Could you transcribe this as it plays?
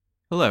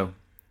Hello.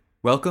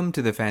 Welcome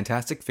to the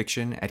Fantastic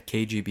Fiction at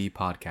KGB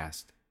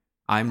podcast.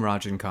 I'm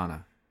Rajan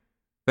Khanna.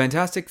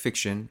 Fantastic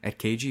Fiction at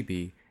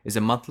KGB is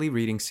a monthly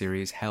reading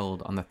series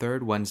held on the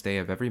third Wednesday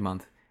of every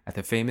month at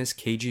the famous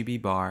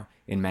KGB bar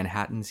in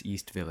Manhattan's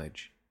East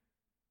Village.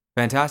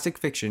 Fantastic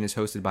Fiction is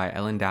hosted by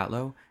Ellen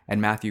Datlow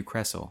and Matthew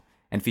Kressel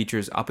and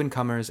features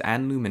up-and-comers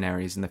and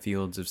luminaries in the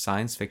fields of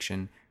science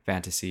fiction,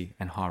 fantasy,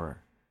 and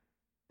horror.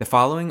 The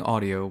following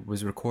audio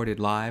was recorded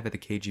live at the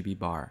KGB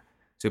bar,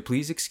 so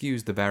please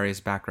excuse the various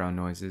background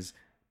noises,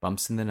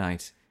 bumps in the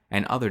night,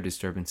 and other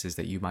disturbances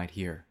that you might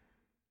hear.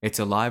 It's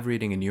a live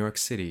reading in New York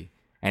City,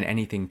 and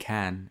anything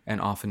can and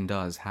often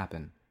does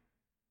happen.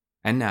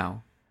 And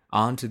now,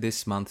 on to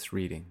this month's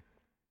reading.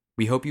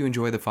 We hope you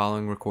enjoy the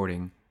following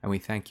recording, and we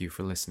thank you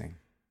for listening.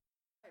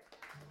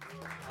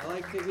 I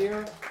like to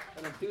hear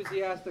an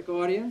enthusiastic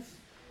audience.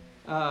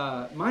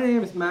 My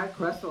name is Matt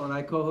Kressel, and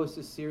I co-host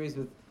this series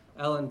with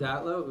Ellen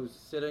Datlow, who's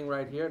sitting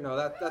right here. No,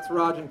 that's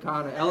Rajan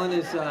Khanna.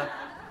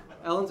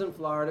 Ellen's in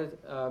Florida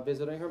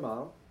visiting her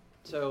mom.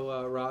 So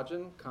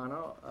Rajan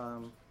Khanna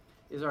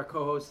is our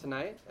co-host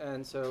tonight.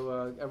 And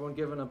so everyone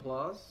give an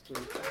applause to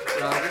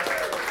Rajan.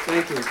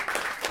 Thank you.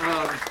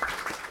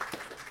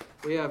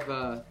 We have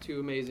two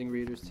amazing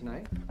readers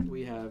tonight.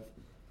 We have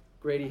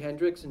Grady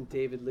Hendrix and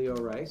David Leo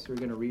Rice, who are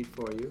going to read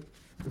for you.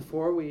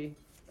 Before we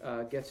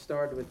get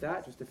started with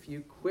that, just a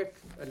few quick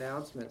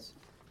announcements.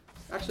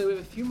 Actually, we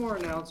have a few more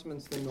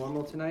announcements than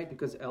normal tonight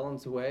because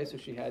Ellen's away, so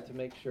she had to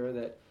make sure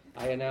that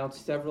I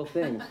announced several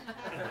things.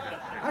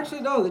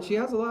 Actually, no, that she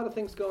has a lot of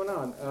things going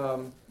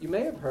on. You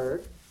may have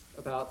heard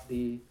about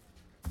the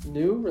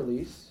new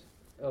release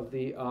of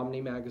the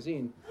Omni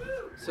magazine.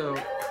 So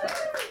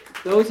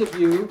those of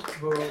you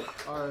who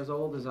are as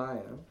old as I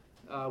am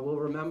will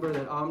remember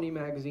that Omni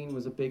magazine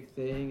was a big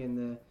thing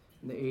in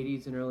the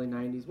 80s and early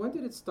 90s. When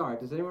did it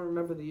start? Does anyone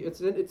remember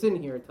it's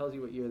in here. It tells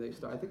you what year they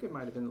started. I think it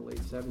might have been the late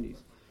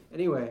 70s.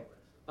 Anyway,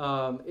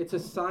 it's a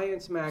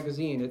science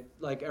magazine.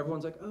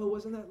 Everyone's like, oh,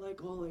 wasn't that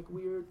all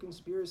weird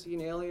conspiracy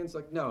and aliens?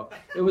 No,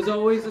 it was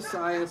always a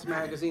science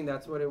magazine.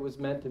 That's what it was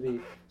meant to be.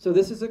 So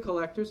this is a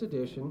collector's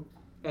edition,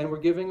 and we're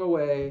giving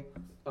away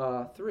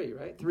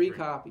three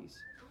copies.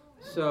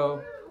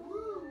 So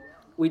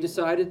we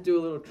decided to do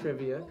a little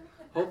trivia.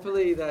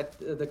 Hopefully that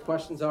the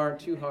questions aren't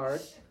too hard.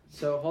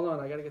 So hold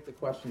on, I got to get the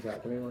questions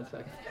out. Give me 1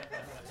 second.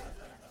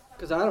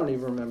 Because I don't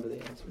even remember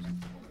the answers.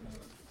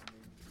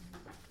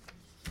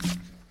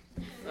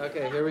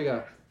 Okay, here we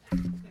go.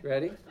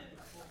 Ready?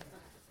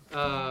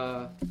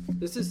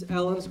 This is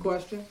Ellen's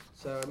question,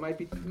 so it might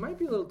be a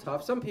little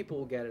tough. Some people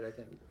will get it, I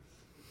think.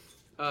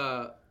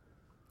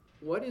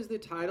 What is the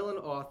title and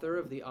author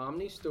of the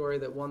Omni story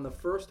that won the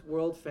first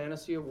World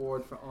Fantasy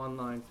Award for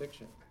online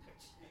fiction?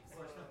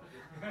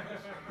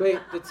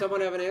 Wait, did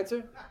someone have an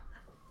answer?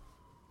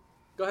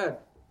 Go ahead.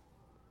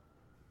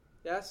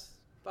 Yes?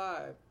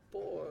 5,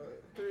 4,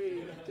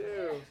 3,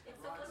 2.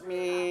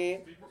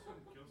 Me.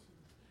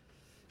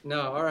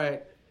 No, all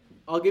right.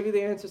 I'll give you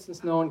the answer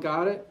since no one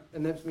got it,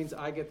 and that means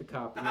I get the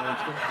copy. No,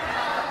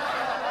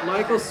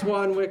 Michael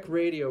Swanwick,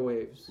 Radio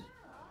Waves.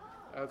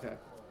 Okay.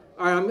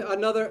 All right,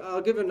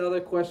 I'll give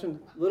another question,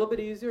 a little bit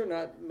easier,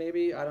 not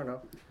maybe, I don't know.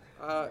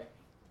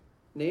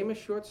 Name a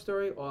short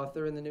story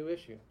author in the new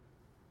issue.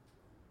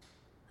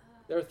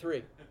 There are 3.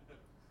 If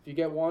you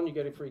get one, you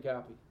get a free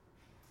copy.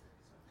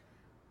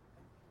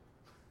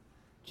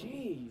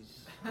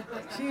 Jeez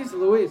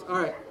Louise.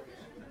 All right.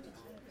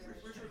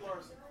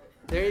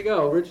 There you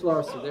go, Rich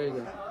Larson. There you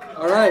go.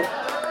 All right.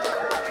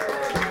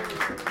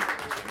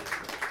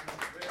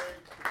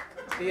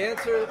 The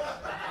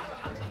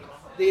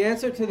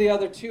answer to the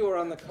other 2 are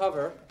on the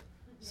cover.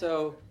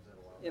 So,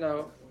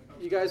 you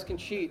guys can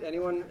cheat.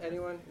 Anyone?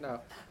 No.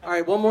 All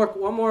right, one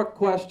more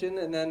question,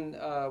 and then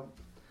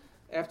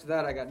after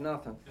that, I got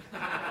nothing.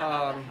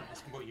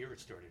 Ask him what year it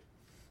started.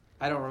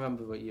 I don't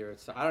remember what year it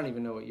started. I don't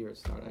even know what year it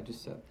started. I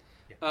just said.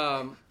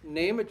 Yeah.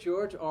 Name a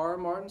George R. R.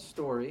 Martin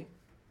story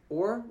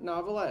or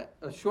novelette,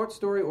 a short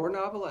story or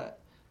novelette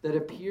that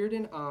appeared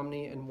in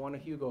Omni and won a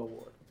Hugo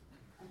Award.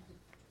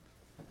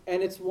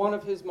 And it's one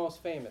of his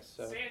most famous.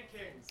 So. Sand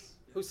Kings.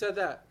 Who said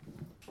that?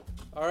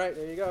 All right,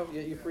 there you go. You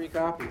get your free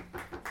copy.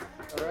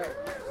 All right.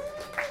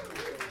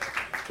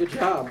 Good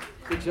job.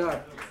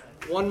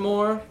 One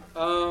more.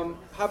 How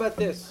about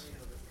this?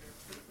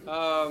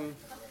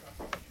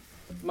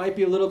 Might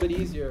be a little bit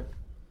easier.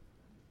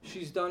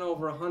 She's done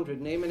over 100.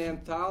 Name an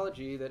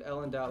anthology that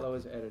Ellen Datlow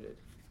has edited.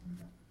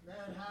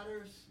 Mad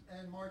Hatters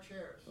and March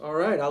Hares. All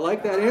right, I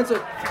like that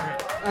answer.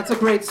 That's a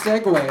great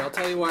segue. I'll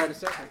tell you why in a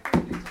second. Oh,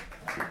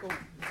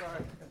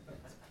 sorry.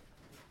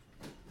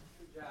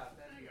 Good job.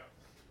 Thank you.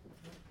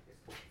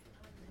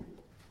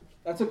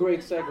 That's a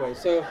great segue.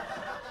 So,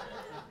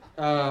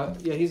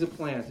 yeah, he's a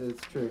plant.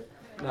 It's true.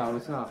 No,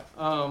 it's not.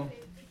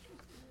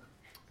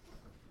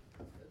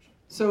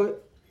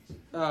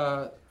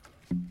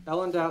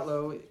 Ellen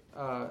Datlow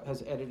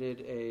has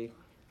edited a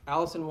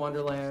Alice in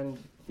Wonderland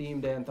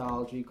themed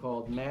anthology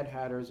called Mad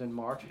Hatters and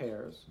March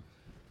Hares,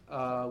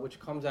 which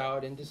comes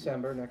out in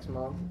December next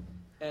month.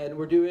 And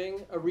we're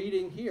doing a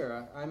reading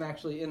here. I'm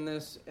actually in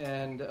this,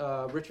 and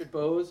Richard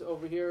Bowes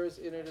over here is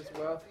in it as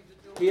well.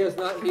 He has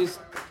not. He's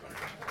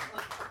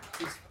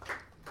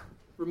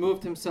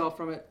removed himself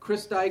from it.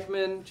 Chris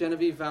Dykman,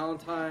 Genevieve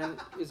Valentine,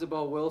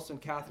 Isabel Wilson,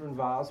 Catherine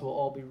Vaz will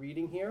all be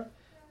reading here.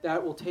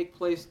 That will take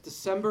place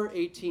December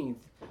 18th,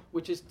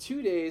 which is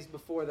 2 days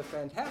before the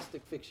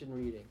Fantastic Fiction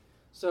reading.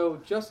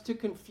 So just to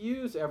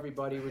confuse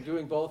everybody, we're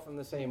doing both on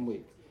the same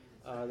week.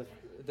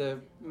 The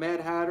Mad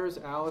Hatter's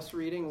Alice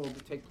reading will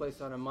take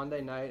place on a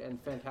Monday night, and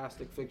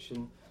Fantastic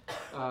Fiction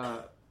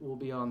will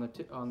be on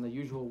the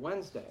usual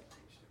Wednesday.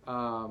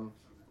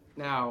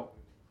 Now,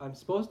 I'm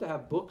supposed to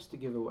have books to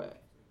give away,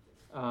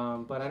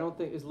 but I don't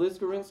think... Is Liz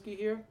Gorinsky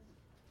here?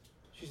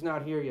 She's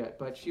not here yet,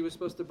 but she was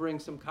supposed to bring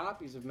some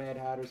copies of Mad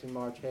Hatters and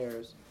March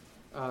Hares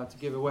to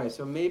give away.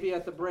 So maybe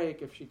at the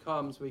break, if she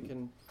comes, we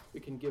can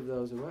give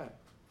those away.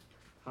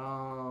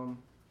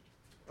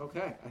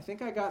 Okay, I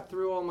think I got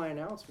through all my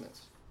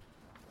announcements.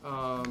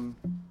 All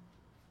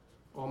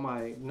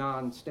my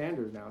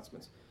non-standard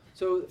announcements.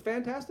 So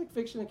Fantastic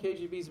Fiction at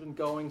KGB has been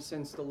going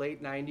since the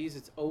late 90s.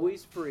 It's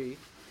always free.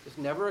 There's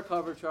never a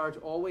cover charge.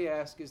 All we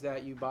ask is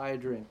that you buy a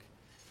drink.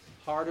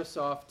 Hard or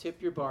soft,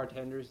 tip your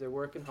bartenders. They're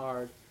working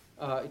hard.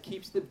 It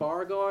keeps the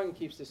bar going, it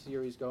keeps the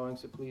series going,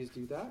 so please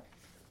do that.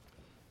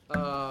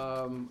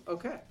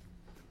 Okay.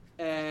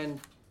 And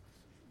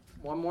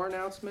one more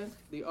announcement,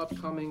 the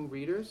upcoming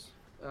readers.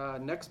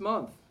 Next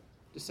month,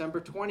 December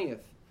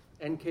 20th,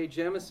 N.K.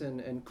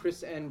 Jemisin and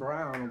Chris N.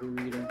 Brown will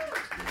be reading.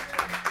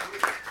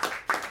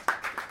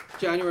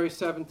 January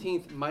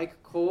 17th, Mike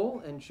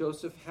Cole and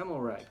Joseph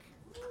Hemmelreich.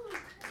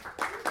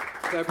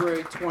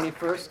 February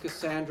 21st,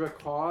 Cassandra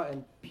Kaw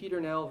and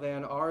Peter Nell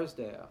Van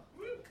Arsdale.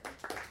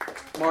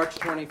 March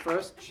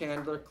 21st,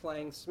 Chandler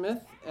Klang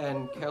Smith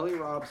and Kelly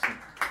Robson.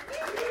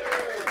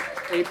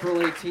 April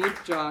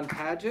 18th, John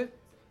Paget.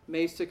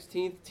 May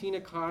 16th,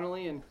 Tina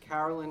Connolly and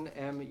Carolyn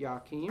M.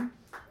 Yakim.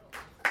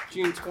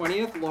 June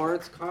 20th,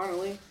 Lawrence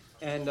Connolly.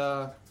 And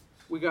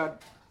we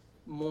got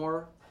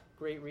more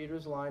great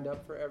readers lined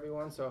up for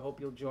everyone, so I hope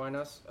you'll join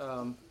us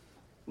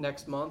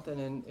next month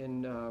and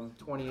in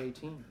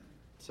 2018.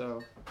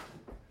 So,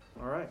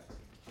 all right.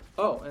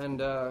 Oh,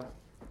 and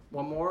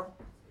one more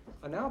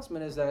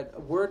announcement is that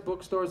Word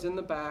Bookstore's in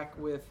the back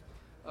with,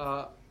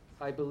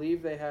 I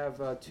believe they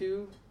have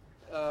two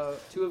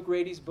of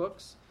Grady's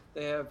books.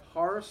 They have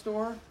Horror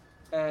Store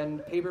and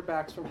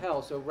Paperbacks from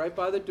Hell. So right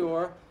by the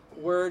door,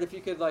 Word, if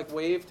you could like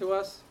wave to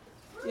us.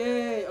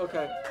 Yay,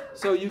 okay.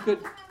 So you could,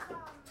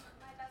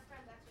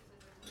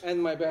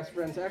 and My Best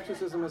Friend's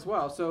Exorcism as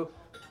well. So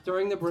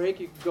during the break,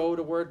 you could go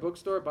to Word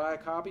Bookstore, buy a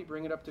copy,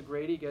 bring it up to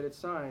Grady, get it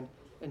signed.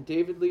 And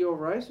David Leo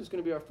Rice, who's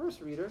going to be our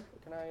first reader,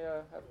 can I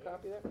have a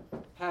copy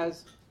there?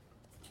 Has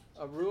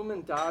a room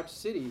in Dodge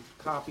City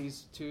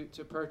copies to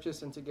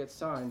purchase and to get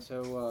signed.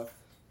 So,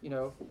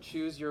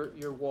 choose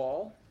your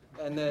wall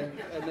and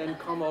then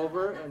come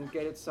over and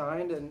get it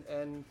signed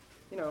and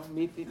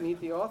meet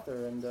the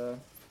author and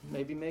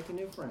maybe make a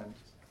new friend.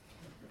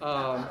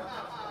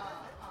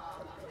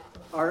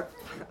 Our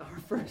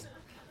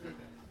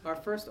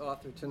first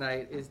author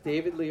tonight is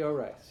David Leo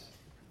Rice.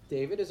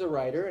 David is a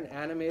writer and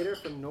animator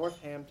from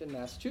Northampton,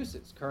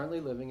 Massachusetts,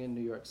 currently living in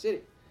New York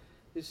City.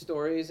 His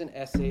stories and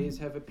essays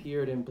have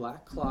appeared in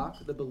Black Clock,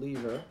 The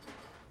Believer,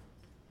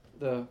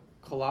 The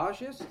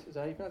Collagist, is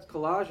that how you pronounce it?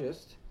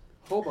 Collagist,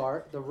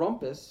 Hobart, The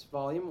Rumpus,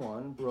 Volume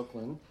 1,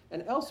 Brooklyn,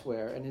 and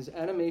elsewhere, and his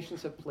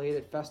animations have played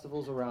at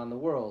festivals around the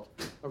world.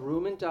 A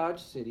Room in Dodge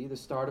City, the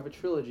start of a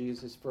trilogy, is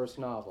his first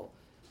novel.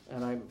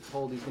 And I'm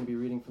told he's going to be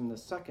reading from the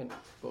second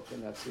book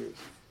in that series.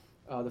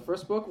 The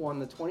first book won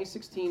the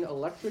 2016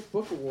 Electric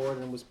Book Award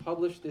and was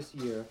published this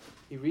year.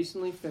 He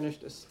recently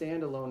finished a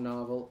standalone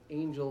novel,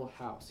 Angel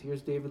House.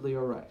 Here's David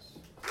Leo Rice.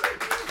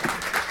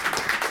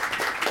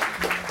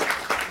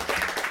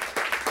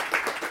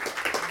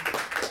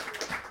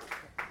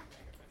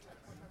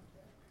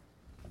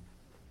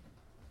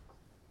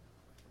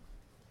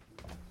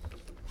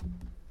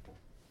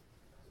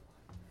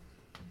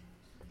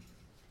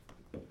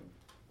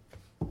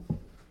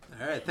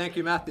 All right, thank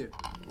you, Matthew.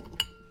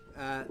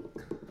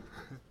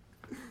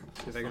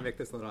 See if I can make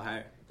this a little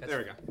higher. There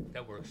we go.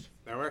 That works.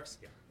 That works?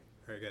 Yeah.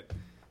 Very good.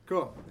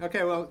 Cool.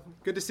 Okay, well,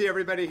 good to see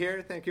everybody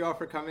here. Thank you all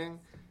for coming.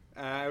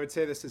 I would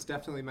say this is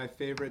definitely my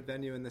favorite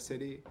venue in the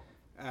city,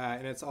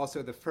 and it's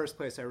also the first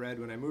place I read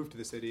when I moved to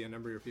the city a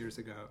number of years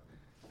ago.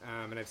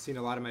 And I've seen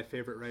a lot of my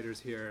favorite writers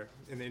here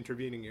in the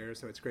intervening years,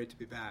 so it's great to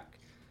be back.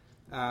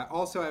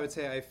 Also, I would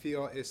say I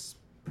feel a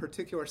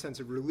particular sense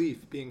of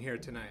relief being here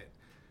tonight,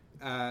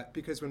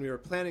 because when we were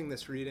planning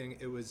this reading,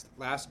 it was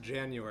last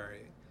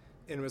January,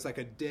 and it was like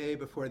a day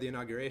before the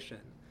inauguration.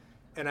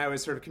 And I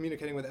was sort of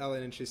communicating with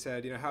Ellen, and she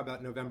said, how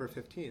about November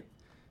 15th?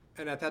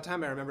 And at that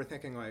time, I remember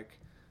thinking, like,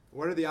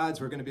 what are the odds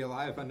we're going to be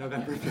alive on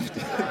November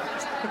 15th?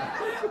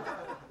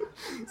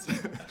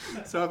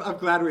 so I'm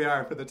glad we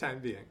are for the time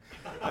being.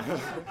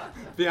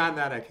 Beyond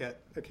that, I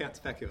can't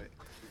speculate.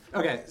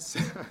 Okay,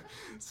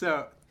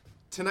 so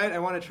tonight I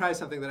want to try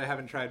something that I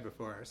haven't tried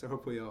before, so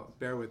hopefully you'll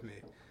bear with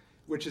me.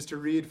 which is to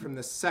read from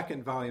the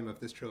second volume of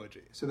this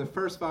trilogy. So the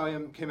first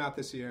volume came out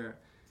this year,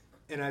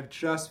 and I've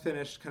just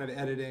finished kind of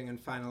editing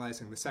and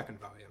finalizing the second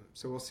volume.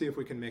 So we'll see if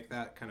we can make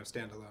that kind of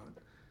stand alone.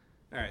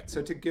 All right,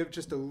 so to give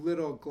just a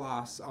little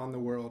gloss on the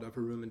world of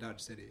A Room in Dodge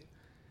City,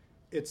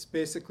 it's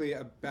basically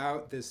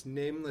about this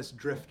nameless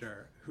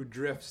drifter who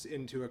drifts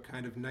into a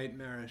kind of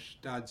nightmarish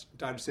Dodge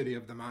City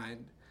of the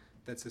mind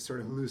that's a sort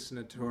of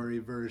hallucinatory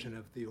version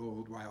of the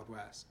old Wild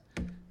West.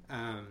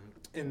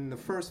 In the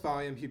first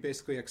volume, he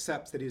basically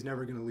accepts that he's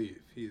never going to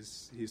leave.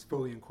 He's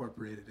fully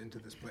incorporated into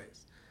this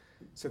place.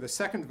 So the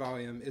second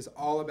volume is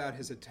all about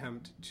his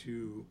attempt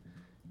to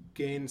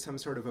gain some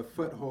sort of a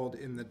foothold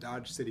in the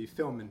Dodge City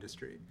film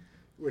industry,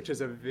 which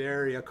is a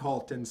very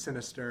occult and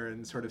sinister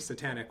and sort of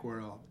satanic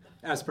world,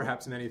 as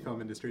perhaps many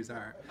film industries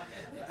are,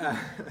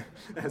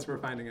 as we're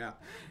finding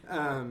out.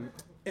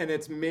 And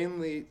it's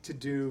mainly to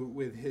do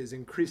with his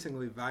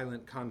increasingly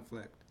violent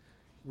conflict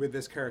with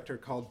this character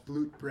called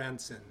Blut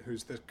Branson,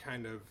 who's the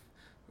kind of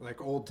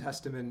like Old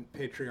Testament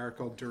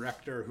patriarchal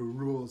director who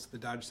rules the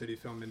Dodge City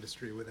film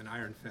industry with an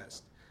iron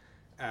fist.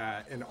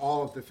 And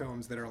all of the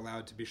films that are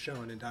allowed to be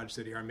shown in Dodge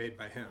City are made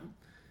by him.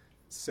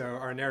 So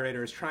our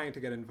narrator is trying to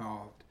get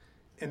involved.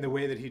 And the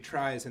way that he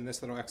tries in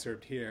this little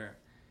excerpt here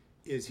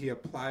is he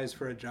applies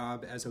for a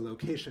job as a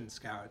location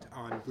scout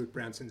on Blut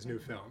Branson's new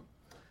film.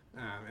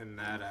 And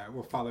that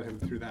we'll follow him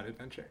through that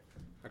adventure.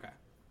 Okay.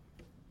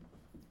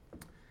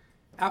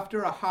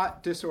 After a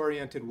hot,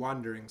 disoriented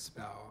wandering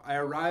spell, I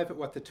arrive at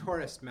what the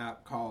tourist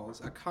map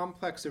calls a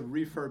complex of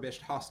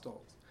refurbished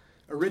hostels,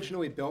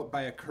 originally built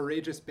by a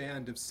courageous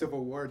band of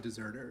Civil War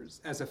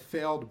deserters as a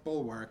failed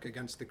bulwark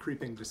against the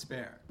creeping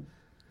despair.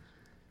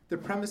 The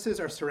premises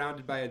are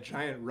surrounded by a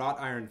giant wrought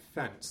iron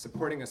fence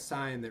supporting a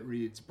sign that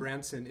reads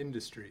Branson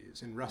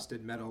Industries in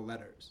rusted metal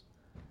letters.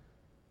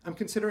 I'm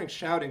considering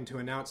shouting to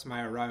announce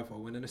my arrival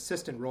when an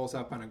assistant rolls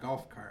up on a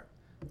golf cart,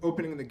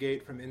 opening the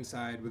gate from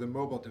inside with a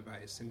mobile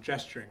device and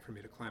gesturing for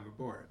me to climb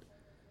aboard.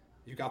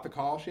 "You got the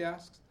call?" she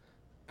asks.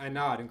 I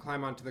nod and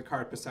climb onto the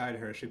cart beside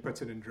her as she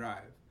puts it in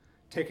drive,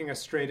 taking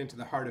us straight into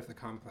the heart of the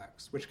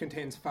complex, which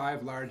contains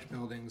 5 large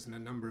buildings and a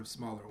number of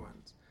smaller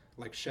ones,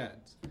 like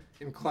sheds,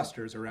 in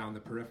clusters around the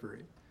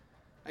periphery.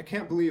 I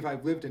can't believe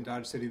I've lived in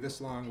Dodge City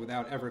this long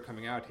without ever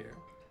coming out here.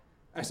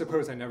 I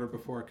suppose I never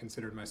before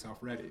considered myself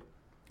ready.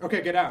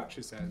 "Okay, get out,"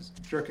 she says,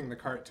 jerking the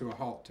cart to a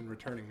halt and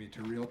returning me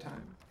to real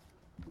time.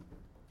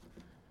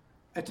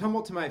 I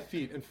tumble to my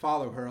feet and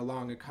follow her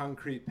along a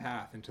concrete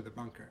path into the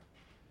bunker.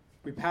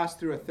 We pass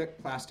through a thick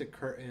plastic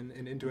curtain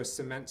and into a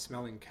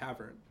cement-smelling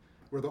cavern,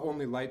 where the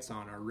only lights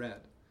on are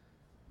red.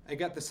 I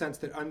get the sense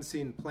that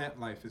unseen plant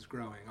life is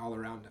growing all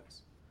around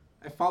us.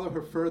 I follow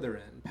her further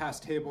in,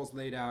 past tables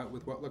laid out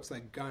with what looks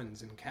like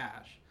guns and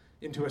cash,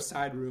 into a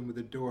side room with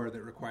a door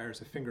that requires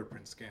a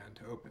fingerprint scan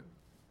to open.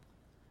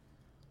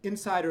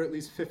 Inside are at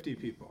least 50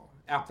 people,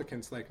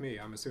 applicants like me,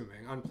 I'm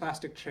assuming, on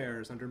plastic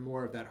chairs under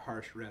more of that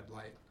harsh red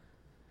light.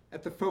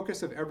 At the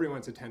focus of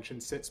everyone's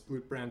attention sits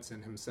Blut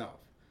Branson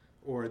himself,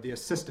 or the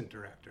assistant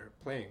director,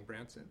 playing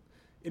Branson,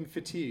 in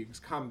fatigues,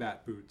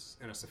 combat boots,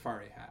 and a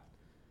safari hat.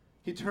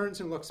 He turns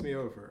and looks me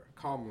over,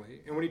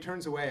 calmly, and when he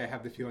turns away, I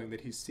have the feeling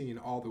that he's seen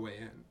all the way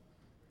in.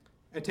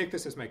 I take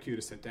this as my cue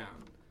to sit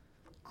down.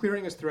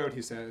 Clearing his throat,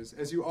 he says,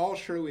 "As you all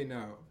surely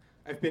know,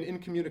 I've been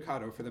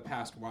incommunicado for the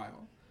past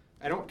while.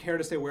 I don't care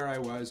to say where I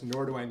was,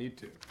 nor do I need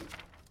to.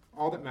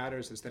 All that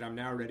matters is that I'm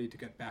now ready to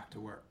get back to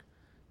work.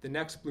 The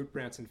next Blut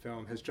Branson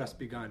film has just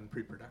begun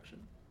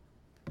pre-production."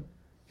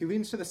 He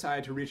leans to the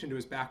side to reach into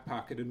his back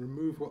pocket and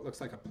remove what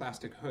looks like a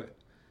plastic hood,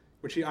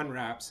 which he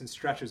unwraps and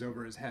stretches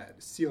over his head,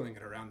 sealing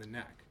it around the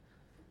neck.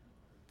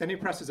 Then he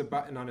presses a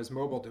button on his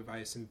mobile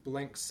device and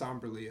blinks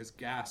somberly as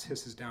gas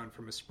hisses down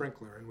from a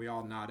sprinkler and we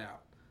all nod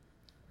out.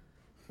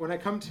 When I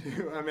come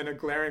to, I'm in a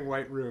glaring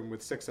white room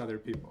with 6 other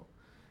people.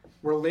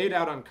 We're laid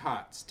out on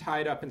cots,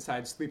 tied up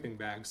inside sleeping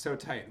bags so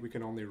tight we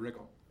can only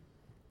wriggle.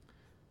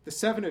 "The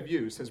 7 of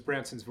you," says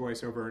Branson's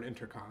voice over an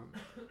intercom,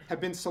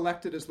 "have been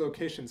selected as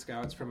location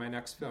scouts for my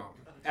next film,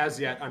 as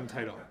yet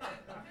untitled."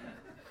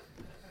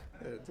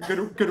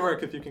 Good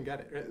work if you can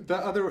get it. The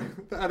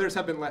others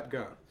have been let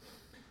go.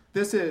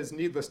 This is,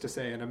 needless to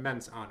say, an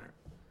immense honor.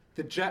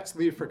 The jets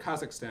leave for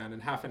Kazakhstan in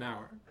half an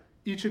hour.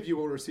 Each of you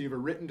will receive a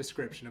written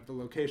description of the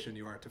location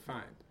you are to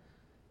find.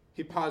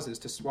 He pauses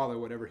to swallow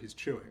whatever he's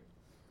chewing.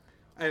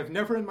 "I have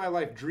never in my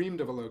life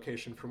dreamed of a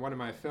location from one of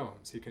my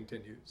films," he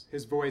continues,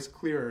 his voice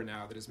clearer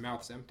now that his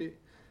mouth's empty,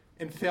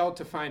 "and failed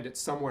to find it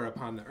somewhere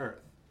upon the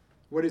earth.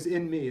 What is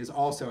in me is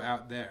also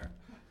out there.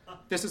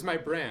 This is my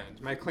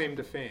brand, my claim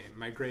to fame,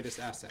 my greatest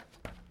asset."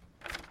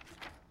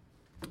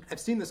 I've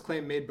seen this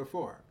claim made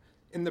before,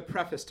 in the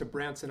preface to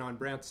Branson on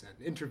Branson,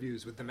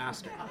 Interviews with the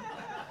Master.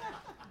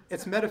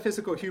 Its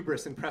metaphysical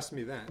hubris impressed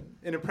me then,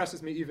 and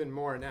impresses me even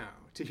more now,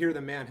 to hear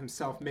the man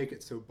himself make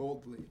it so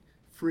boldly,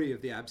 free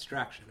of the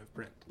abstraction of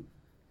print.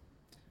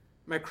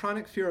 My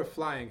chronic fear of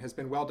flying has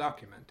been well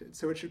documented,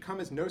 so it should come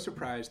as no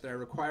surprise that I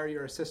require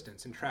your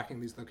assistance in tracking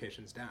these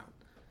locations down.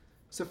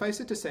 Suffice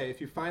it to say,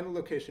 if you find the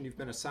location you've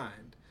been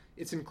assigned,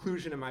 its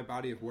inclusion in my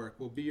body of work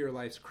will be your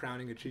life's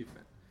crowning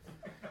achievement.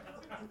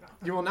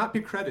 You will not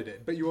be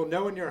credited, but you will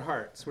know in your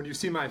hearts when you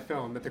see my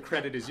film that the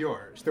credit is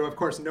yours, though of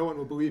course no one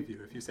will believe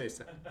you if you say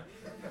so.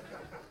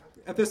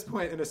 At this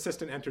point, an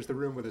assistant enters the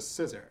room with a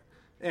scissor,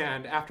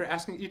 and after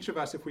asking each of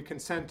us if we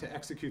consent to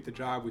execute the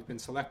job we've been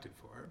selected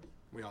for,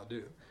 we all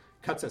do,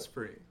 cuts us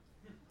free.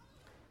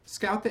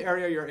 Scout the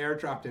area you're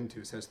airdropped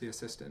into, says the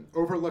assistant,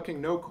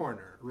 overlooking no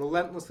corner,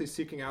 relentlessly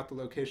seeking out the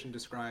location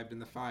described in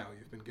the file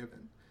you've been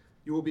given.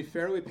 You will be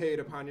fairly paid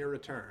upon your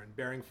return,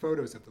 bearing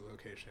photos of the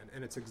location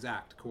and its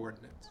exact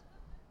coordinates.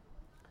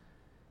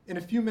 In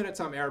a few minutes,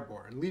 I'm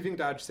airborne, leaving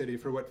Dodge City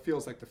for what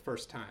feels like the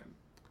first time.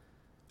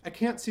 I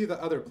can't see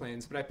the other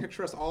planes, but I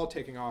picture us all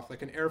taking off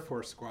like an Air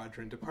Force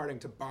squadron departing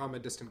to bomb a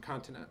distant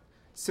continent,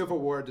 Civil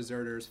War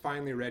deserters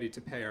finally ready to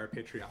pay our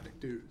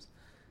patriotic dues.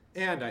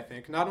 And, I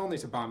think, not only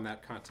to bomb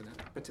that continent,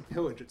 but to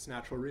pillage its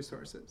natural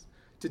resources,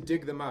 to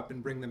dig them up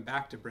and bring them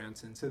back to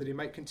Branson so that he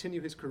might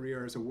continue his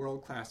career as a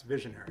world-class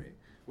visionary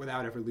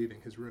without ever leaving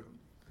his room.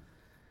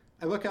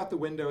 I look out the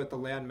window at the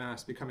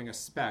landmass becoming a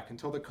speck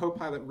until the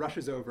co-pilot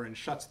rushes over and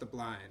shuts the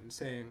blind,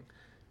 saying,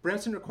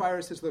 Branson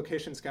requires his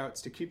location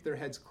scouts to keep their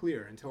heads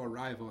clear until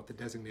arrival at the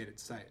designated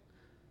site.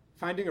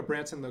 Finding a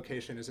Branson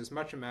location is as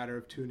much a matter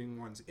of tuning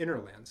one's inner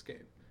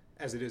landscape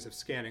as it is of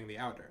scanning the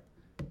outer.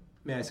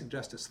 May I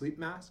suggest a sleep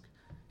mask?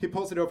 He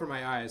pulls it over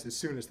my eyes as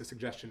soon as the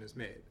suggestion is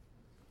made.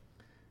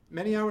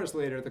 Many hours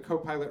later, the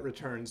co-pilot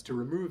returns to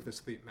remove the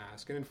sleep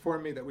mask and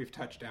inform me that we've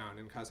touched down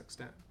in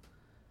Kazakhstan.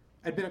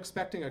 I'd been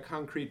expecting a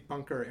concrete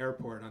bunker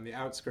airport on the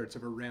outskirts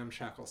of a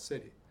ramshackle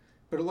city,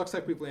 but it looks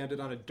like we've landed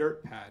on a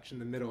dirt patch in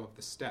the middle of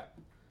the steppe.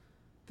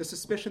 The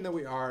suspicion that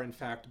we are, in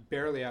fact,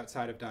 barely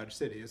outside of Dodge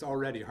City is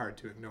already hard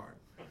to ignore.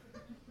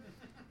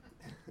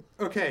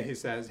 Okay, he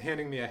says,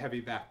 handing me a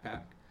heavy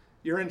backpack.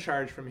 You're in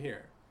charge from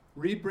here.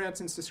 Read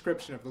Branson's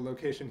description of the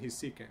location he's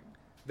seeking,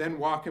 then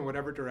walk in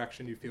whatever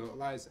direction you feel it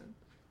lies in.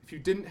 If you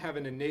didn't have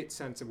an innate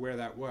sense of where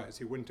that was,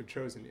 he wouldn't have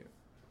chosen you.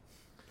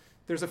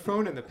 There's a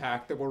phone in the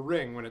pack that will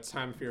ring when it's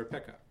time for your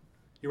pickup.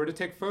 You are to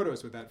take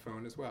photos with that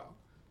phone as well.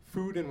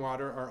 Food and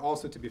water are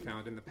also to be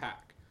found in the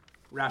pack.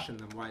 Ration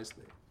them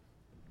wisely.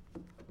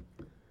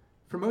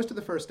 For most of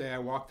the first day, I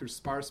walked through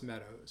sparse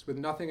meadows with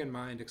nothing in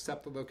mind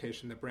except the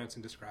location that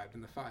Branson described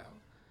in the file.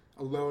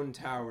 A lone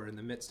tower in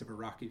the midst of a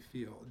rocky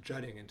field,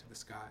 jutting into the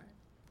sky.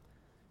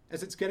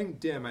 As it's getting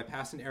dim, I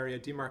pass an area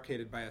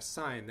demarcated by a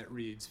sign that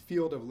reads,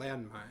 Field of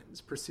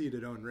Landmines, proceed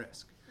at own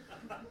risk.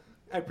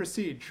 I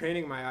proceed,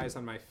 training my eyes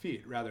on my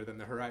feet rather than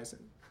the horizon.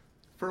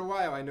 For a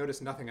while, I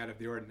notice nothing out of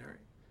the ordinary.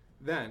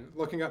 Then,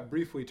 looking up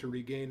briefly to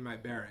regain my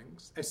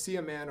bearings, I see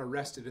a man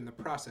arrested in the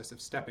process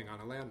of stepping on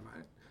a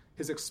landmine,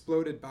 his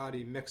exploded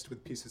body mixed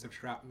with pieces of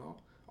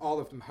shrapnel, all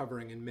of them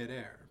hovering in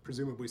midair,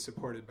 presumably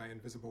supported by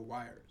invisible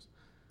wires.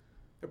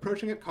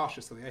 Approaching it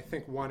cautiously, I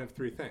think one of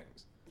three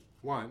things.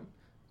 One,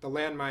 the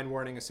landmine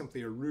warning is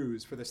simply a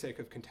ruse for the sake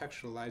of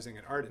contextualizing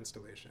an art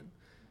installation.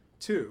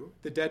 Two,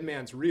 the dead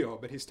man's real,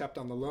 but he stepped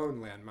on the lone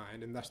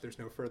landmine, and thus there's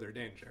no further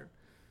danger.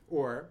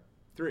 Or,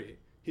 three,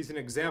 he's an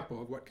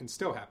example of what can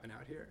still happen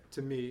out here,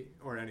 to me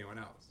or anyone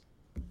else.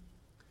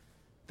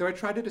 Though I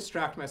try to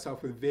distract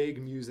myself with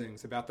vague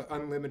musings about the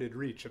unlimited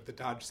reach of the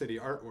Dodge City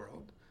art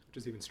world, which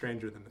is even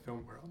stranger than the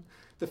film world,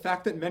 the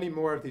fact that many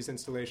more of these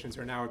installations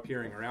are now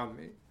appearing around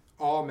me,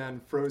 all men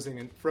frozen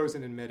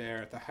in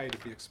midair at the height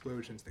of the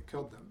explosions that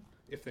killed them,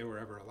 if they were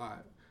ever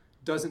alive,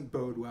 doesn't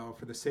bode well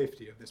for the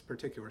safety of this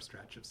particular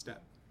stretch of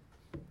steppe.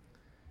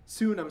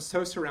 Soon I'm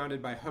so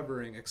surrounded by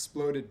hovering,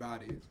 exploded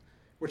bodies,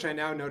 which I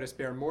now notice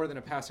bear more than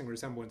a passing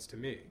resemblance to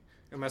me,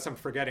 unless I'm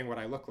forgetting what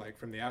I look like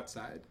from the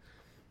outside,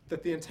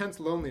 that the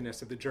intense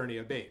loneliness of the journey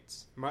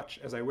abates, much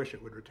as I wish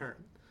it would return.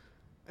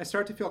 I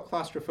start to feel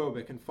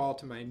claustrophobic and fall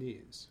to my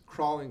knees,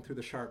 crawling through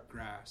the sharp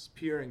grass,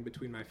 peering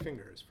between my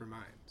fingers for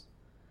mines.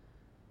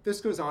 This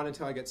goes on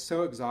until I get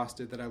so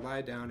exhausted that I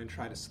lie down and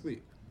try to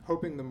sleep,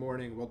 hoping the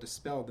morning will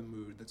dispel the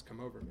mood that's come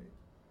over me.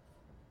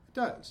 It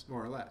does,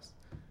 more or less.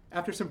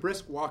 After some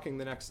brisk walking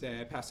the next day,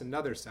 I pass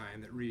another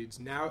sign that reads,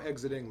 Now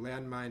exiting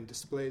landmine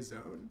display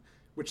zone,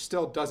 which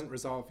still doesn't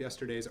resolve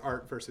yesterday's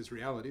art versus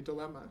reality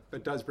dilemma,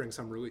 but does bring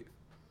some relief.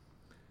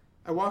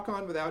 I walk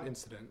on without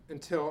incident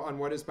until, on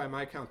what is by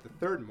my count the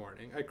third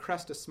morning, I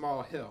crest a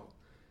small hill,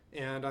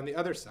 and on the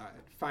other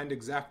side, find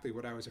exactly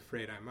what I was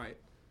afraid I might.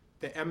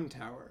 The M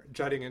Tower,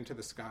 jutting into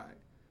the sky.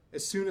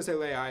 As soon as I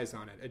lay eyes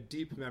on it, a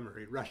deep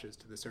memory rushes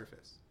to the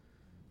surface.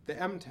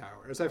 The M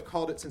Tower, as I've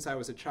called it since I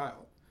was a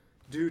child,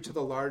 due to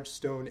the large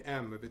stone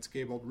M of its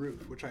gabled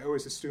roof, which I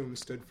always assumed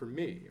stood for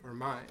me, or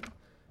mine,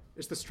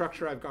 is the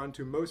structure I've gone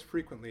to most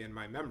frequently in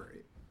my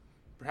memory.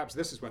 Perhaps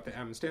this is what the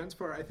M stands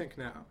for, I think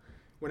now,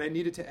 when I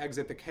needed to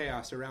exit the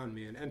chaos around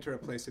me and enter a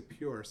place of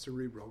pure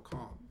cerebral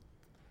calm.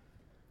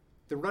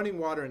 The running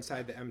water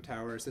inside the M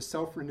Tower is the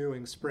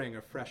self-renewing spring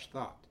of fresh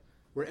thought,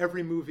 where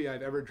every movie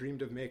I've ever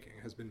dreamed of making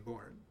has been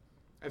born.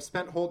 I've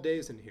spent whole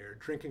days in here,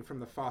 drinking from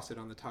the faucet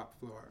on the top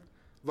floor,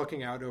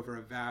 looking out over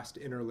a vast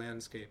inner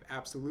landscape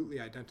absolutely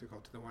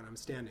identical to the one I'm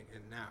standing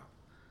in now.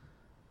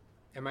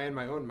 Am I in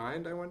my own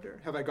mind, I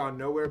wonder? Have I gone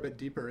nowhere but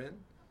deeper in?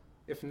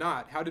 If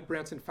not, how did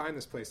Branson find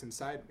this place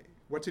inside me?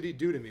 What did he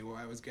do to me while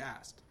I was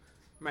gassed?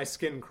 My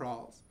skin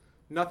crawls.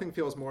 Nothing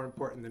feels more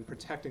important than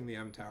protecting the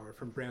M Tower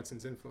from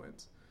Branson's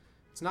influence.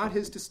 It's not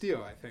his to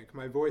steal, I think,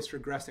 my voice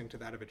regressing to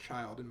that of a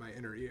child in my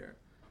inner ear.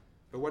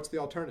 But what's the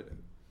alternative?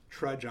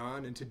 Trudge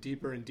on into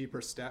deeper and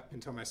deeper step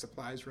until my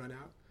supplies run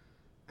out?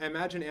 I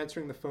imagine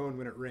answering the phone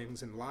when it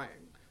rings and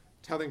lying,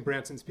 telling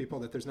Branson's people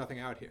that there's nothing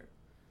out here.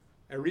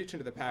 I reach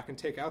into the pack and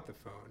take out the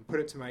phone,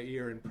 put it to my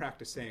ear, and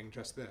practice saying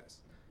just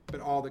this,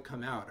 but all that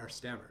come out are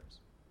stammers.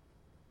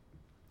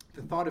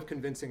 The thought of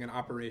convincing an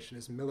operation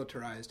as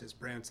militarized as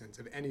Branson's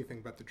of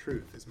anything but the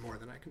truth is more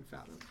than I can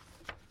fathom.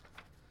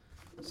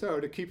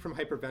 So, to keep from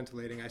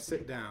hyperventilating, I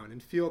sit down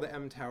and feel the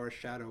M Tower's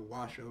shadow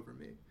wash over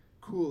me,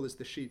 cool as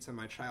the sheets on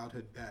my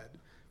childhood bed,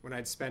 when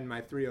I'd spend my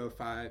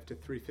 3:05 to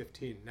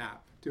 3:15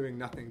 nap doing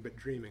nothing but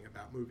dreaming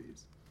about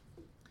movies.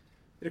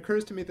 It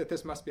occurs to me that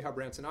this must be how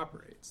Branson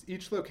operates.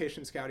 Each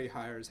location scout he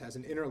hires has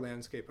an inner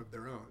landscape of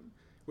their own,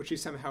 which he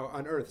somehow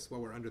unearths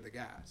while we're under the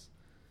gas.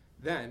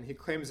 Then he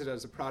claims it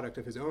as a product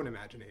of his own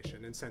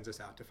imagination and sends us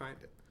out to find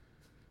it.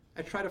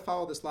 I try to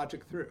follow this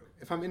logic through.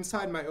 If I'm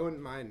inside my own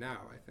mind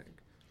now, I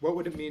think, what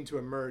would it mean to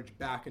emerge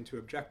back into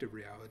objective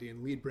reality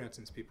and lead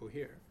Branson's people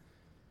here?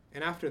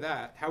 And after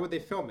that, how would they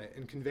film it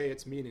and convey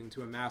its meaning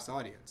to a mass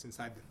audience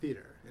inside the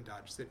theater in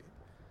Dodge City?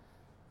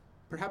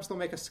 Perhaps they'll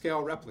make a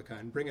scale replica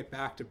and bring it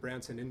back to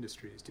Branson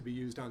Industries to be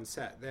used on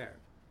set there.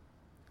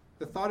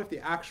 The thought of the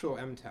actual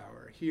M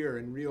Tower, here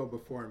and real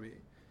before me,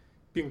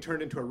 being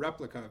turned into a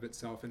replica of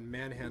itself and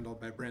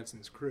manhandled by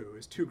Branson's crew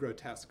is too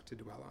grotesque to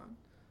dwell on.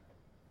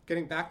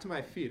 Getting back to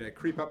my feet, I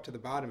creep up to the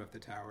bottom of the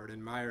tower and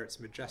admire its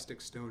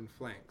majestic stone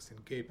flanks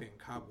and gaping,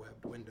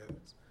 cobwebbed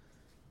windows.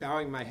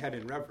 Bowing my head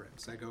in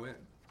reverence, I go in.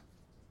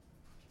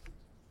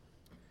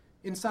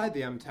 Inside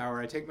the M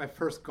Tower, I take my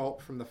first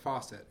gulp from the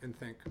faucet and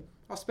think,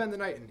 I'll spend the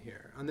night in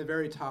here, on the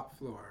very top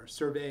floor,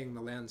 surveying the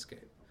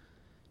landscape.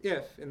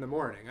 If, in the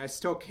morning, I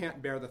still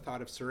can't bear the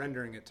thought of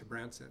surrendering it to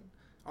Branson,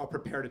 I'll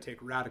prepare to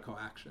take radical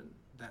action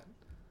then.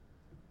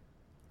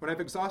 When I've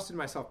exhausted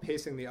myself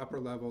pacing the upper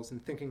levels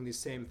and thinking these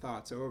same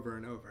thoughts over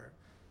and over,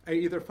 I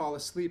either fall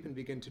asleep and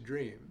begin to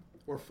dream,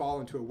 or fall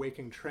into a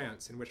waking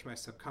trance in which my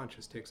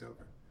subconscious takes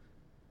over.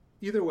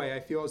 Either way, I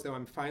feel as though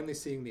I'm finally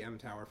seeing the M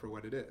Tower for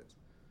what it is.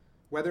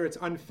 Whether it's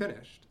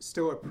unfinished,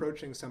 still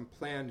approaching some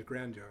planned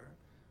grandeur,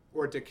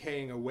 or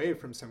decaying away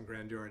from some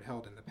grandeur it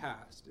held in the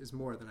past, is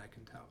more than I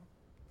can tell.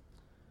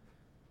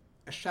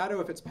 A shadow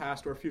of its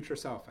past or future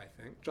self, I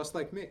think, just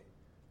like me.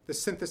 The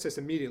synthesis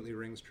immediately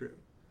rings true.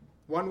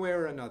 One way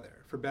or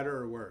another, for better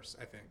or worse,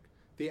 I think,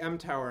 the M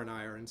Tower and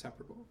I are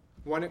inseparable.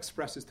 One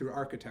expresses through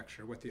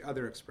architecture what the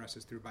other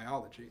expresses through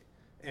biology,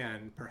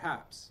 and,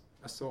 perhaps,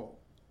 a soul.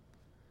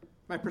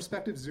 My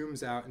perspective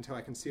zooms out until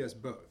I can see us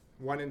both,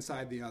 one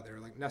inside the other,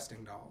 like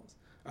nesting dolls,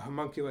 a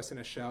homunculus in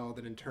a shell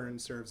that in turn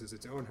serves as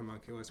its own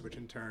homunculus, which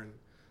in turn,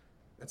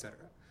 etc.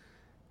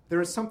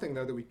 There is something,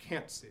 though, that we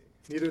can't see,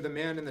 neither the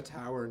man in the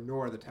tower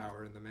nor the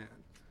tower in the man.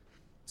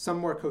 Some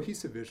more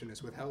cohesive vision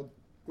is withheld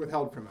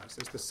from us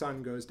as the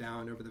sun goes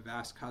down over the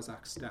vast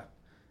Kazakh steppe,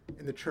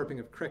 and the chirping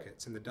of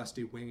crickets and the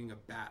dusty winging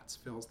of bats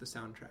fills the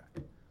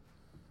soundtrack.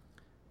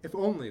 If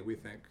only, we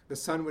think, the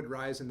sun would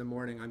rise in the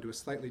morning onto a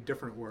slightly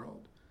different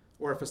world,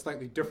 or if a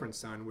slightly different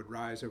sun would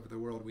rise over the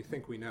world we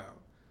think we know,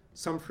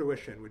 some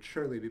fruition would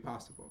surely be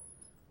possible.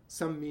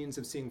 Some means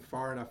of seeing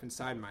far enough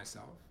inside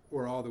myself,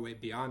 or all the way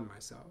beyond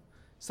myself,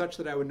 such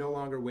that I would no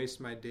longer waste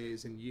my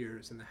days and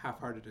years in the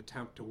half-hearted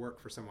attempt to work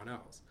for someone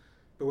else,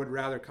 but would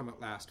rather come at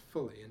last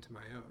fully into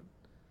my own.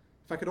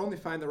 If I could only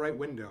find the right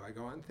window, I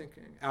go on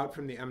thinking, out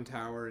from the M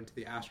Tower into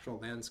the astral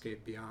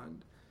landscape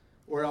beyond,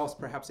 or else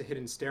perhaps a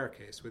hidden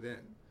staircase within,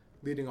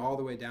 leading all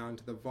the way down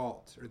to the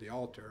vault or the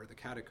altar or the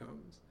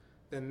catacombs,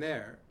 then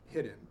there,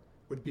 hidden,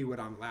 would be what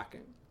I'm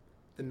lacking.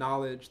 The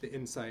knowledge, the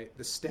insight,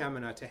 the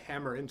stamina to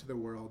hammer into the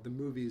world the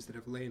movies that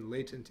have lain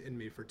latent in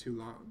me for too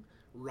long,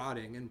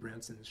 rotting in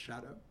Branson's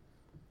shadow.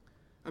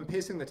 I'm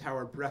pacing the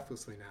tower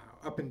breathlessly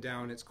now, up and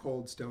down its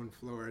cold stone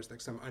floors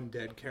like some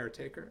undead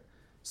caretaker,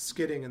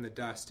 skidding in the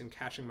dust and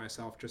catching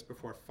myself just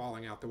before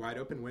falling out the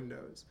wide-open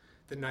windows,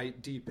 the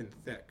night deep and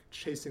thick,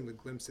 chasing the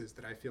glimpses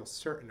that I feel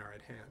certain are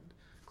at hand,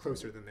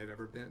 closer than they've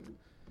ever been.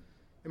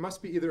 It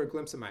must be either a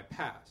glimpse of my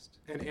past,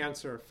 an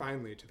answer,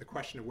 finally, to the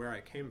question of where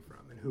I came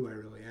from and who I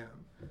really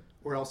am,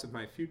 or else of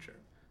my future,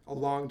 a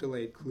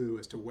long-delayed clue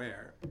as to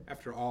where,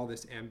 after all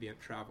this ambient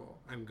travel,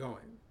 I'm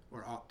going,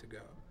 or ought to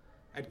go.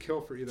 I'd kill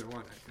for either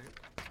one, I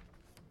think.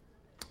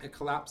 I'd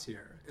collapse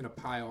here, in a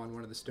pile on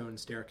one of the stone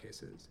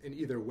staircases, and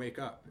either wake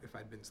up if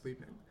I'd been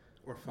sleeping,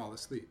 or fall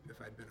asleep if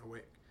I'd been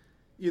awake.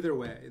 Either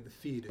way, the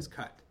feed is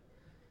cut.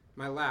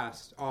 My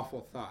last,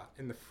 awful thought,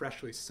 in the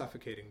freshly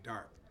suffocating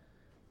dark.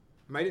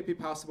 Might it be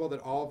possible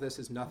that all this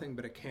is nothing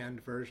but a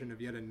canned version of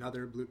yet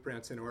another Blute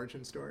Branson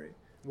origin story?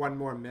 One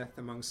more myth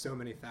among so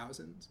many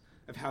thousands,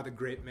 of how the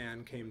great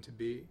man came to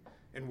be,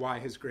 and why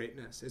his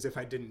greatness, as if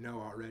I didn't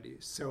know already,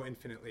 so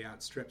infinitely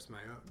outstrips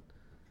my own.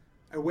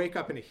 I wake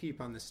up in a heap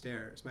on the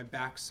stairs, my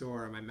back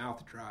sore and my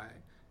mouth dry,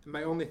 and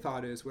my only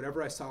thought is,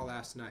 whatever I saw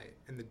last night,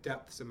 in the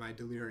depths of my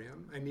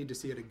delirium, I need to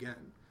see it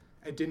again.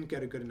 I didn't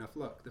get a good enough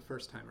look the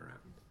first time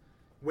around.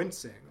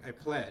 Wincing, I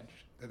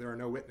pledge, that there are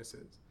no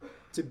witnesses,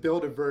 to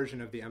build a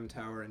version of the M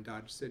Tower in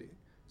Dodge City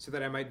so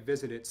that I might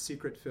visit its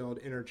secret-filled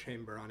inner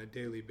chamber on a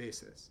daily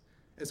basis,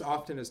 as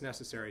often as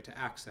necessary to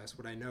access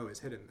what I know is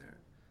hidden there.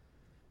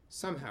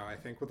 Somehow, I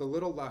think, with a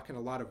little luck and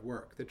a lot of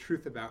work, the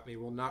truth about me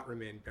will not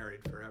remain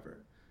buried forever.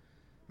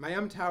 My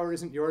M Tower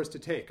isn't yours to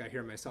take, I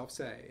hear myself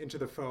say, into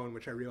the phone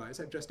which I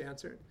realize I've just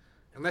answered.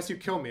 Unless you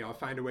kill me, I'll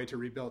find a way to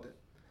rebuild it.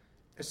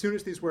 As soon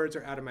as these words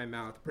are out of my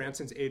mouth,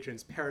 Branson's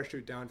agents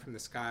parachute down from the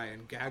sky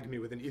and gag me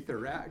with an ether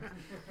rag,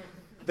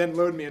 then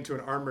load me into an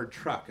armored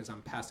truck as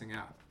I'm passing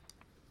out.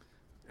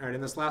 All right,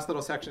 and this last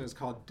little section is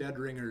called Dead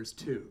Ringers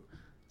 2,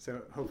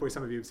 so hopefully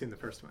some of you have seen the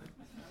first one.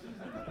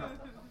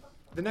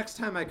 The next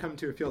time I come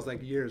to, it feels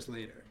like years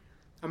later.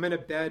 I'm in a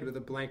bed with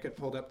a blanket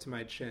pulled up to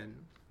my chin,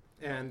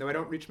 and though I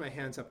don't reach my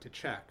hands up to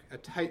check, a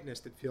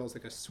tightness that feels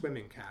like a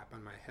swimming cap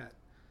on my head.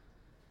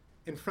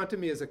 In front of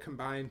me is a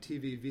combined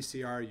TV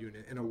VCR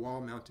unit in a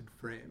wall-mounted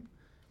frame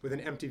with an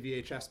empty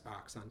VHS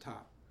box on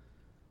top.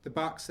 The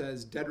box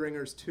says Dead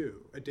Ringers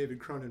 2, a David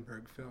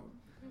Cronenberg film,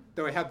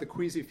 though I have the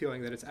queasy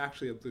feeling that it's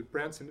actually a Blut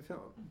Branson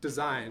film,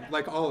 designed,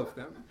 like all of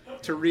them,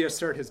 to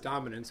reassert his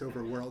dominance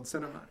over world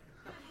cinema.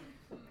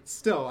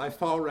 Still, I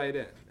fall right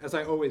in, as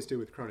I always do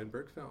with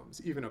Cronenberg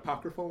films, even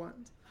apocryphal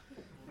ones.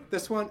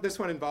 This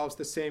one involves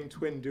the same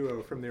twin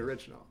duo from the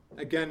original,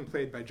 again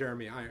played by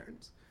Jeremy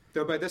Irons,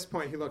 though by this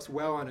point he looks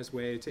well on his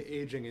way to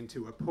aging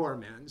into a poor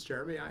man's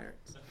Jeremy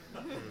Irons.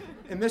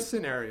 In this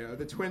scenario,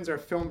 the twins are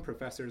film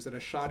professors at a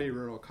shoddy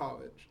rural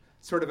college,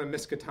 sort of a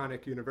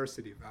Miskatonic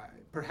University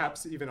vibe,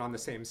 perhaps even on the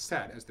same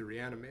set as the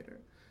Reanimator.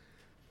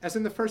 As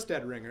in the first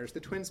Dead Ringers, the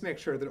twins make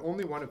sure that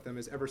only one of them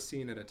is ever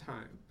seen at a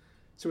time,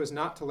 so as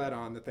not to let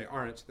on that they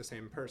aren't the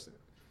same person.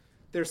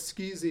 Their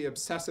skeezy,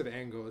 obsessive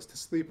angle is to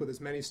sleep with as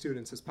many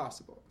students as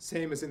possible,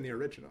 same as in the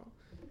original.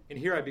 And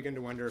here I begin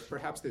to wonder if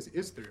perhaps this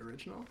is the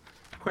original,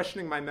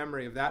 questioning my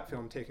memory of that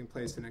film taking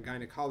place in a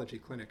gynecology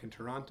clinic in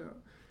Toronto,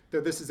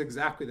 though this is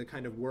exactly the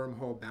kind of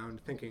wormhole-bound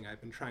thinking I've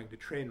been trying to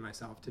train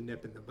myself to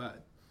nip in the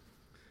bud.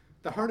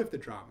 The heart of the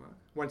drama,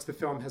 once the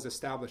film has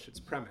established its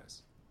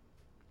premise,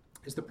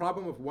 is the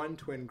problem of one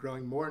twin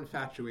growing more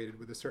infatuated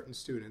with a certain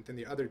student than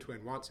the other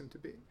twin wants him to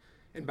be,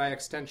 and by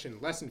extension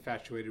less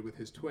infatuated with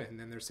his twin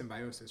than their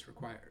symbiosis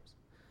requires.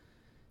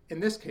 In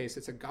this case,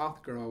 it's a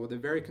goth girl with a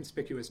very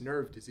conspicuous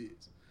nerve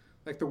disease.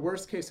 Like the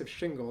worst case of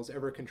shingles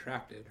ever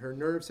contracted, her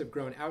nerves have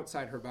grown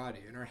outside her body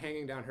and are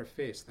hanging down her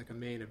face like a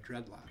mane of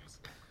dreadlocks.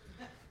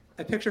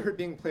 I picture her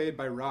being played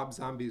by Rob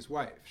Zombie's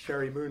wife,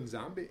 Sherry Moon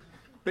Zombie,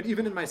 but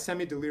even in my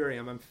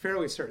semi-delirium, I'm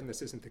fairly certain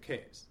this isn't the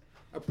case.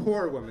 A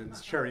poor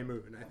woman's Sherry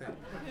Moon, I think.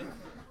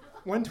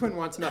 One twin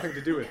wants nothing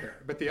to do with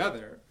her, but the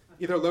other,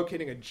 either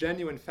locating a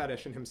genuine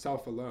fetish in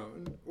himself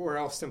alone, or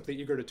else simply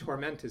eager to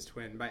torment his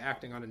twin by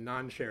acting on a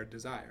non-shared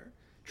desire,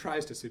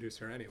 tries to seduce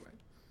her anyway.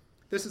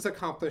 This is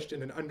accomplished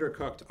in an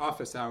undercooked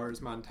office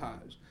hours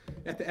montage,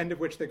 at the end of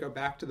which they go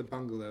back to the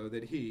bungalow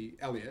that he,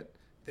 Elliot,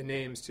 the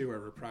names too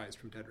are reprised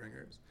from Dead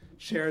Ringers,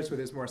 shares with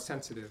his more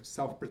sensitive,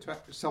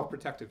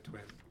 self-protective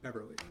twin,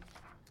 Beverly.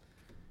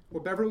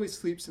 While Beverly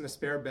sleeps in the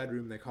spare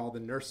bedroom they call the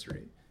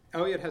nursery,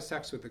 Elliot has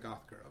sex with the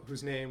goth girl,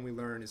 whose name we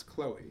learn is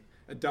Chloe,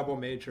 a double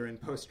major in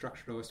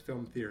post-structuralist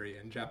film theory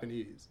and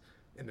Japanese,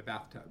 in the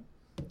bathtub.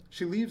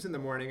 She leaves in the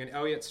morning and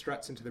Elliot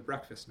struts into the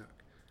breakfast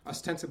nook,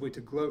 ostensibly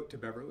to gloat to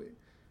Beverly.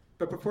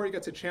 But before he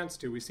gets a chance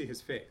to, we see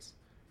his face,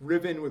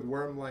 riven with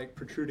worm-like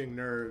protruding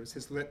nerves,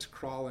 his lips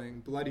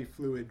crawling, bloody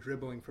fluid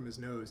dribbling from his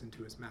nose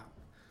into his mouth.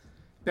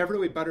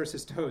 Beverly butters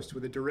his toast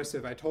with a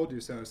derisive "I told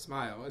you so"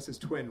 smile as his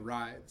twin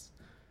writhes.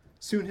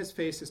 Soon his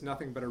face is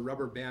nothing but a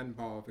rubber band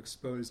ball of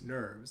exposed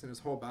nerves, and his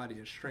whole body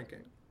is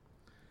shrinking.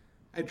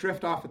 I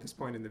drift off at this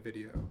point in the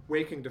video,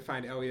 waking to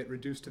find Elliot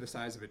reduced to the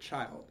size of a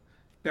child,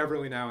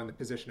 Beverly now in the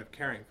position of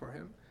caring for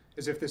him,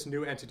 as if this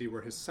new entity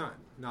were his son,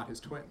 not his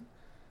twin.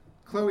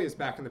 Chloe is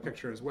back in the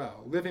picture as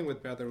well, living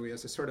with Beverly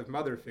as a sort of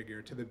mother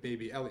figure to the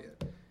baby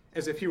Elliot,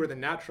 as if he were the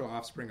natural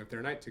offspring of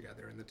their night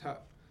together in the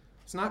tub.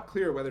 It's not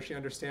clear whether she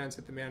understands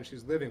that the man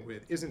she's living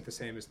with isn't the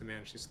same as the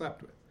man she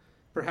slept with.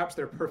 Perhaps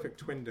their perfect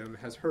twindom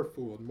has her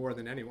fooled more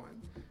than anyone,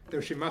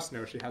 though she must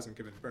know she hasn't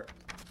given birth.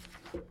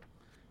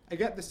 I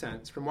get the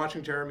sense, from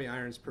watching Jeremy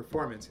Irons'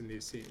 performance in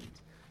these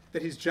scenes,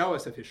 that he's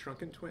jealous of his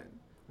shrunken twin,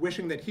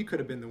 wishing that he could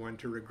have been the one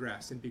to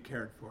regress and be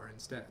cared for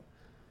instead.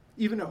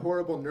 Even a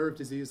horrible nerve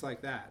disease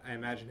like that, I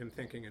imagine him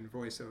thinking in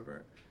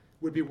voiceover,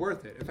 would be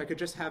worth it if I could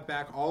just have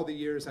back all the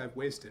years I've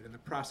wasted in the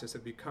process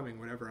of becoming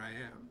whatever I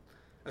am.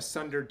 A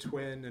sundered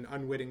twin, an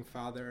unwitting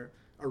father,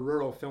 a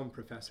rural film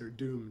professor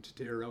doomed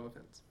to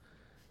irrelevance.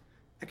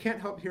 I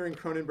can't help hearing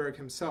Cronenberg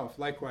himself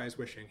likewise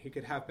wishing he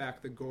could have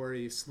back the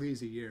gory,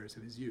 sleazy years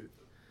of his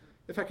youth.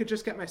 If I could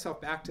just get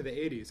myself back to the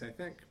 80s, I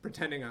think,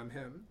 pretending I'm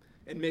him,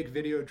 and make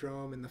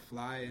Videodrome and The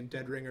Fly and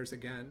Dead Ringers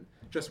again,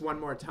 just one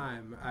more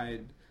time,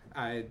 I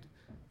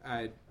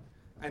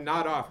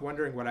nod off,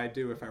 wondering what I'd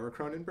do if I were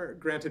Cronenberg,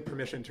 granted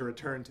permission to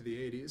return to the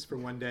 80s for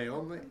one day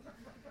only.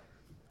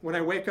 When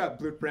I wake up,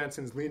 Blut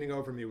Branson's leaning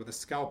over me with a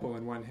scalpel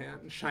in one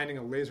hand, shining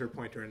a laser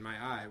pointer in my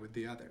eye with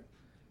the other.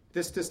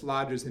 This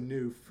dislodges a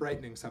new,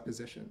 frightening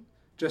supposition.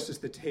 just as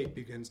the tape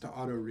begins to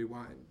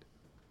auto-rewind.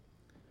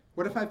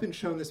 What if I've been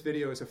shown this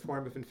video as a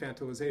form of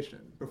infantilization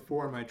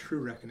before my true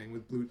reckoning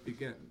with Blut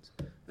begins?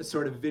 A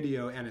sort of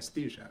video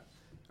anesthesia,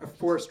 a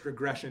forced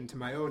regression to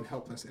my own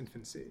helpless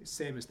infancy,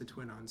 same as the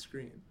twin on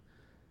screen.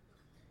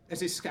 As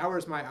he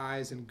scours my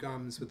eyes and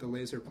gums with the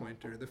laser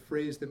pointer, the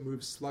phrase that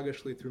moves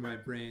sluggishly through my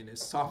brain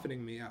is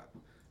softening me up,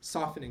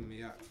 softening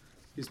me up.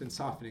 He's been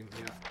softening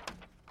me up.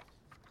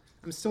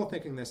 I'm still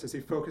thinking this as he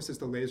focuses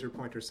the laser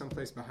pointer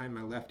someplace behind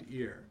my left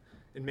ear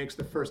and makes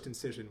the first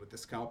incision with the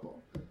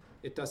scalpel.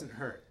 It doesn't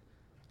hurt.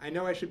 I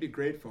know I should be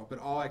grateful, but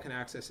all I can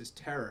access is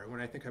terror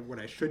when I think of what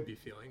I should be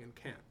feeling and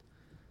can't.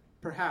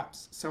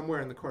 Perhaps,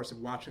 somewhere in the course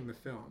of watching the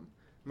film,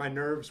 my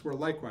nerves were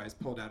likewise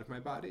pulled out of my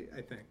body,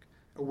 I think,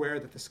 aware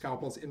that the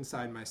scalpel's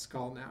inside my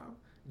skull now,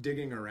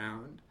 digging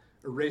around,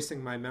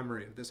 erasing my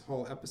memory of this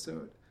whole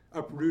episode,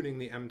 uprooting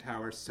the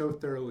M-Tower so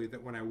thoroughly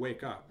that when I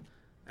wake up,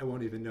 I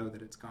won't even know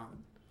that it's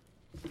gone.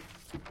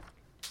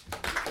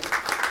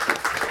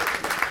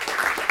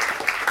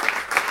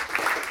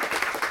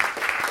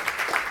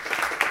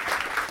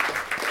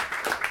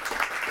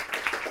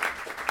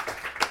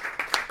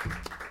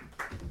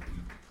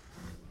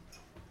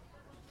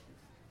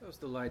 That was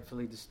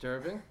delightfully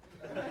disturbing.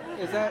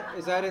 Is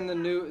that in the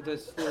new the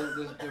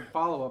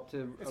follow-up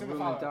to It's A in the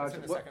Room in follow-up. Dodge? It's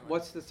in the second one.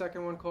 What's the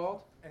second one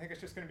called? I think it's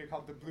just going to be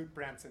called the Blut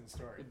Branson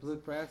story. The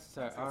Blut Branson.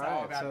 So it's All all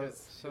right. about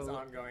his So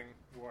ongoing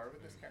war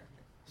with this character.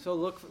 So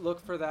look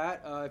for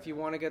that. If you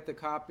want to get the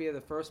copy of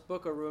the first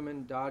book, A Room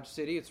in Dodge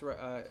City, it's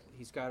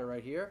he's got it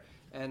right here.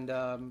 And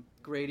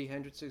Grady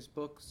Hendrix's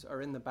books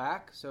are in the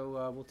back.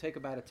 So we'll take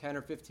about a 10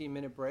 or 15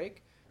 minute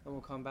break, and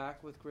we'll come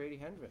back with Grady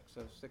Hendrix.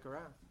 So stick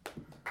around.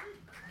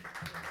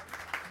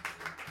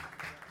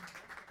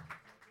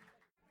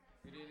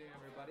 Good evening,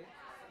 everybody.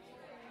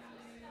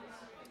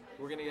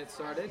 We're going to get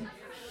started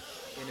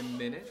in a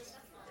minute.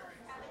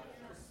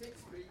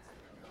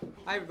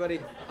 Hi, everybody.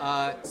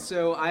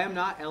 So I am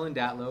not Ellen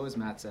Datlow, as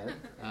Matt said.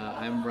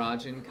 I'm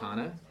Rajan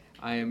Khanna.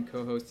 I am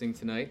co-hosting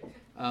tonight.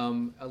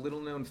 A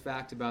little-known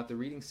fact about the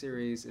reading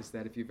series is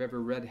that if you've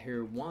ever read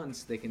here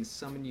once, they can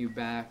summon you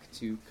back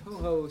to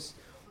co-host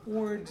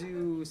or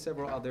do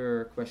several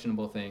other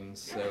questionable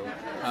things. So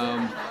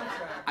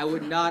I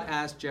would not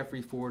ask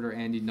Jeffrey Ford or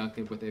Andy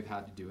Duncan what they've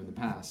had to do in the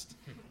past.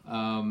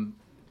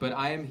 But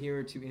I am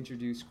here to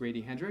introduce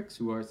Grady Hendrix,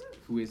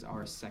 who is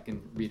our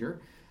second reader.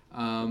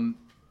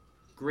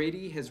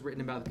 Grady has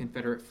written about the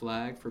Confederate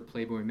flag for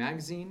Playboy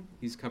magazine.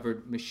 He's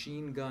covered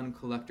machine gun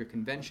collector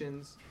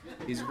conventions.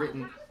 He's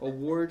written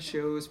award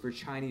shows for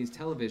Chinese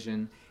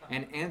television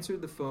and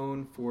answered the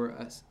phone for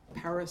a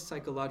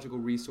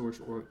parapsychological research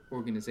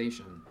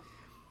organization.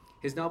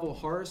 His novel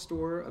Horror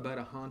Store about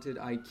a haunted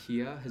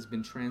IKEA has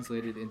been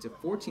translated into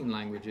 14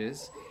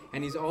 languages,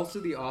 and he's also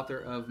the author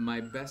of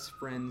My Best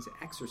Friend's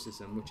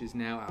Exorcism, which is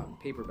now out in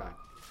paperback.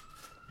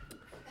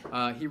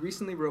 He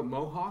recently wrote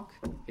Mohawk,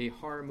 a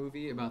horror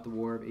movie about the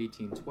War of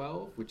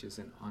 1812, which is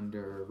an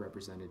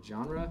underrepresented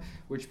genre,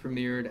 which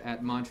premiered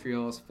at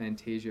Montreal's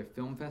Fantasia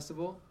Film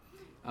Festival.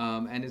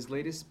 And his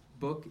latest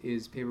book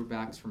is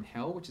Paperbacks from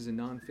Hell, which is a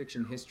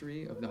nonfiction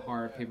history of the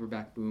horror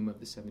paperback boom of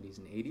the 70s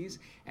and 80s.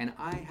 And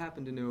I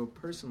happen to know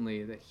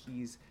personally that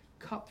he's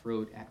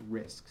cutthroat at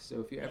Risk. So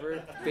if you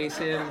ever face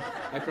him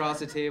across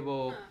the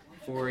table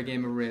for a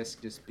game of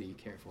Risk, just be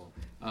careful.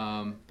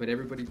 But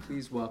everybody,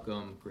 please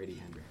welcome Grady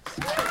Hendrix.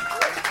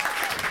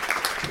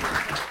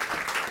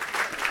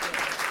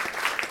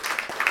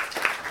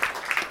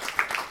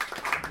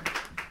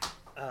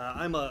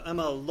 I'm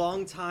a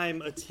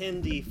long-time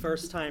attendee,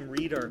 first-time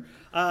reader.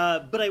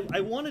 But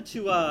I wanted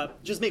to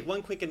just make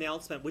one quick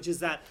announcement, which is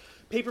that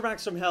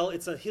Paperbacks from Hell,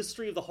 it's a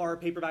history of the horror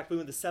paperback boom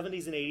in the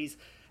 70s and 80s.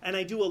 And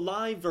I do a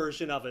live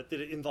version of it that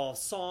involves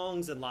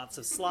songs and lots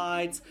of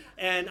slides.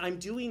 And I'm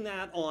doing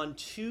that on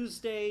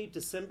Tuesday,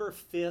 December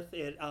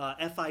 5th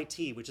at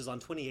FIT, which is on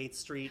 28th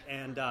Street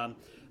and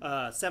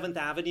 7th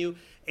Avenue.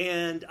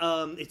 And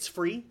it's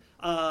free.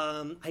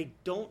 I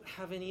don't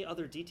have any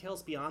other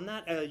details beyond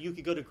that. You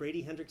could go to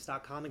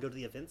GradyHendrix.com and go to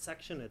the event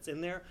section. It's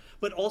in there.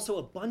 But also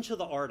a bunch of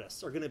the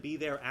artists are going to be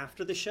there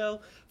after the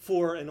show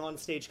for an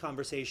on-stage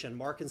conversation.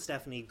 Mark and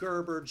Stephanie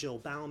Gerber, Jill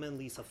Bauman,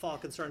 Lisa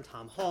Falkenstern,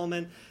 Tom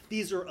Hallman.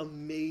 These are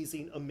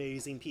amazing,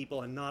 amazing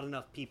people, and not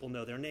enough people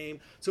know their name.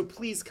 So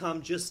please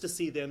come just to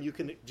see them. You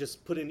can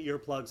just put in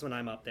earplugs when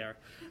I'm up there.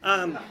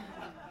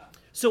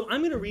 So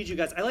I'm going to read you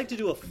guys. I like to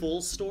do a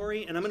full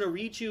story, and I'm going to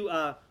read you...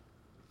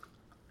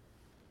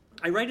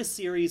 I write a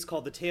series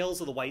called The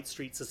Tales of the White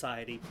Street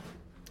Society.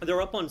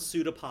 They're up on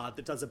Pseudopod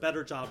that does a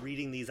better job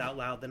reading these out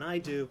loud than I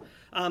do.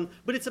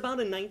 But it's about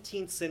a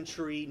 19th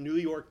century New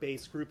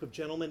York-based group of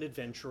gentlemen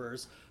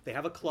adventurers. They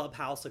have a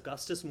clubhouse.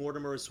 Augustus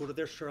Mortimer is sort of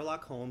their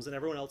Sherlock Holmes, and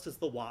everyone else is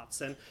the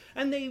Watson.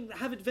 And they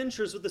have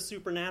adventures with the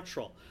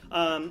supernatural.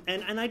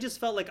 And I just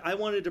felt like I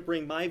wanted to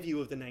bring my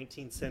view of the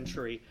 19th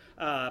century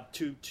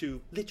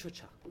to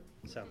literature.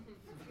 So,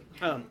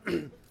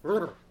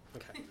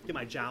 okay, get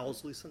my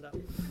jowls loosened up.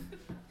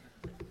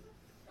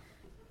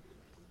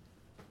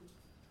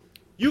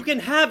 You can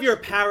have your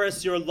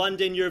Paris, your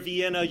London, your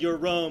Vienna, your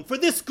Rome. For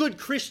this good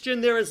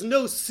Christian, there is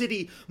no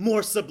city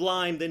more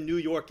sublime than New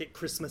York at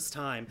Christmas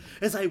time.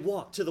 As I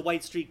walked to the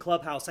White Street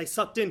Clubhouse, I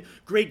sucked in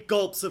great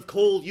gulps of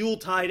cold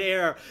Yuletide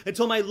air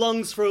until my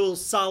lungs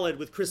froze solid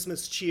with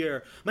Christmas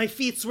cheer. My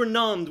feet were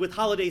numbed with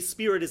holiday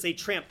spirit as they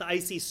tramped the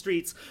icy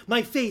streets.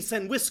 My face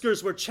and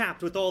whiskers were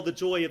chapped with all the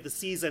joy of the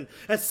season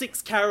as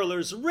 6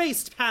 carolers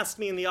raced past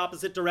me in the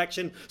opposite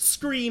direction,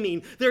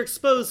 screaming, their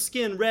exposed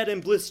skin red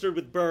and blistered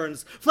with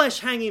burns,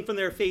 flesh hanging from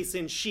their face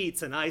in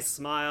sheets, and I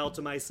smiled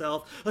to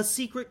myself, a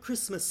secret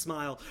Christmas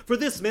smile, for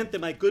this meant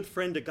that my good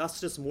friend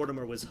Augustus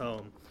Mortimer was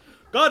home.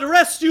 God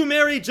rest you,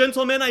 merry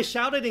gentlemen, I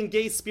shouted in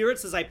gay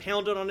spirits as I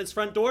pounded on his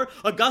front door.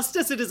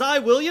 Augustus, it is I,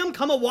 William,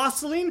 come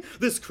a-wassailing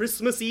this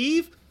Christmas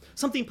Eve.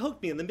 Something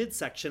poked me in the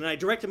midsection, and I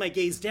directed my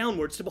gaze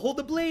downwards to behold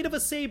the blade of a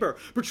saber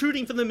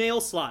protruding from the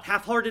mail slot,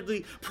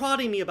 half-heartedly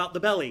prodding me about the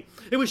belly.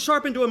 It was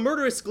sharpened to a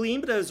murderous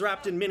gleam, but I was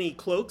wrapped in many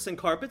cloaks and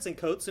carpets and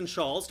coats and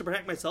shawls to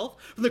protect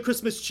myself from the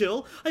Christmas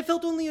chill. I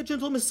felt only a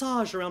gentle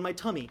massage around my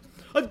tummy.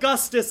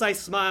 Augustus, I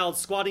smiled,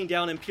 squatting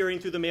down and peering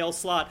through the mail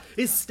slot,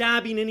 is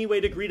stabbing any way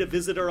to greet a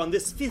visitor on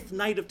this 5th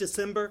night of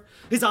December.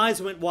 His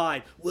eyes went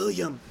wide.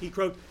 William, he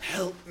croaked,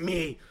 help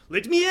me.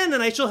 Let me in,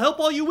 and I shall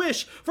help all you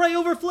wish, for I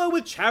overflow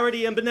with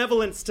charity and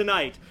benevolence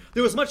tonight.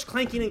 There was much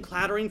clanking and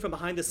clattering from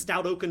behind the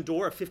stout oaken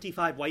door of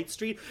 55 White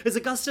Street as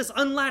Augustus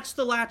unlatched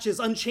the latches,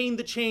 unchained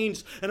the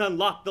chains, and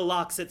unlocked the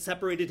locks that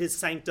separated his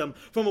sanctum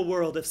from a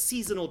world of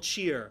seasonal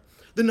cheer.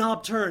 The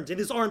knob turned, and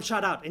his arm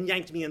shot out and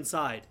yanked me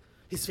inside.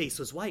 His face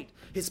was white,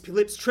 his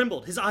lips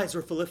trembled, his eyes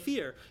were full of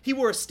fear. He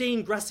wore a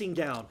stained dressing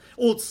gown,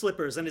 old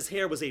slippers, and his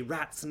hair was a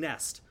rat's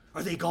nest.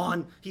 Are they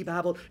gone? He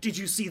babbled. Did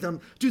you see them?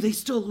 Do they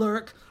still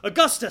lurk?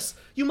 Augustus,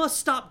 you must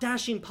stop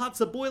dashing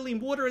pots of boiling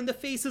water in the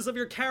faces of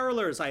your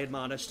carolers, I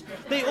admonished.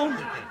 They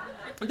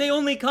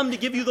only come to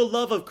give you the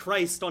love of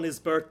Christ on his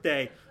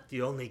birthday.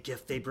 The only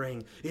gift they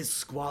bring is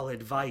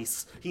squalid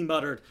vice, he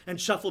muttered, and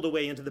shuffled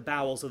away into the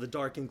bowels of the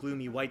dark and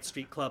gloomy White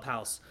Street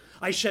Clubhouse.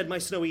 I shed my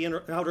snowy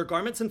outer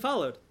garments and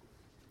followed.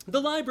 The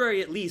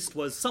library, at least,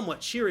 was somewhat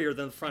cheerier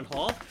than the front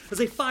hall,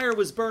 as a fire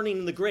was burning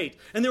in the grate,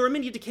 and there were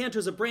many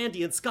decanters of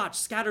brandy and scotch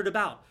scattered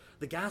about.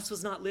 The gas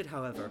was not lit,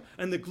 however,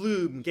 and the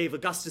gloom gave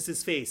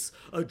Augustus's face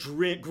a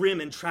grim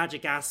and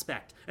tragic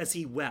aspect as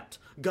he wept,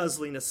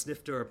 guzzling a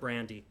snifter of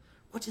brandy.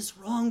 What is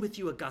wrong with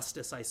you,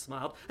 Augustus? I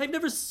smiled. I've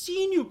never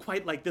seen you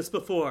quite like this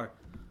before.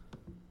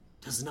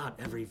 Does not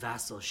every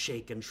vassal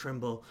shake and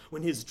tremble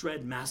when his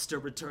dread master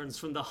returns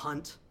from the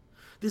hunt?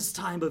 This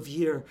time of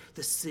year,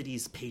 the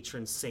city's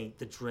patron saint,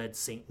 the dread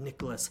St.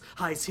 Nicholas,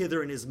 hies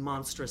hither in his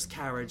monstrous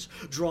carriage,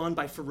 drawn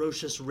by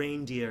ferocious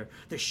reindeer,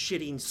 the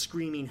shitting,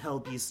 screaming hell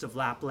beast of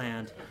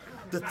Lapland.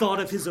 The thought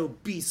of his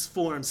obese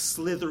form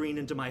slithering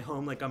into my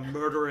home like a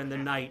murderer in the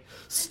night,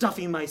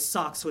 stuffing my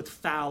socks with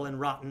foul and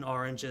rotten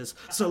oranges,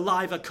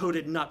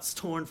 saliva-coated nuts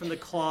torn from the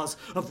claws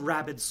of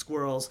rabid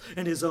squirrels,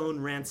 and his own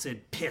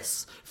rancid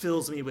piss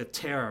fills me with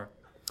terror.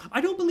 I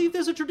don't believe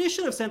there's a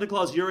tradition of Santa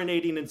Claus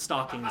urinating in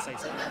stockings, I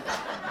said.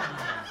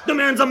 The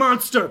man's a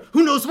monster!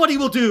 Who knows what he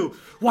will do?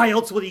 Why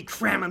else would he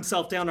cram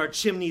himself down our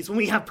chimneys when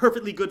we have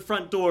perfectly good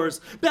front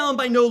doors, bound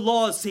by no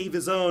laws save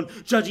his own,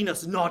 judging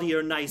us naughty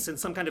or nice in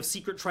some kind of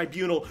secret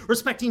tribunal,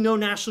 respecting no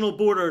national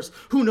borders?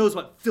 Who knows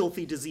what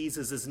filthy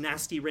diseases his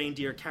nasty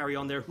reindeer carry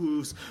on their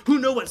hooves? Who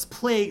knows what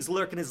plagues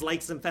lurk in his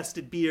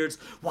lice-infested beards?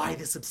 Why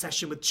this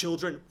obsession with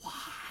children?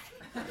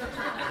 Why?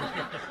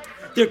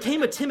 There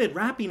came a timid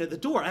rapping at the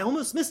door. I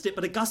almost missed it,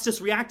 but Augustus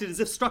reacted as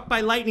if struck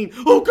by lightning.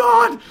 Oh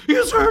God, he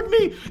has heard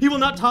me! He will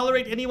not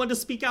tolerate anyone to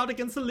speak out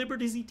against the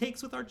liberties he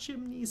takes with our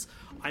chimneys.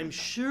 I'm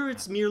sure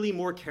it's merely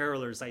more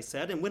carolers, I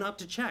said, and went up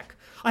to check.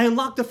 I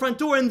unlocked the front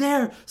door, and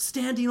there,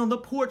 standing on the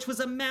porch, was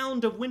a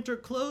mound of winter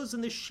clothes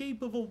in the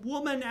shape of a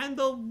woman, and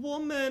the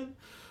woman...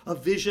 A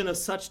vision of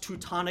such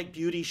Teutonic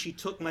beauty, she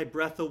took my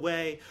breath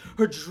away.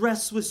 Her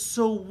dress was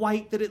so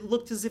white that it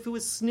looked as if it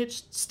was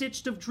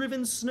stitched of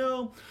driven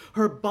snow.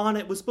 Her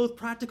bonnet was both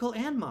practical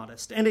and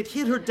modest, and it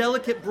hid her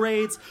delicate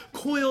braids,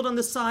 coiled on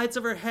the sides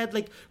of her head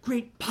like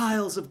great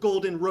piles of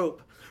golden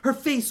rope. Her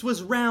face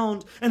was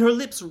round, and her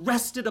lips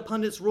rested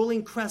upon its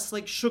rolling crest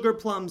like sugar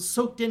plums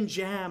soaked in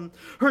jam.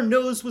 Her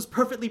nose was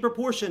perfectly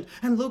proportioned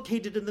and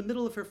located in the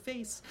middle of her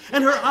face.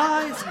 And her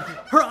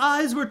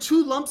eyes were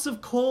 2 lumps of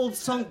coal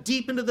sunk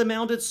deep into the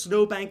mounded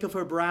snowbank of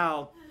her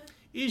brow.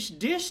 Is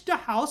this the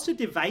house of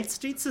the White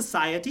Street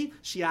Society?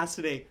 She asked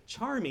in a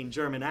charming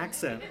German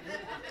accent.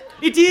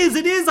 It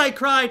is, I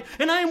cried,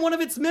 and I am one of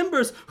its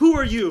members. Who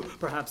are you?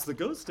 Perhaps the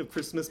ghost of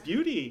Christmas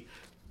Beauty.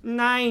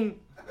 Nein.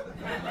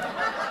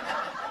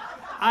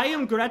 I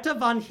am Greta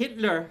von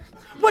Hitler.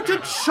 What a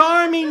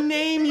charming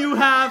name you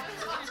have.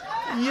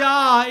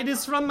 Yeah, it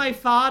is from my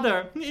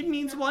father. It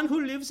means one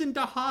who lives in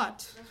the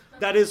heart.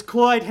 That is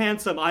quite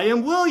handsome. I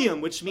am William,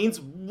 which means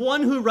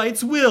one who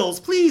writes wills.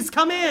 Please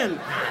come in.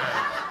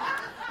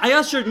 I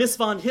ushered Miss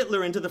von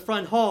Hitler into the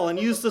front hall and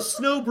used the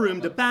snow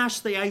broom to bash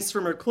the ice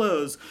from her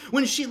clothes.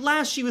 When she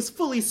was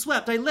fully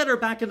swept, I led her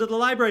back into the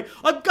library.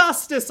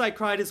 Augustus, I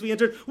cried as we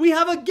entered, we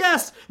have a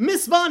guest.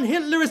 Miss von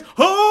Hitler is...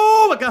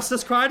 Oh!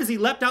 Augustus cried as he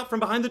leapt out from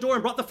behind the door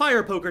and brought the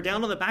fire poker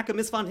down on the back of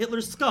Miss von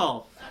Hitler's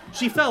skull.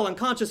 She fell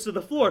unconscious to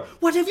the floor.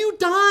 "What have you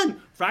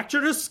done?"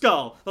 "Fractured her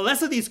skull. The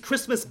less of these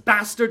Christmas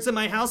bastards in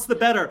my house, the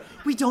better.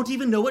 We don't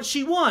even know what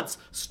she wants.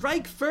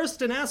 Strike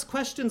first and ask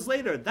questions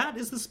later. That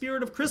is the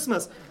spirit of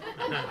Christmas."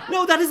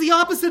 "No, that is the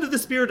opposite of the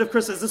spirit of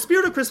Christmas. The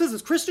spirit of Christmas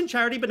is Christian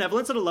charity,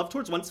 benevolence, and a love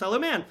towards one's fellow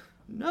man."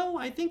 "No,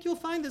 I think you'll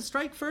find that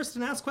strike first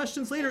and ask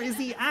questions later is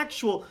the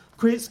actual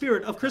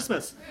spirit of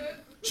Christmas."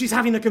 "She's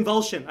having a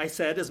convulsion," I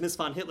said as Miss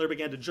von Hitler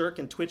began to jerk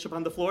and twitch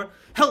upon the floor.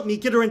 "Help me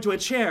get her into a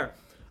chair."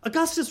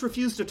 Augustus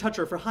refused to touch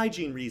her for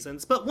hygiene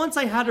reasons, but once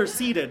I had her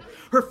seated,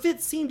 her fit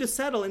seemed to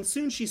settle, and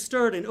soon she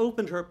stirred and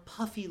opened her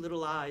puffy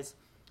little eyes.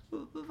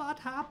 "What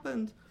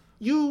happened?"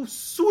 "You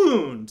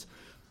swooned."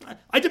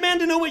 "I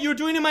demand to know what you're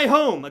doing in my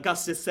home,"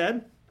 Augustus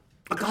said.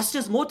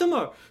 "Augustus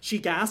Mortimer," she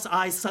gasped,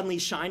 eyes suddenly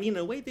shining in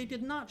a way they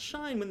did not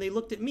shine when they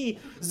looked at me.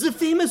 "The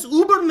famous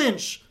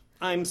Ubermensch."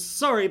 "I'm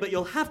sorry, but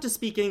you'll have to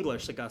speak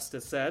English,"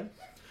 Augustus said.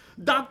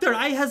 "Doctor,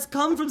 I has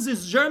come from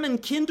this German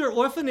kinder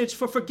orphanage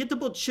for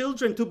forgettable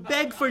children to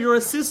beg for your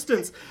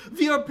assistance.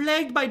 We are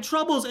plagued by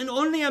troubles, and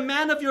only a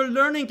man of your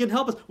learning can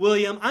help us."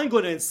 "William, I'm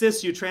going to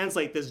insist you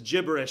translate this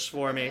gibberish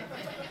for me."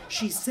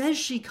 "She says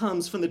she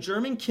comes from the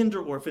German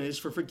kinder orphanage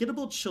for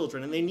forgettable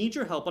children, and they need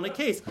your help on a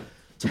case.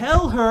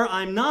 Tell her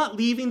I'm not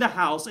leaving the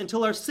house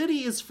until our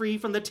city is free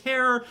from the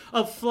terror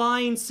of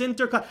flying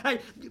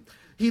Sinterklaas."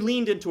 He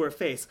leaned into her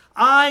face.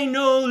 "I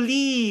no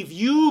leave.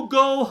 You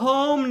go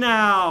home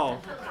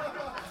now."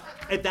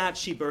 At that,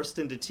 she burst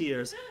into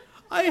tears.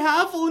 "I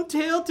have one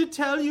tale to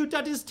tell you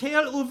that is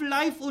tale of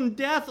life and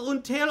death,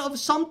 and tale of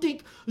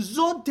something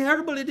so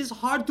terrible it is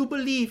hard to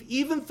believe,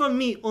 even for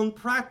me,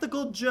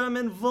 unpractical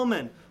German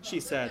woman,"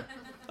 she said.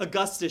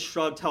 Augustus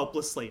shrugged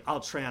helplessly. "I'll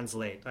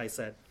translate," I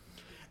said.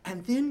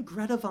 And then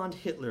Greta von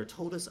Hitler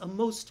told us a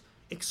most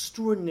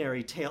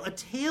extraordinary tale, a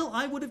tale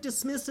I would have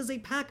dismissed as a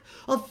pack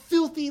of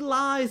filthy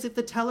lies if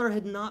the teller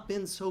had not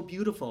been so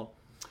beautiful.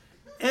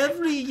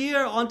 "Every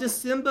year on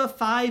December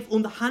 5,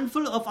 a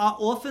handful of our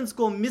orphans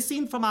go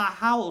missing from our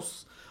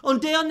house, and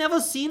they are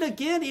never seen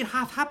again. It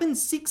have happened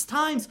 6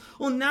 times,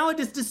 and now it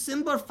is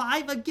December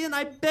 5 again.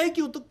 I beg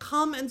you to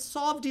come and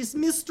solve this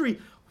mystery."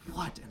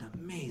 "What an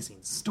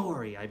amazing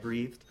story," I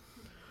breathed.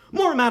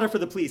 "More matter for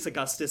the police,"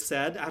 Augustus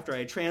said, after I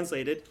had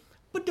translated.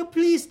 "But the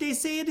police, they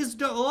say it is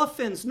the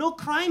orphans. No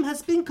crime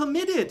has been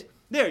committed."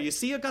 "There, you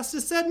see,"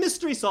 Augustus said.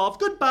 "Mystery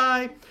solved.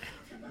 Goodbye."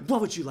 "What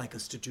would you like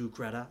us to do,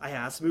 Greta?" I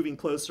asked, moving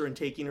closer and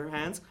taking her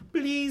hands.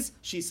 "Please,"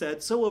 she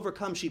said, so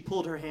overcome she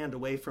pulled her hand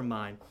away from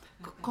mine.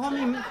 Call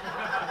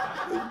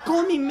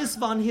me Miss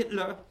von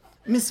Hitler."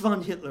 "Miss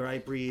von Hitler," I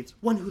breathed,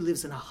 "one who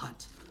lives in a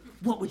hut.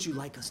 What would you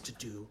like us to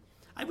do?"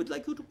 "I would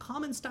like you to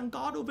come and stand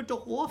guard over the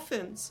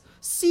orphans.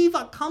 See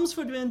what comes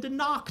for them in the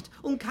Nacht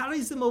and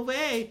carries them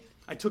away."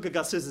 I took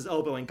Augustus's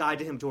elbow and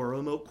guided him to a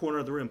remote corner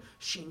of the room.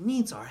 "She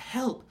needs our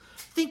help.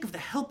 Think of the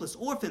helpless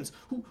orphans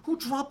who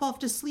drop off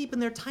to sleep in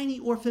their tiny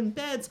orphan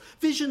beds,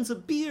 visions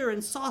of beer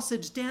and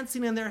sausage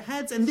dancing in their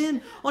heads, and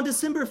then on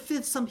December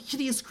 5th, some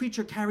hideous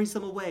creature carries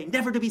them away,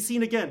 never to be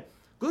seen again."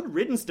 "Good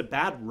riddance to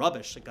bad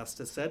rubbish,"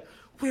 Augustus said.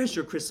 "Where's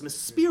your Christmas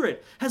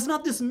spirit? Has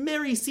not this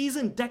merry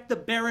season decked the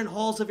barren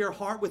halls of your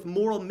heart with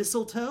moral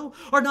mistletoe?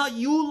 Are not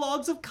Yule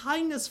logs of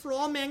kindness for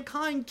all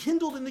mankind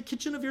kindled in the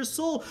kitchen of your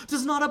soul?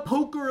 Does not a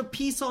poker of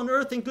peace on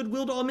earth and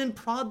goodwill to all men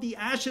prod the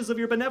ashes of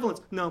your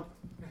benevolence?" "No.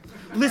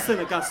 Listen,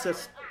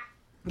 Augustus,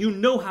 you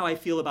know how I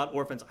feel about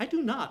orphans. I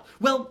do not.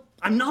 Well,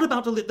 I'm not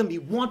about to let them be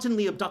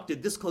wantonly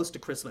abducted this close to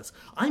Christmas.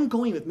 I'm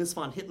going with Miss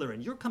von Hitler,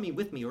 and you're coming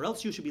with me, or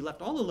else you should be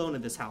left all alone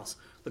in this house."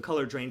 The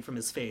color drained from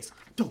his face.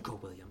 "Don't go,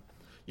 William.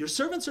 Your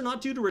servants are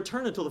not due to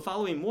return until the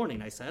following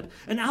morning," I said.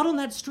 "And out on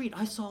that street,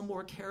 I saw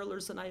more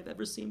carolers than I have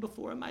ever seen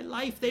before in my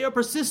life. They are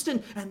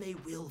persistent, and they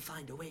will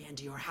find a way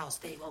into your house.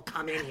 They will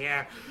come in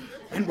here."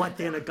 "And what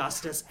then,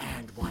 Augustus?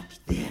 And what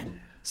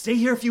then?" "Stay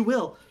here if you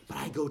will, but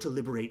I go to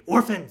liberate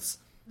orphans."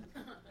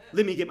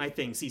 "Let me get my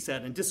things," he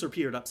said, and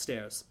disappeared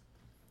upstairs.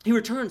 He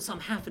returned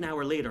some half an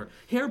hour later,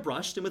 hair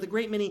brushed and with a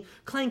great many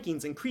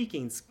clankings and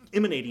creakings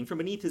emanating from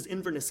beneath his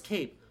Inverness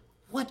cape.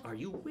 "What are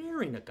you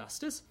wearing,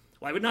 Augustus?"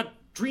 "Well, I would not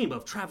dream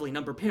of traveling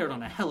unprepared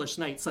on a hellish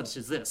night such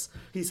as this,"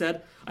 he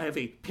said. "I have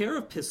a pair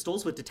of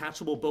pistols with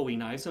detachable bowie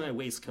knives in my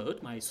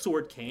waistcoat, my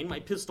sword cane,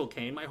 my pistol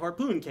cane, my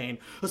harpoon cane,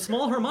 a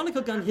small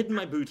harmonica gun hidden in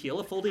my boot heel,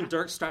 a folding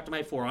dirk strapped to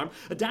my forearm,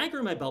 a dagger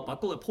in my belt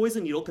buckle, a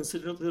poison needle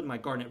concealed in my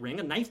garnet ring,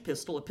 a knife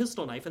pistol, a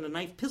pistol knife, and a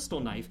knife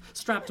pistol knife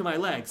strapped to my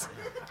legs."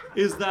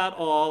 "Is that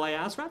all?" I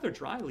asked, rather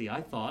dryly,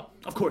 I thought.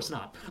 "Of course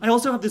not. I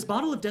also have this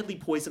bottle of deadly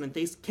poison in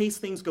case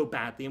things go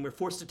badly and we're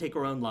forced to take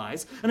our own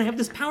lives, and I have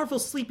this powerful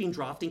sleeping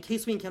draught in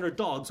case we encounter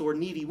dogs or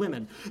needy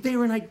women. They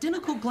are in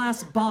identical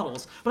glass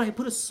bottles, but I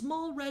put a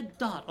small red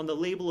dot on the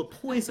label of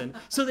poison,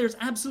 so there's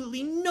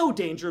absolutely no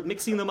danger of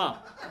mixing them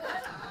up."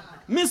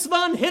 "Miss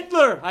von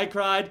Hitler," I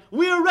cried,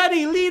 "we're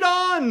ready, lead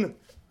on!"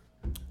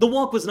 The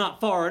walk was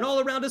not far, and all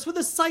around us were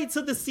the sights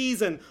of the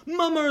season.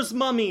 Mummers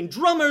mumming,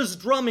 drummers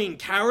drumming,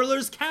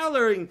 carolers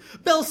caroling,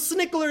 bell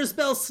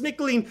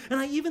snickling, and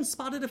I even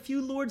spotted a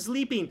few lords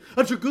leaping.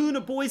 A dragoon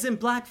of boys in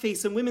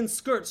blackface and women's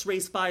skirts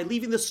raced by,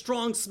 leaving the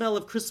strong smell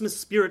of Christmas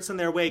spirits in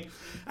their wake.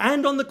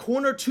 And on the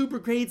corner, 2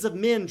 brigades of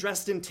men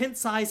dressed in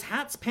tent-sized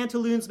hats,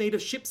 pantaloons made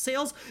of ship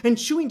sails, and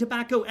chewing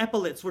tobacco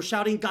epaulets were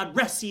shouting, "God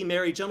rest ye,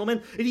 merry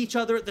gentlemen," at each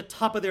other at the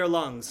top of their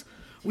lungs.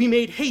 We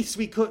made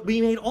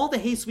all the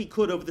haste we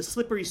could over the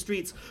slippery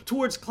streets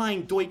towards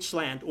Klein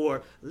Deutschland,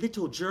 or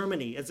Little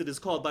Germany, as it is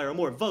called by our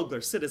more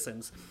vulgar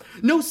citizens.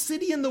 No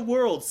city in the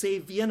world,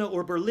 save Vienna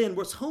or Berlin,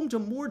 was home to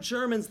more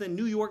Germans than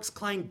New York's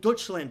Klein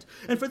Deutschland,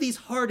 and for these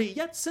hardy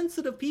yet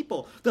sensitive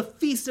people, the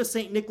Feast of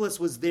St. Nicholas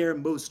was their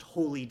most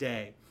holy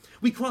day.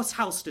 We crossed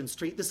Houston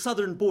Street, the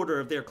southern border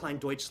of their Klein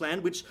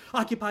Deutschland, which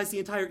occupies the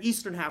entire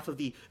eastern half of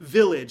the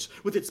village,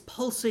 with its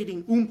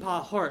pulsating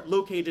Oompa heart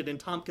located in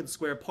Tompkins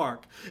Square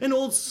Park, an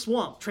old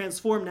swamp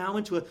transformed now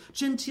into a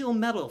genteel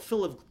meadow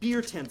full of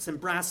beer tents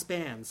and brass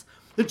bands.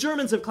 The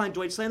Germans of Klein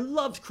Deutschland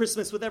loved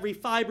Christmas with every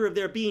fiber of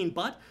their being,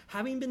 but,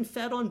 having been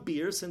fed on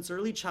beer since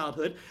early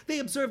childhood, they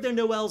observe their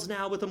Noels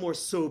now with a more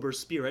sober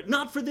spirit.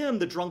 Not for them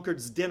the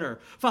drunkard's dinner,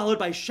 followed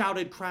by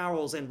shouted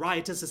carols and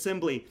riotous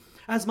assembly.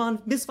 As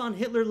Miss von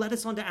Hitler led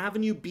us onto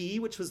Avenue B,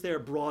 which was their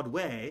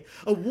Broadway,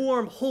 a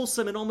warm,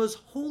 wholesome, and almost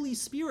holy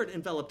spirit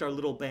enveloped our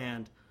little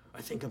band.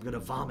 "I think I'm going to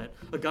vomit,"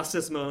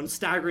 Augustus moaned,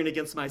 staggering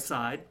against my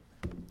side.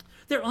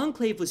 Their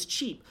enclave was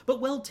cheap, but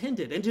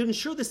well-tended, and to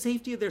ensure the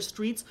safety of their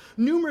streets,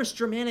 numerous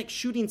Germanic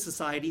shooting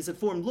societies had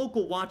formed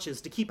local watches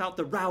to keep out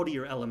the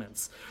rowdier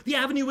elements. The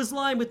avenue was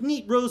lined with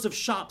neat rows of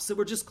shops that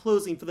were just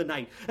closing for the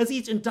night, as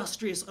each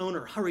industrious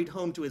owner hurried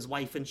home to his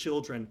wife and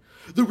children.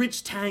 The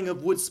rich tang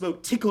of wood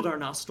smoke tickled our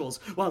nostrils,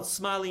 while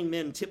smiling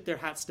men tipped their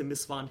hats to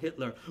Miss von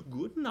Hitler.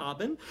 "Guten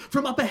Abend."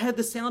 From up ahead,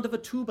 the sound of a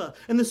tuba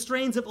and the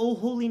strains of O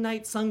Holy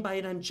Night sung by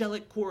an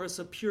angelic chorus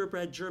of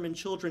purebred German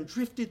children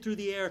drifted through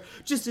the air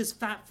just as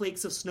fat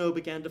flakes of snow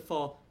began to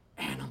fall.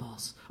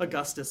 "Animals,"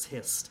 Augustus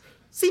hissed.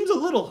 "Seems a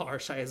little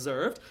harsh," I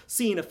observed,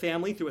 seeing a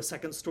family through a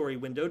second-story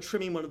window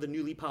trimming one of the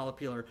newly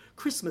popular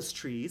Christmas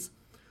trees.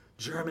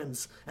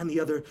 "Germans and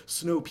the other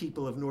snow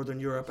people of Northern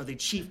Europe are the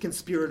chief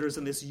conspirators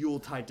in this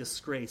Yuletide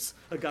disgrace,"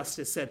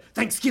 Augustus said.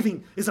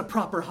 "Thanksgiving is a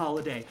proper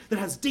holiday that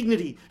has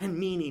dignity and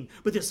meaning,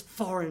 but this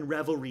foreign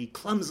revelry,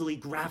 clumsily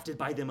grafted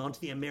by them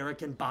onto the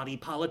American body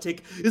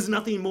politic, is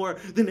nothing more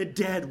than a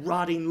dead,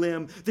 rotting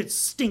limb that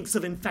stinks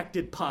of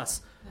infected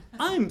pus."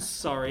 "I'm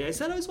sorry," I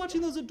said. "I was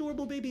watching those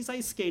adorable babies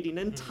ice skating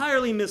and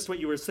entirely missed what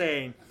you were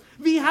saying."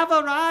 "We have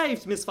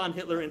arrived," Miss von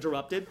Hitler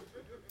interrupted.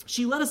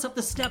 She led us up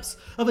the steps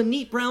of a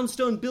neat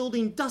brownstone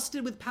building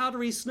dusted with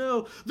powdery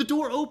snow. The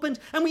door opened,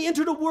 and we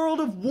entered a world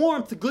of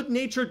warmth,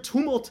 good-natured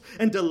tumult,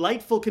 and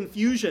delightful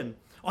confusion.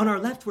 On our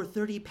left were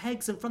 30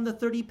 pegs, and from the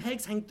 30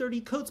 pegs hang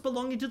 30 coats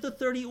belonging to the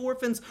 30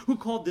 orphans who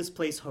called this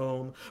place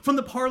home. From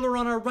the parlor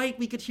on our right,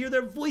 we could hear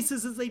their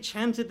voices as they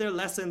chanted their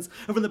lessons,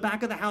 and from the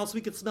back of the house,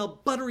 we could smell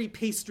buttery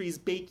pastries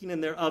baking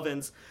in their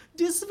ovens.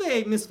 "This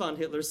way," Miss von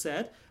Hitler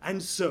said.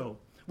 And so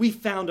we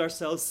found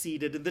ourselves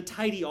seated in the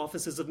tidy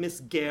offices of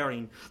Miss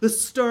Gehring, the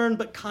stern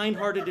but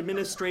kind-hearted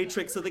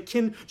administratrix of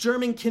the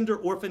German Kinder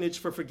Orphanage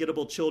for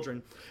Forgettable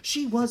Children.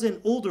 She was an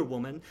older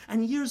woman,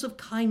 and years of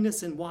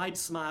kindness and wide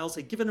smiles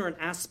had given her an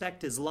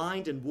aspect as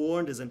lined and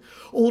worn as an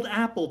old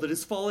apple that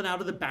has fallen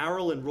out of the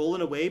barrel and rollen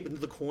away into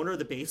the corner of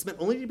the basement,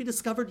 only to be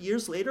discovered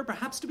years later,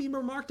 perhaps to be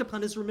remarked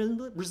upon as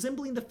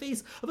resembling the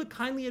face of a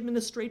kindly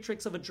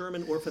administratrix of a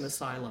German orphan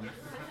asylum.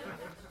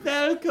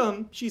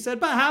 "Welcome," she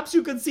said. "Perhaps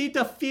you can see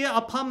the fear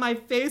upon my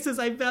face as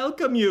I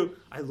welcome you."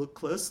 I looked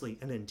closely,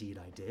 and indeed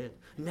I did,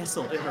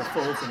 nestled in her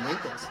folds and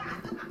wrinkles.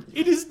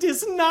 "It is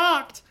this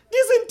Nacht,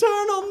 this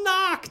internal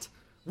Nacht."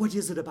 "What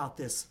is it about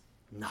this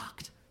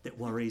Nacht that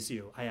worries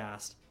you?" I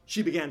asked.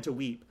 She began to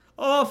weep.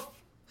 "Oh,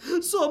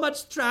 so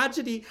much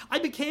tragedy. I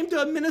became the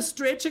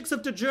administratrix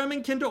of the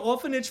German Kinder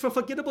Orphanage for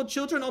Forgettable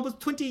Children almost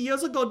 20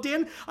 years ago.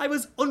 Then I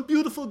was a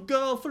beautiful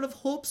girl full of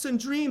hopes and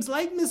dreams,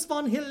 like Miss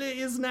von Hitler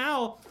is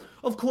now.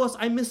 Of course,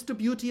 I missed the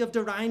beauty of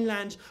the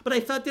Rhineland, but I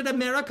thought that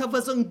America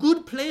was a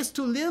good place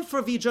to live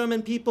for we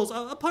German peoples,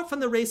 apart from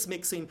the race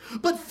mixing.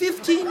 But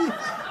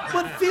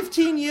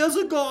 15 years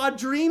ago, our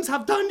dreams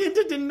have turned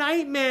into the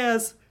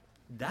nightmares."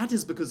 "That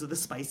is because of the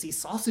spicy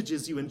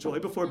sausages you enjoy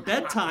before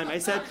bedtime," I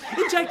said,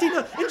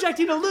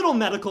 injecting a little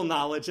medical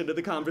knowledge into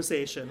the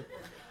conversation.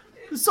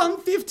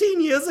 "Some 15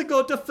 years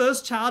ago, the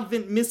first child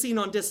went missing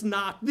on this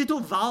Nacht.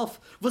 Little Wolf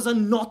was a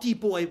naughty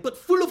boy, but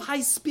full of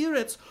high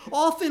spirits.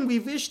 Often we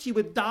wished he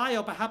would die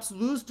or perhaps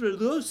lose the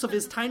use of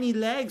his tiny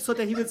legs so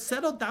that he would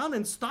settle down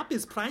and stop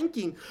his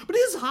pranking. But it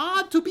is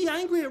hard to be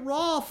angry at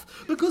Rolf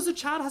because the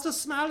child has a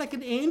smile like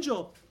an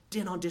angel.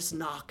 Then on this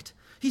Nacht,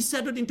 he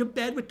settled into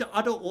bed with the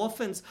other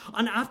orphans,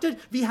 and after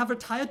we have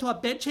retired to our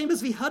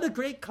bedchambers, we heard a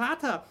great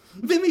clatter.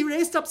 When we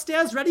raced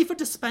upstairs ready for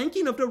the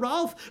spanking of the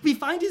Rolf, we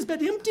find his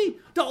bed empty.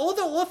 The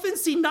other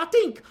orphans see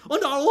nothing,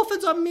 and our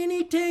orphans are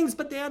many things,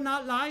 but they are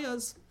not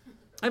liars.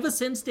 Ever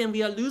since then,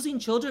 we are losing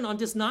children on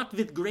this Nacht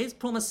with great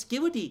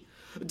promiscuity.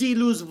 De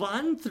lose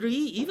 1, 3,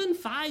 even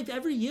 5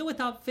 every year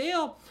without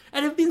fail,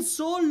 and have been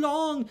so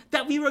long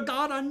that we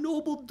regard our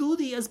noble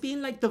duty as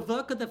being like the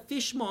work of the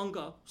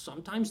fishmonger.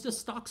 Sometimes the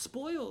stock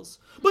spoils.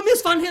 But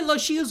Miss von Hitler,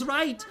 she is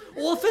right.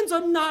 Orphans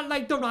are not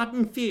like the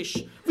rotten fish.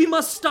 We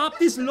must stop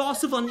this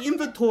loss of an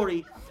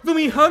inventory. When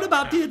we heard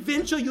about the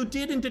adventure you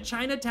did into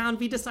Chinatown,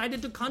 we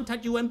decided to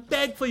contact you and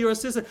beg for your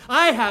assistance.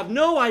 I have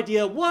no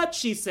idea what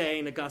she's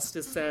saying,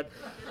 Augustus said.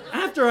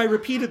 After I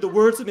repeated the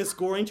words of Miss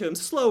Goring to him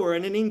slower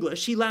and in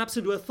English, he lapsed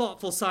into a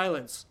thoughtful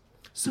silence.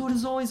 So it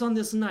is always on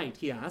this night,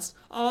 he asked.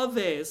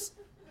 Always.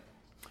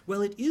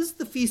 Well, it is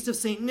the feast of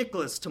St.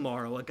 Nicholas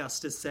tomorrow,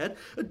 Augustus said,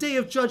 a day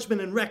of judgment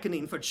and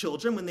reckoning for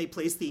children when they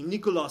place the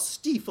Nikolaus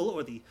Stiefel,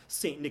 or the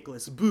St.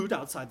 Nicholas boot,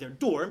 outside their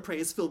door and pray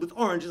is filled with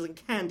oranges and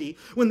candy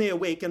when they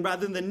awaken,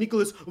 rather than the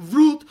Nicholas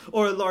Vroot,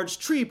 or a large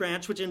tree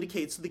branch, which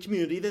indicates to the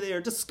community that they are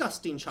a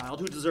disgusting child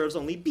who deserves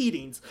only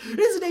beatings. It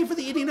is a day for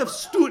the eating of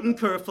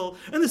Stutenkerfel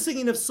and the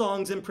singing of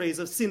songs in praise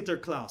of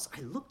Sinterklaas.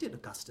 I looked at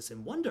Augustus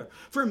in wonder.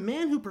 For a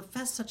man who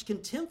professed such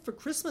contempt for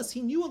Christmas,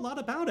 he knew a lot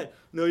about it.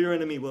 Know your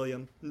enemy,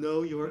 William.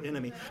 Know your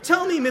enemy.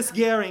 Tell me, Miss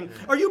Gering,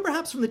 are you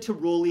perhaps from the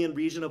Tyrolean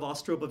region of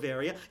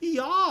Austro-Bavaria?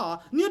 Yeah,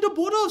 near the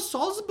border of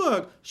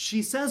Salzburg.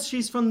 She says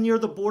she's from near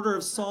the border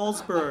of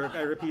Salzburg,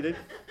 I repeated.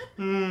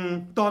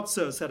 Thought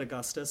so, said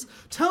Augustus.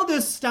 Tell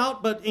this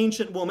stout but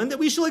ancient woman that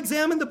we shall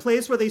examine the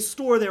place where they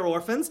store their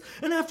orphans,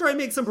 and after I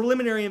make some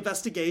preliminary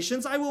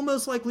investigations, I will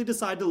most likely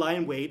decide to lie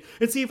in wait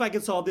and see if I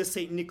can solve this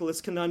St.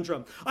 Nicholas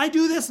conundrum. I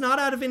do this not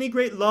out of any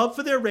great love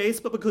for their race,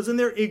 but because in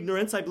their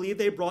ignorance I believe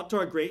they brought to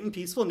our great and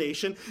peaceful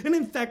nation an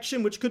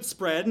infection which could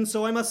spread, and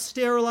so I must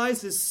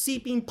sterilize this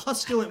seeping,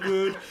 pustulant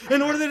wound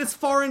in order that its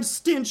foreign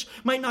stench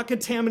might not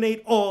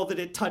contaminate all that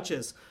it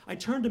touches. I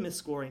turned to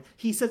Miss Goring.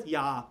 He said,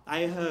 yeah,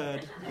 I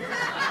heard.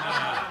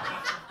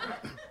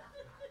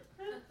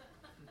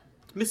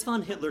 Miss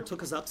von Hitler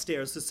took us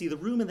upstairs to see the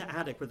room in the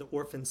attic where the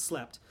orphans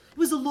slept. It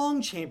was a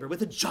long chamber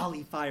with a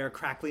jolly fire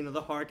crackling on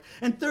the hearth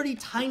and 30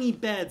 tiny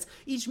beds,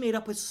 each made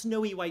up with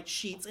snowy white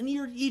sheets and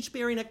each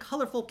bearing a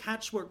colorful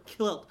patchwork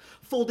quilt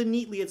folded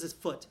neatly at its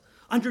foot.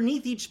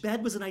 Underneath each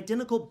bed was an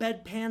identical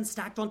bedpan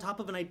stacked on top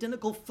of an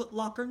identical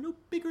footlocker, no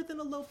bigger than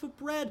a loaf of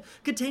bread,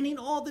 containing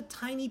all the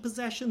tiny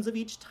possessions of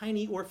each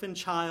tiny orphan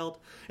child.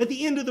 At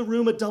the end of the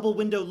room, a double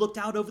window looked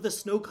out over the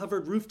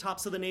snow-covered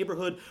rooftops of the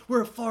neighborhood,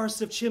 where a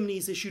forest of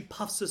chimneys issued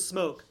puffs of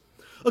smoke.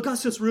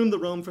 Augustus roamed the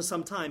room for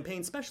some time,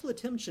 paying special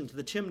attention to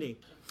the chimney.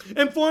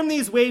 Inform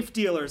these waif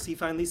dealers, he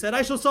finally said.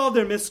 I shall solve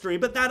their mystery,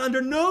 but that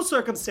under no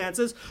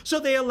circumstances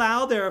shall they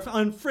allow their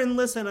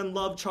unfriendless and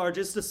unloved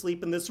charges to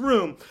sleep in this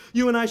room.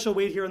 You and I shall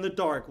wait here in the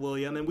dark,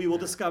 William, and we will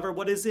discover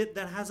what is it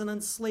that has an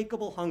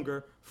unslakable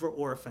hunger for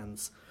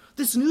orphans.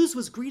 This news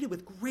was greeted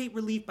with great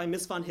relief by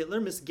Miss von Hitler,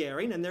 Miss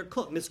Gering, and their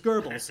cook, Miss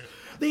Goebbels.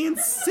 They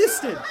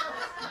insisted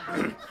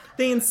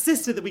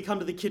that we come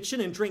to the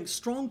kitchen and drink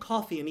strong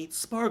coffee and eat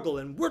spargel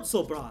and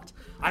Wurzelbrot.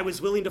 I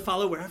was willing to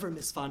follow wherever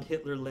Miss von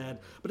Hitler led,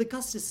 but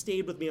Augustus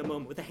stayed with me a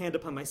moment with a hand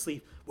upon my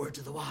sleeve. Word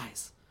to the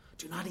wise.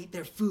 Do not eat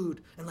their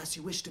food unless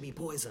you wish to be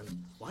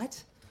poisoned.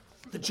 What?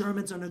 The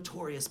Germans are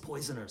notorious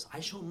poisoners. I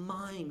shall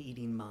mime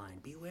eating mine.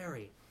 Be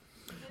wary.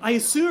 I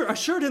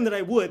assured him that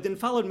I would, then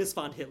followed Miss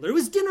von Hitler. It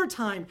was dinner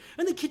time,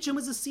 and the kitchen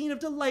was a scene of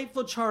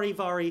delightful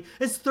charivari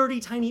as 30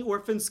 tiny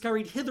orphans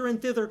scurried hither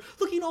and thither,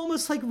 looking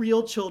almost like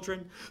real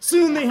children.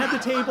 Soon they had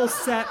the table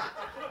set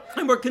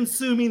and were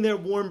consuming their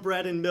warm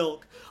bread and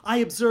milk. I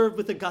observed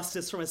with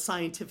Augustus from a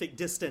scientific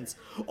distance.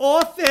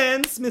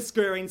 Orphans, Miss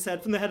Goering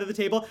said from the head of the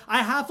table,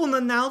 I have an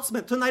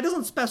announcement. Tonight is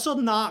a special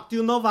knock. Do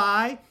you know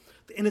why?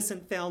 The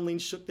innocent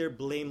foundlings shook their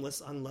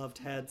blameless, unloved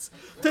heads.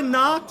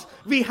 Tonight,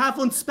 we have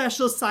one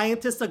special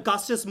scientist,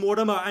 Augustus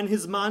Mortimer, and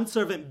his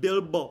manservant,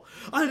 Bilbo.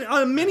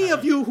 Many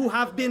of you who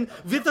have been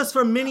with us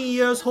for many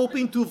years,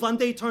 hoping to one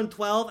day turn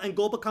 12 and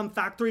go become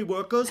factory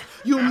workers,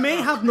 you may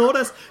have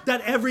noticed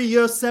that every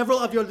year several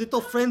of your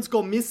little friends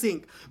go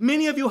missing.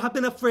 Many of you have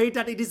been afraid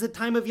that it is the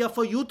time of year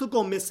for you to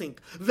go missing.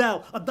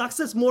 Well,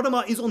 Augustus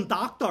Mortimer is a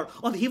doctor,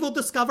 and he will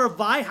discover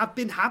why have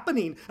been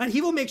happening, and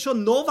he will make sure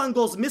no one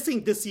goes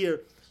missing this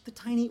year. The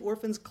tiny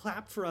orphans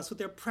clapped for us with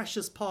their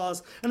precious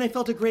paws, and I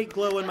felt a great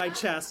glow in my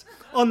chest.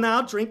 Oh,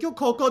 now drink your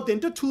cocoa, then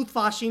the tooth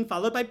washing,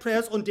 followed by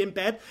prayers on in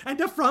bed, and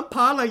the front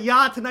parlor.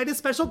 Yeah, tonight is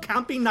special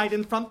camping night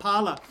in front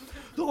parlor.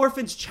 The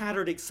orphans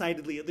chattered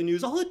excitedly at the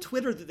news, all a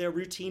twitter that their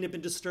routine had been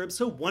disturbed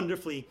so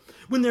wonderfully.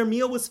 When their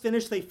meal was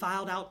finished, they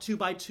filed out 2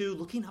 by 2,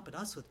 looking up at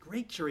us with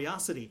great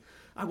curiosity.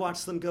 I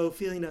watched them go,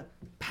 feeling a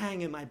pang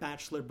in my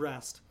bachelor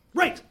breast.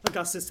 Right,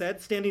 Augustus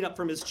said, standing up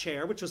from his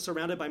chair, which was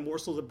surrounded by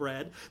morsels of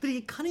bread that he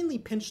had cunningly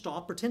pinched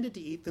off, pretended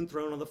to eat, then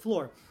thrown on the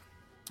floor.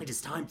 It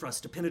is time for us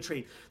to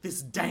penetrate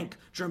this dank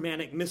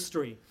Germanic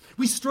mystery.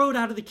 We strode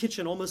out of the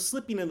kitchen, almost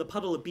slipping in the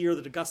puddle of beer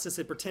that Augustus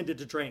had pretended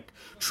to drink,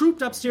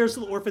 trooped upstairs to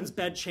the orphan's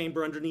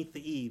bedchamber underneath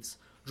the eaves.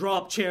 Draw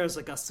up chairs,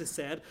 Augustus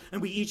said,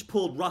 and we each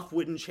pulled rough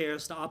wooden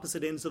chairs to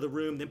opposite ends of the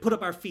room, then put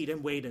up our feet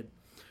and waited.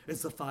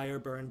 As the fire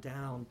burned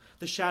down,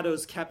 the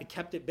shadows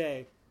kept at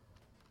bay.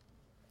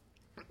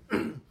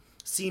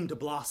 Seemed to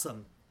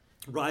blossom.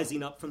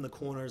 rising up from the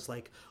corners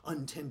like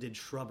untended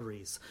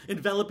shrubberies,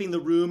 enveloping the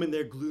room in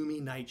their gloomy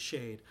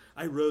nightshade.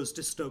 I rose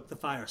to stoke the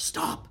fire.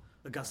 "Stop!"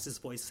 Augustus'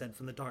 voice said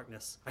from the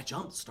darkness. I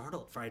jumped,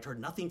 startled, for I had heard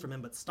nothing from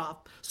him but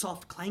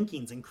soft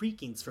clankings and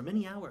creakings for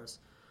many hours.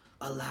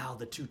 "Allow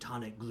the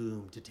Teutonic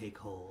gloom to take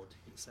hold,"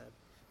 he said.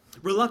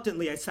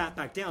 Reluctantly, I sat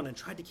back down and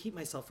tried to keep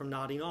myself from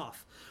nodding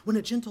off. When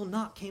a gentle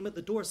knock came at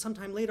the door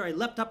sometime later, I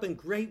leapt up in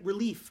great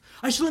relief.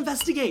 "I shall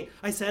investigate,"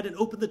 I said, and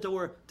opened the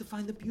door to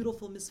find the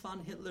beautiful Miss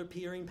von Hitler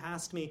peering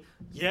past me.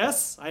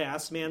 "Yes?" I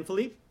asked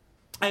manfully.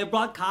 "I have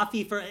brought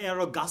coffee for Herr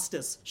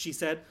Augustus," she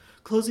said.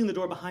 Closing the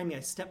door behind me,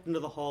 I stepped into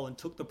the hall and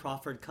took the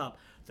proffered cup.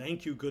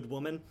 "Thank you, good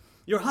woman.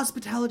 Your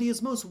hospitality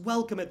is most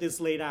welcome at this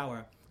late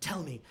hour.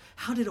 Tell me,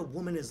 how did a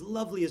woman as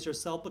lovely as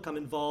yourself become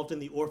involved in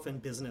the orphan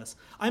business?"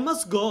 "I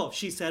must go,"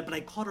 she said, but I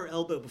caught her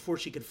elbow before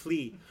she could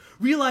flee.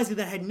 Realizing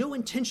that I had no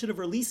intention of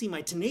releasing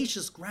my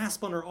tenacious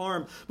grasp on her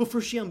arm before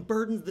she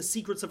unburdened the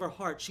secrets of her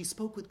heart, she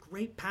spoke with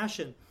great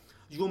passion.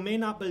 "You may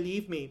not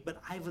believe me,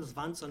 but I was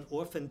once an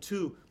orphan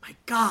too." "My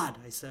God,"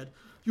 I said,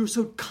 "you are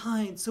so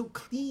kind, so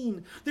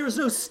clean. There is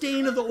no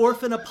stain of the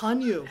orphan upon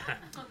you."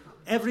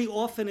 "Every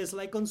orphan is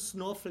like a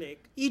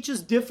snowflake. Each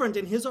is different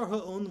in his or her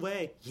own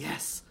way."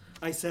 "Yes,"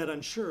 I said,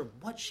 unsure of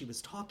what she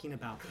was talking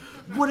about.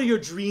 "What are your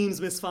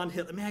dreams, Miss von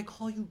Hitler? May I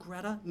call you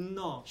Greta?"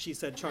 "No," she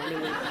said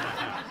charmingly.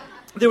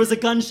 There was a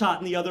gunshot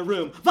in the other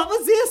room. "What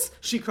was this?"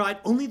 she cried.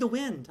 "Only the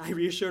wind," I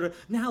reassured her.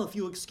 "Now, if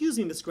you'll excuse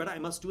me, Miss Greta, I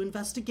must do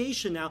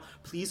investigation now.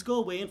 Please go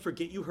away and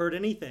forget you heard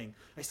anything."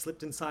 I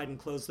slipped inside and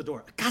closed the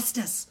door.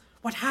 "Augustus,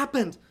 what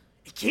happened?"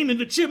 "It came in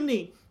the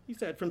chimney," he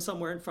said from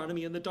somewhere in front of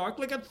me in the dark,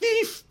 "like a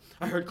thief."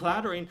 I heard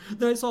clattering.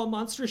 Then I saw a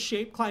monstrous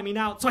shape climbing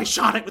out, so I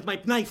shot it with my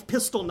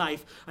pistol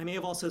knife. I may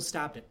have also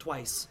stabbed it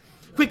twice.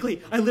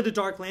 Quickly, I lit a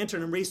dark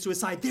lantern and raced to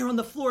his side. There on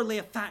the floor lay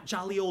a fat,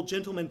 jolly old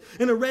gentleman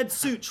in a red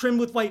suit trimmed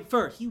with white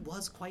fur. He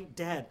was quite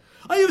dead.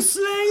 "I have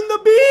slain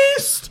the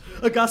beast!"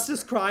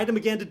 Augustus cried and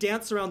began to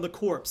dance around the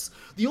corpse.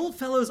 The old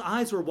fellow's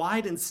eyes were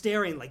wide and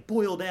staring like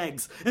boiled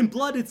eggs, and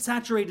blood had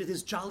saturated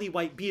his jolly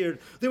white beard.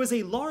 There was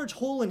a large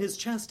hole in his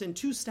chest and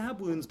 2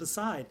 stab wounds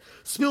beside.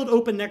 Spilled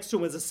open next to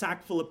him was a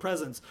sack full of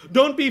presents.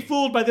 "Don't be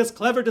fooled by this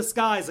clever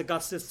disguise,"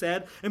 Augustus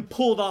said, and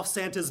pulled off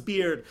Santa's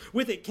beard.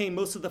 With it came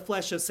most of the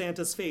flesh of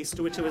Santa's face,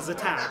 to which it was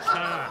attached.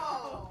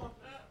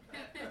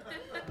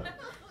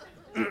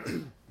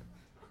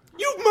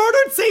 "You've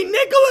murdered St.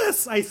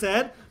 Nicholas," I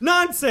said.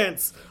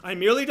 "Nonsense. I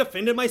merely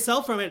defended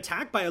myself from an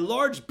attack by a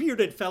large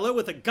bearded fellow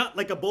with a gut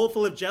like a bowl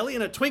full of jelly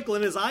and a twinkle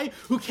in his eye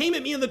who came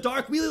at me in the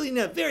dark wielding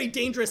a very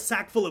dangerous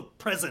sack full of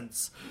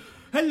presents."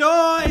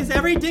 "Hello, is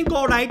everything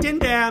all right in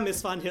there?"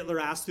 Miss von Hitler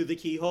asked through the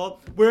keyhole.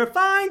 "We're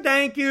fine,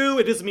 thank you.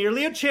 It is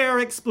merely a chair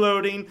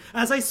exploding."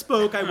 As I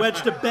spoke, I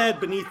wedged a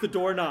bed beneath the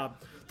doorknob.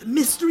 "The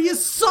mystery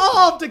is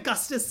solved,"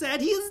 Augustus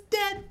said. "He is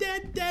dead,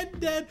 dead, dead,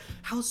 dead."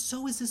 "How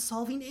so is this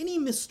solving any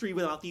mystery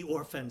without the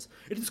orphans?"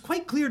 "It is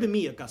quite clear to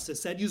me,"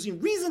 Augustus said, using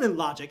reason and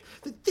logic,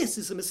 "that this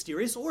is a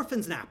mysterious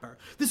orphan snapper.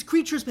 This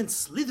creature has been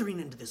slithering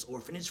into this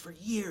orphanage for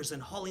years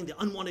and hauling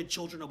the unwanted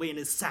children away in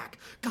his sack.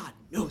 God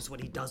knows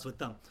what he does with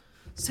them."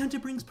 "Santa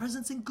brings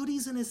presents and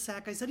goodies in his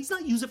sack," I said. "He's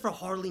not using it for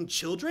hauling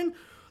children."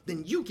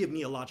 "Then you give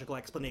me a logical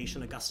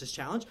explanation," Augustus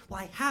challenged.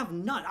 "Well, I have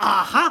none."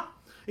 "Aha!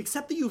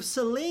 Except that you've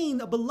slain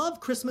a beloved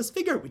Christmas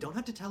figure." "We don't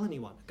have to tell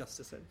anyone,"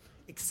 Augustus said.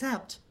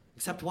 Except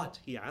what?"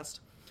 he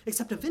asked.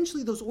 "Except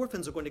eventually those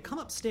orphans are going to come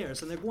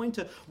upstairs and they're going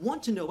to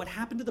want to know what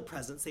happened to the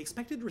presents they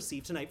expected to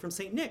receive tonight from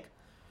St. Nick."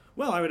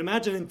 "Well, I would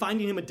imagine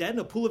finding him dead in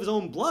a pool of his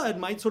own blood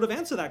might sort of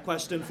answer that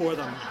question for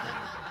them."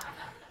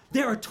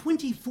 "There are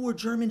 24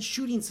 German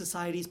shooting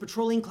societies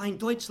patrolling Klein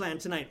Deutschland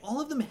tonight, all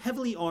of them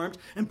heavily armed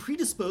and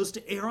predisposed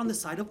to err on the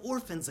side of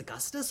orphans,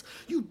 Augustus.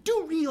 You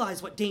do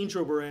realize what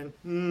danger we're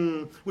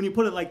in." When you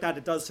put it like that,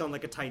 it does sound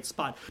like a tight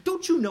spot.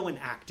 "Don't you know an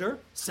actor?"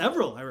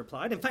 "Several," I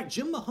replied. "In fact,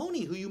 Jim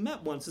Mahoney, who you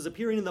met once, is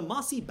appearing in the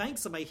mossy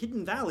banks of my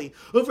hidden valley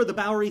over the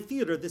Bowery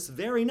Theater this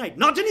very night."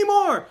 "Not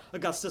anymore,"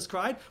 Augustus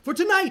cried. "For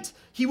tonight,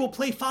 he will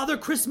play Father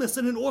Christmas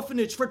in an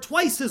orphanage for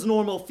twice his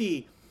normal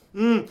fee."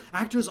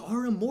 "Actors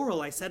are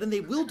immoral," I said, "and they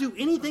will do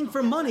anything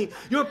for money.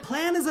 Your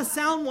plan is a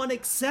sound one,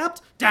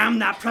 except—" "Damn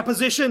that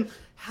preposition!"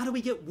 "How do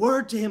we get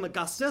word to him,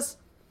 Augustus?"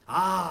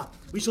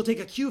 We shall take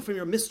a cue from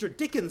your Mr.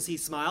 Dickens," he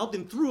smiled,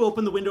 and threw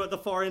open the window at the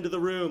far end of the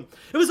room.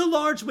 It was a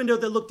large window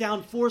that looked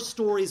down 4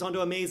 stories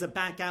onto a maze of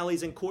back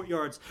alleys and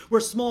courtyards,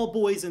 where small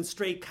boys and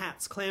stray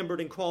cats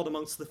clambered and crawled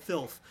amongst the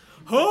filth.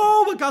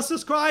 "Ho!"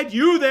 Augustus cried.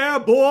 "You there,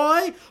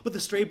 boy!" But the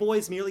stray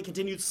boys merely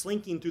continued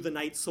slinking through the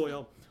night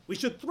soil. "We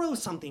should throw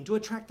something to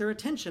attract their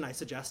attention," I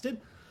suggested.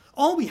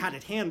 All we had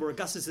at hand were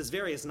Augustus's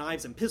various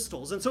knives and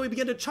pistols, and so we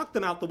began to chuck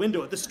them out the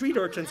window at the street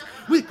urchins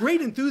with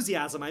great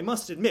enthusiasm, I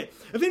must admit.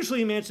 Eventually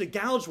he managed to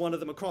gouge one of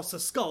them across the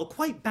skull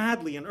quite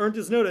badly and earned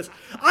his notice.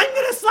 "I'm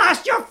gonna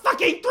slash your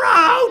fucking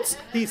throat!"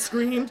 he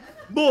screamed.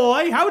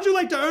 "Boy, how would you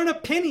like to earn a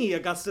penny?"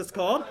 Augustus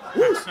called.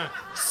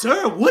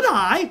 "Sir, would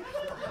I?"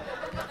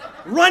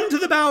 "Run to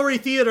the Bowery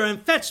Theater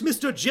and fetch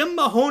Mr. Jim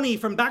Mahoney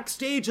from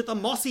backstage at the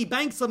mossy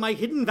banks of my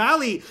hidden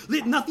valley.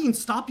 Let nothing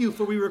stop you,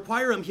 for we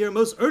require him here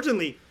most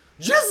urgently."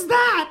 Just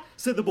that,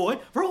 said the boy.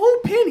 For a whole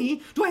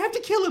penny? Do I have to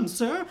kill him,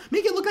 sir?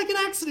 Make it look like an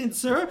accident,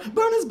 sir?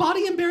 Burn his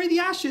body and bury the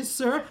ashes,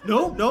 sir?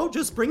 No,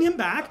 just bring him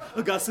back,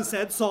 Augustus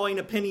said, sawing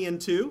a penny in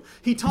two.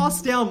 He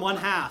tossed down one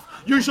half.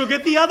 You shall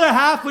get the other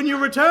half when you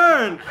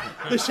return.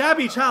 The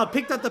shabby child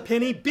picked up the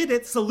penny, bit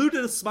it,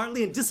 saluted us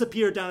smartly, and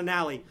disappeared down an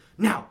alley.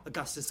 Now,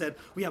 Augustus said,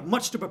 we have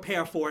much to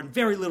prepare for and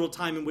very little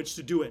time in which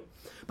to do it.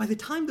 By the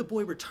time the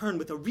boy returned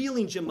with a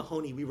reeling Jim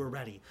Mahoney, we were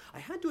ready. I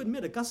had to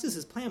admit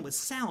Augustus's plan was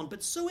sound,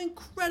 but so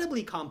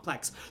incredibly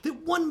complex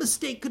that one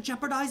mistake could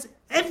jeopardize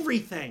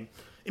everything.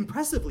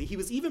 Impressively, he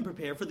was even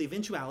prepared for the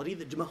eventuality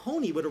that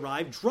Mahoney would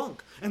arrive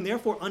drunk and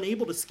therefore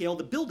unable to scale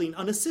the building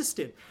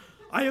unassisted.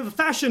 I have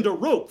fashioned a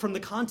rope from the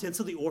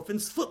contents of the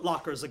orphans'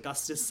 footlockers,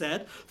 Augustus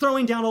said,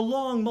 throwing down a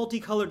long,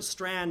 multicolored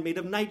strand made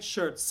of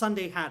nightshirts,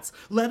 Sunday hats,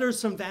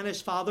 letters from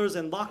vanished fathers,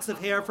 and locks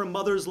of hair from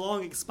mothers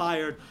long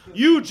expired.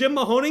 You, Jim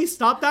Mahoney,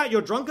 stop that.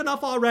 You're drunk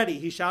enough already,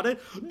 he shouted.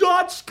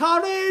 Dutch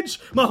courage,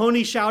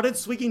 Mahoney shouted,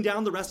 swigging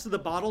down the rest of the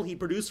bottle he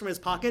produced from his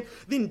pocket,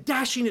 then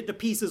dashing it to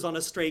pieces on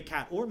a stray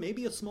cat, or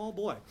maybe a small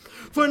boy.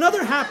 For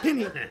another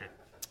halfpenny...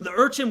 The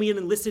urchin we had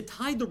enlisted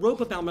tied the rope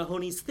about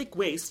Mahoney's thick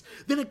waist.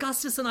 Then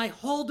Augustus and I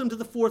hauled him to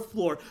the fourth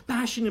floor,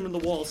 bashing him in the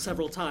wall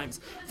several times.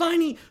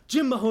 Finally,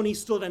 Jim Mahoney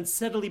stood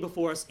unsteadily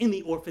before us in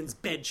the orphan's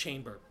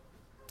bedchamber.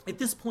 At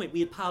this point,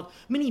 we had piled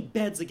many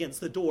beds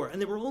against the door,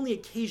 and there were only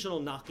occasional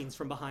knockings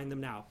from behind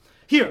them now.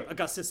 Here,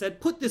 Augustus said,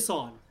 put this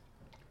on.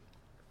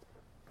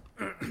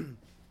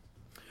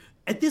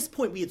 At this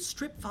point, we had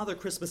stripped Father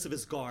Christmas of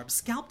his garb,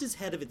 scalped his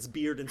head of its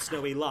beard and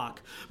snowy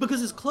lock. Because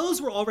his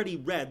clothes were already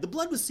red, the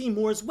blood was seen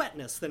more as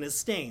wetness than as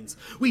stains.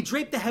 We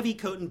draped the heavy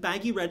coat and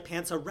baggy red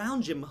pants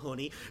around Jim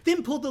Mahoney,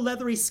 then pulled the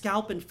leathery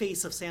scalp and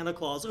face of Santa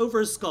Claus over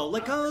his skull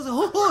like a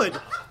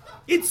hood.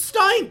 It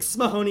stinks,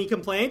 Mahoney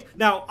complained.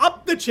 Now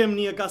up the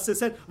chimney, Augustus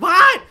said.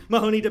 What?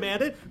 Mahoney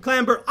demanded.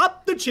 Clamber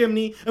up the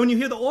chimney, and when you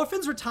hear the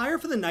orphans retire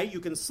for the night, you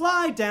can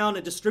slide down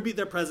and distribute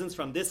their presents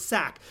from this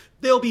sack.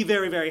 They'll be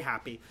very, very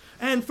happy.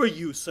 And for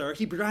you, sir,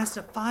 he pressed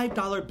a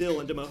 $5 bill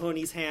into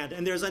Mahoney's hand,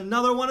 and there's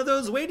another one of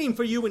those waiting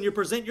for you when you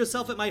present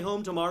yourself at my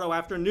home tomorrow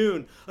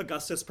afternoon,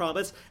 Augustus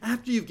promised,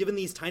 after you've given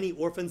these tiny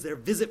orphans their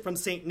visit from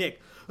St. Nick.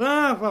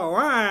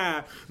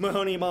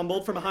 Mahoney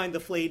mumbled from behind the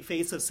flayed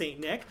face of St.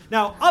 Nick.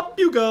 Now up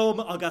you go,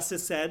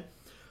 Augustus said.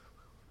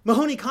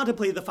 Mahoney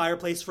contemplated the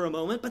fireplace for a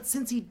moment, but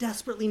since he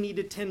desperately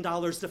needed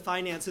 $10 to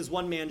finance his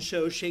one-man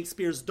show,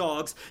 Shakespeare's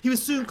Dogs, he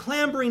was soon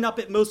clambering up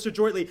it most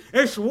adroitly.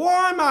 It's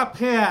warm up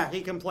here,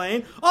 he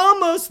complained.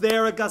 Almost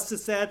there,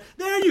 Augustus said.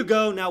 There you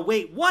go. Now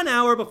wait 1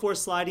 hour before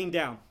sliding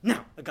down.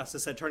 Now,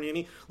 Augustus said, turning to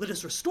me, let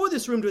us restore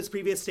this room to its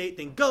previous state,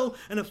 then go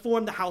and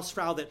inform the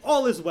hausfrau that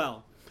all is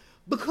well.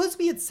 Because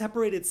we had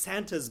separated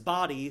Santa's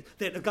body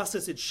that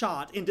Augustus had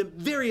shot into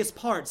various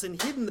parts and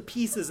hidden the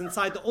pieces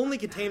inside the only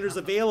containers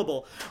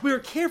available, we were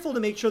careful to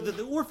make sure that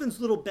the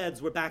orphans' little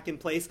beds were back in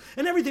place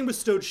and everything was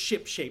stowed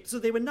ship-shape so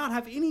they would not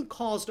have any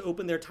cause to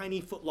open their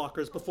tiny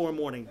footlockers before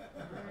morning.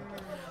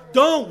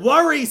 Don't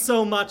worry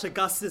so much,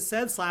 Augustus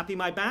said, slapping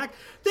my back.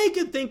 They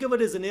could think of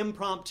it as an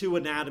impromptu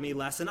anatomy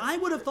lesson. I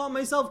would have thought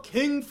myself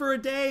king for a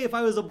day if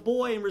I was a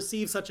boy and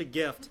received such a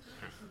gift.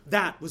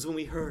 That was when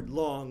we heard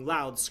long,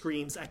 loud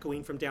screams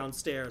echoing from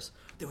downstairs.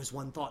 There was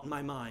one thought in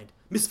my mind.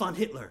 Miss von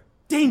Hitler!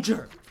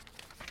 Danger!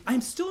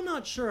 I'm still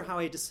not sure how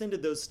I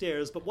descended those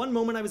stairs, but one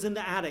moment I was in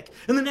the attic,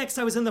 and the next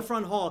I was in the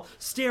front hall,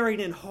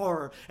 staring in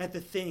horror at the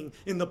thing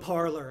in the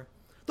parlor.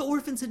 The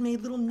orphans had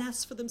made little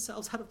nests for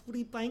themselves out of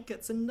woolly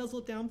blankets and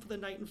nuzzled down for the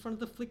night in front of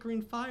the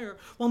flickering fire,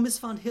 while Miss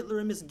von Hitler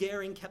and Miss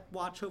Goering kept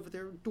watch over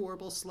their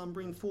adorable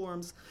slumbering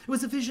forms. It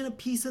was a vision of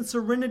peace and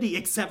serenity,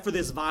 except for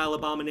this vile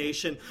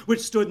abomination, which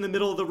stood in the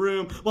middle of the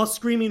room, while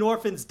screaming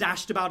orphans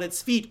dashed about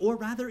its feet, or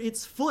rather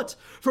its foot.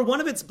 For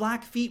one of its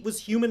black feet was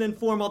human in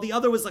form, while the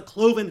other was a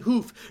cloven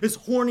hoof, as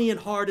horny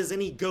and hard as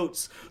any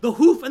goat's. The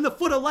hoof and the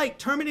foot alike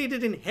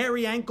terminated in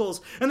hairy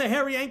ankles, and the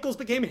hairy ankles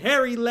became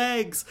hairy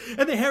legs,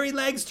 and the hairy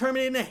legs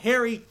terminated in a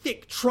hairy,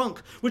 thick trunk,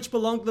 which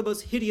belonged to the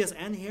most hideous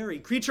and hairy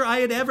creature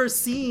I had ever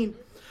seen.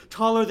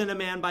 Taller than a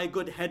man by a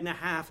good head and a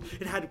half,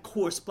 it had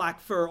coarse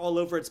black fur all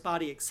over its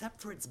body,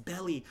 except for its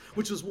belly,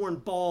 which was worn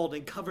bald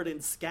and covered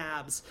in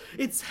scabs.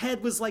 Its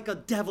head was like a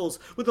devil's,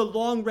 with a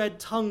long red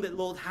tongue that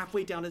lolled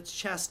halfway down its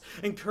chest,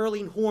 and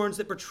curling horns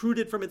that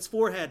protruded from its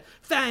forehead.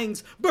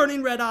 Fangs,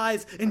 burning red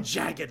eyes, and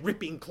jagged,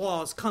 ripping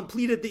claws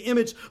completed the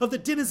image of the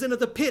denizen of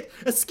the pit,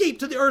 escaped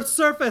to the earth's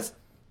surface.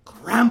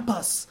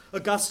 Krampus,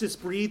 Augustus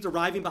breathed,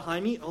 arriving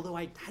behind me, although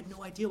I had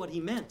no idea what he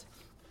meant.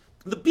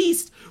 The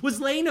beast was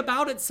laying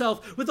about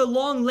itself with a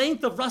long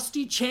length of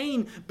rusty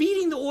chain,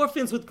 beating the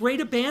orphans with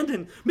great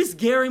abandon. Miss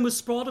Goering was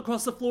sprawled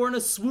across the floor in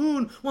a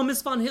swoon, while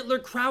Miss von Hitler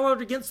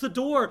cowered against the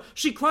door.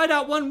 She cried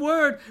out one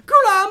word,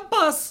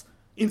 Krampus!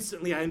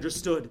 Instantly I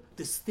understood.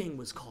 This thing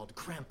was called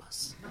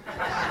Krampus.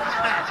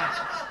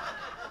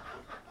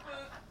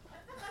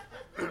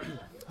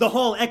 The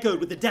hall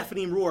echoed with the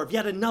deafening roar of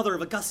yet another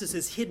of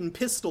Augustus's hidden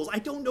pistols. I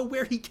don't know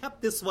where he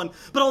kept this one,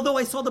 but although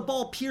I saw the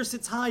ball pierce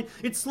its hide,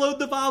 it slowed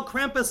the vile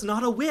Krampus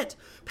not a whit.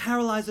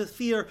 Paralyzed with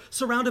fear,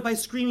 surrounded by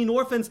screaming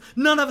orphans,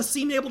 none of us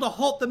seemed able to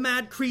halt the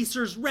mad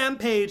creature's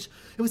rampage.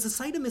 It was the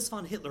sight of Miss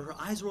von Hitler, her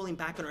eyes rolling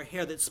back in her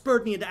hair, that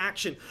spurred me into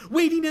action.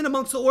 Wading in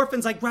amongst the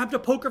orphans, I grabbed a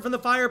poker from the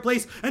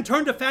fireplace and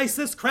turned to face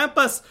this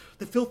Krampus.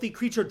 The filthy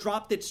creature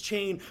dropped its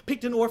chain,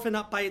 picked an orphan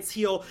up by its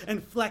heel,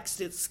 and flexed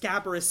its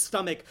scabrous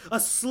stomach. A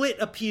slit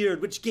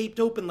appeared, which gaped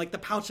open like the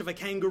pouch of a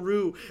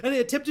kangaroo, and it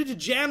attempted to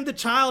jam the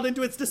child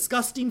into its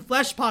disgusting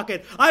flesh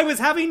pocket. I was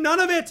having none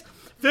of it!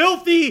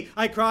 Filthy!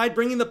 I cried,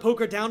 bringing the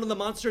poker down on the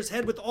monster's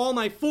head with all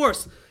my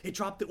force. It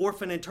dropped the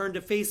orphan and turned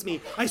to face me.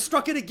 I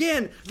struck it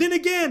again,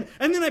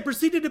 and then I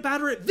proceeded to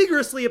batter it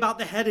vigorously about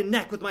the head and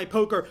neck with my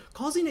poker,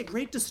 causing it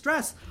great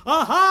distress.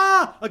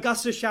 Aha!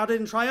 Augustus shouted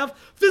in triumph.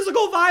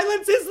 Physical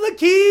violence is the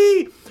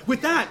key!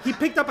 With that, he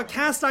picked up a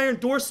cast iron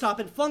doorstop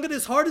and flung it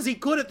as hard as he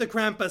could at the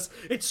Krampus.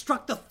 It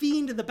struck the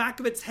fiend in the back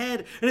of its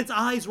head, and its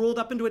eyes rolled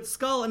up into its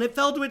skull, and it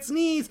fell to its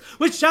knees.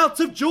 With shouts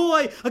of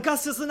joy,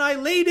 Augustus and I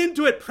laid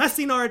into it,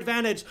 pressing our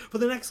advantage. For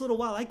the next little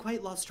while, I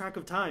quite lost track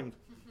of time.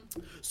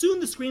 Soon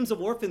the screams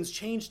of orphans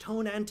changed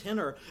tone and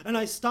tenor, and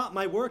I stopped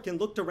my work and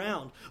looked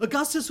around.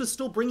 Augustus was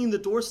still bringing the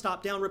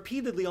doorstop down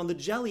repeatedly on the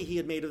jelly he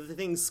had made of the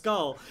thing's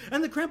skull,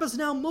 and the Krampus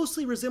now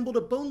mostly resembled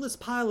a boneless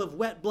pile of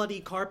wet, bloody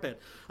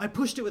carpet. I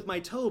pushed it with my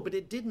toe, but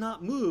it did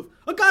not move.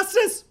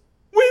 Augustus!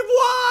 We've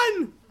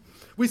won!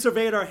 We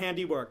surveyed our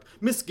handiwork.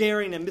 Miss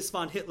Garing and Miss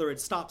von Hitler had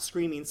stopped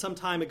screaming some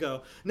time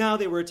ago. Now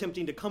they were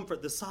attempting to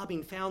comfort the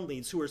sobbing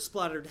foundlings who were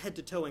splattered head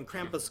to toe in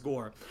Krampus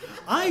gore.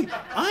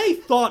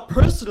 I thought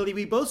personally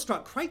we both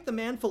struck quite the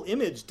manful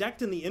image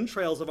decked in the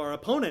entrails of our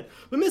opponent,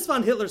 but Miss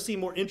von Hitler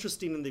seemed more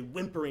interesting in the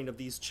whimpering of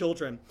these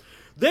children.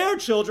 Their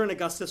children,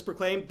 Augustus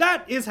proclaimed,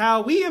 that is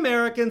how we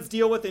Americans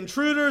deal with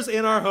intruders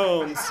in our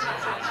homes.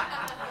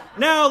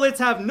 Now let's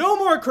have no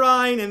more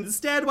crying, and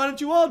instead why don't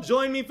you all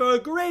join me for a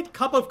great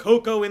cup of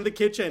cocoa in the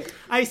kitchen.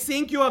 I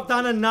think you have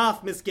done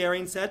enough, Miss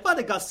Garing said, but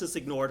Augustus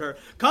ignored her.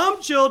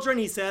 Come, children,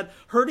 he said,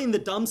 herding the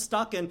dumb,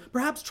 stuck, and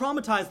perhaps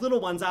traumatized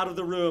little ones out of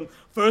the room.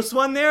 First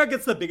one there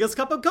gets the biggest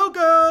cup of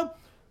cocoa.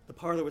 The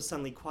parlor was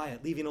suddenly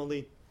quiet, leaving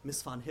only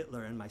Miss von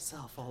Hitler and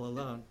myself all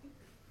alone.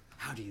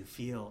 How do you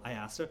feel? I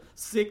asked her.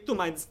 Sick to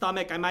my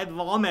stomach, I might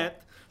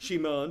vomit, she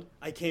moaned.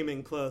 I came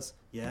in close.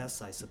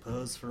 Yes, I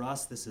suppose for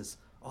us this is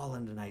all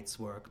in the night's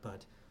work,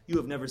 but you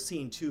have never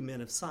seen two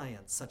men of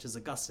science, such as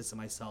Augustus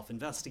and myself,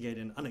 investigate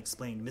an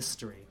unexplained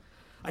mystery.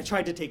 I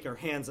tried to take her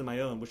hands in my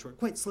own, which were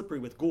quite slippery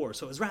with gore,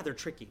 so it was rather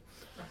tricky.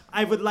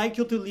 I would like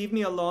you to leave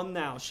me alone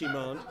now, she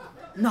moaned.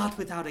 Not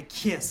without a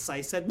kiss,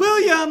 I said.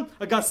 William,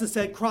 Augustus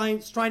said, crying,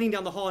 striding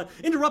down the hall and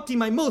interrupting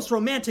my most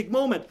romantic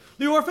moment.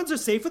 The orphans are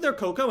safe with their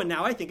cocoa, and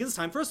now I think it's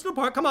time for us to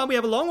depart. Come on, we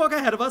have a long walk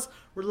ahead of us.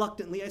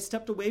 Reluctantly, I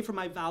stepped away from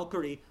my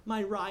Valkyrie,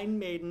 my Rhine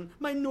maiden,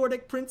 my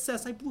Nordic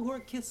princess. I blew her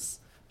a kiss.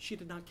 She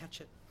did not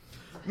catch it.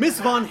 Miss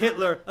von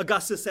Hitler,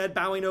 Augustus said,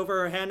 bowing over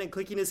her hand and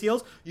clicking his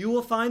heels, you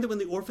will find that when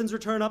the orphans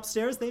return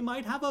upstairs, they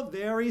might have a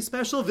very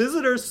special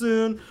visitor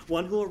soon,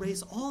 one who will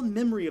erase all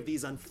memory of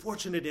these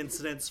unfortunate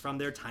incidents from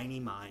their tiny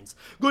minds.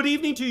 Good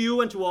evening to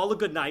you and to all a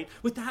good night.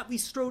 With that, we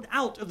strode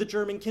out of the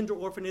German Kinder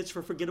Orphanage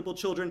for Forgettable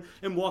Children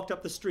and walked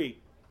up the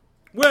street.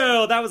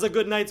 Well, that was a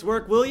good night's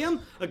work,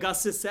 William,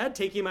 Augustus said,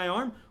 taking my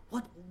arm.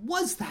 What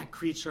was that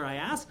creature, I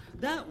asked.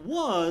 That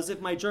was,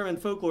 if my German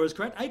folklore is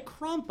correct, a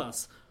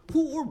Krampus.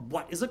 Who or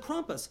what is a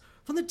Krampus?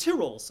 From the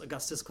Tyrolls,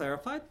 Augustus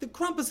clarified. The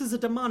Krampus is a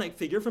demonic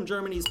figure from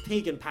Germany's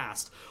pagan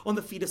past. On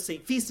the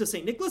feast of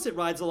St. Nicholas, it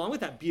rides along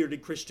with that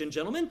bearded Christian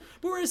gentleman.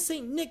 But whereas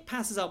St. Nick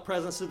passes out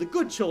presents to the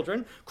good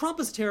children,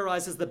 Krampus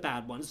terrorizes the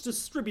bad ones,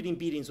 distributing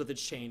beatings with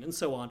its chain, and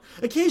so on.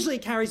 Occasionally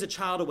it carries a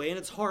child away in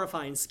its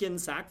horrifying skin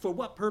sack. For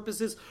what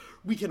purposes?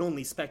 We can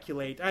only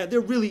speculate. There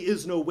really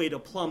is no way to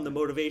plumb the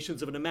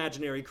motivations of an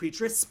imaginary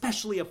creature,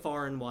 especially a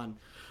foreign one.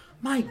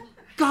 My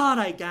God,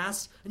 I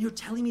gasped, and you're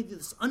telling me that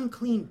this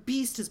unclean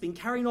beast has been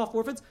carrying off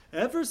orphans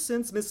ever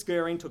since Miss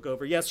Garing took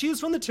over. Yes, she is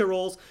from the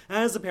Tyrolls, and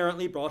has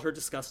apparently brought her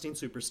disgusting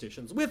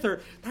superstitions with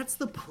her. That's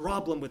the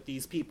problem with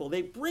these people.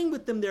 They bring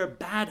with them their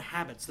bad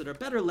habits that are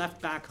better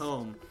left back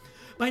home.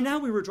 By now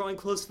we were drawing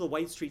close to the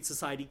White Street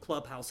Society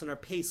clubhouse, and our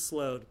pace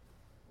slowed.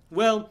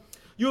 Well,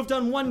 you have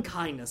done one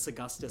kindness,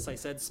 Augustus, I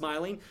said,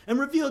 smiling, and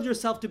revealed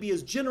yourself to be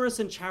as generous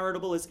and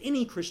charitable as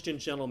any Christian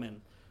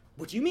gentleman.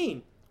 What do you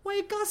mean? Why,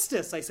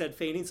 Augustus, I said,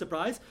 feigning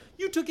surprise,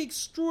 you took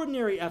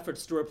extraordinary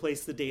efforts to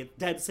replace the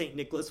dead St.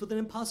 Nicholas with an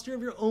impostor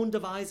of your own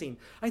devising.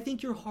 I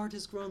think your heart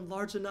has grown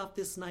large enough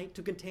this night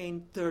to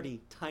contain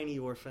 30 tiny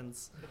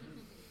orphans.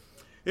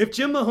 If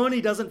Jim Mahoney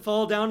doesn't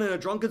fall down in a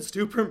drunken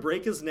stupor and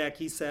break his neck,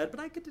 he said,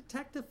 but I could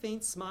detect a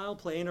faint smile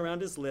playing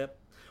around his lip.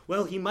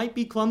 Well, he might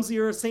be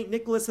clumsier as St.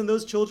 Nicholas than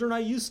those children I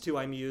used to,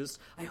 I mused.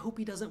 I hope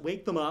he doesn't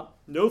wake them up.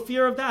 No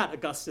fear of that,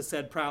 Augustus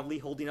said proudly,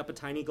 holding up a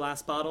tiny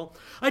glass bottle.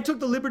 I took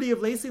the liberty of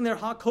lacing their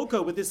hot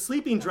cocoa with his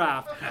sleeping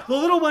draught. The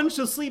little ones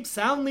shall sleep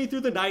soundly through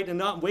the night and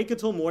not wake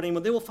until morning,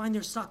 when they will find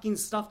their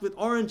stockings stuffed with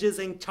oranges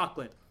and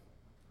chocolate.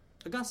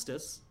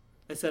 Augustus,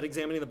 I said,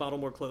 examining the bottle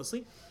more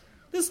closely,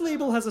 This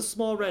label has a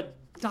small red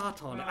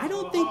dot on it. I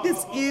don't think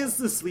this is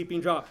the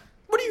sleeping draught.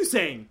 What are you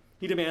saying?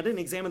 He demanded and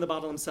examined the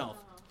bottle himself.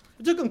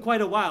 It took him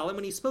quite a while, and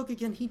when he spoke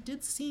again, he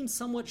did seem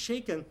somewhat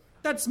shaken.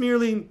 That's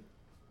merely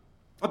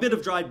a bit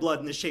of dried blood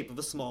in the shape of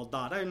a small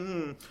dot.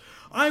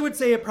 I would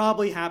say it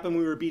probably happened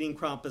when we were beating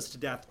Krampus to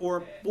death,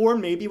 or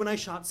maybe when I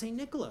shot St.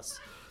 Nicholas.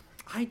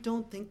 I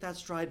don't think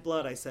that's dried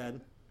blood, I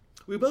said.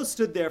 We both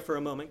stood there for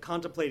a moment,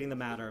 contemplating the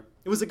matter.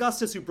 It was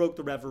Augustus who broke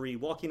the reverie,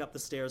 walking up the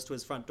stairs to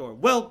his front door.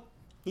 Well,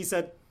 he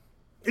said,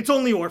 it's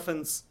only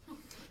orphans.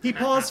 He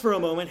paused for a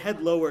moment,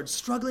 head lowered,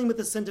 struggling with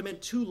a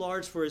sentiment too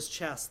large for his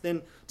chest,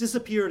 then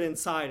disappeared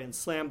inside and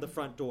slammed the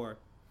front door.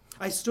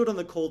 I stood on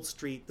the cold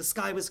street. The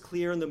sky was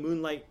clear and the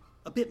moonlight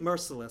a bit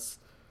merciless.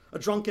 A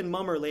drunken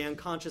mummer lay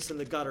unconscious in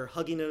the gutter,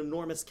 hugging an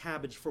enormous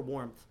cabbage for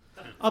warmth.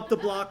 Up the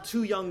block,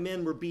 2 young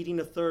men were beating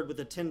a third with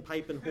a tin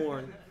pipe and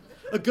horn.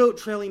 A goat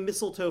trailing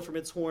mistletoe from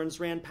its horns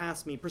ran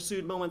past me,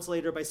 pursued moments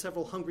later by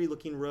several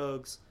hungry-looking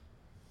rogues.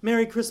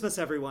 Merry Christmas,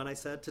 everyone, I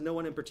said, to no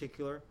one in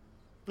particular.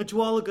 And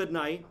to all a good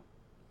night.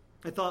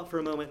 I thought for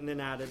a moment and then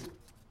added,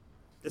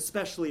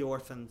 especially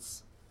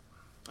orphans.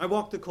 I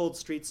walked the cold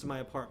streets to my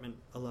apartment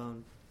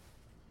alone.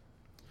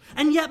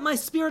 And yet my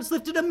spirits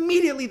lifted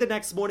immediately the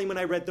next morning when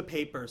I read the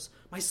papers.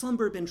 My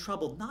slumber had been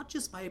troubled not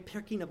just by a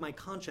pricking of my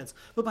conscience,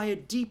 but by a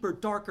deeper,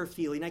 darker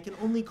feeling I can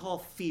only call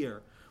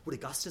fear. Would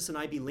Augustus and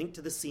I be linked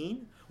to the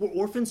scene? Were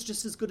orphans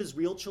just as good as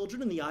real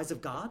children in the eyes of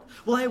God?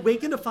 Will I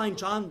awaken to find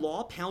John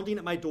Law pounding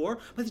at my door?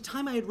 By the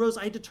time I had rose,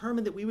 I had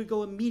determined that we would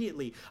go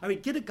immediately. I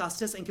would get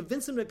Augustus and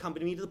convince him to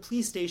accompany me to the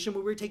police station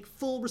where we would take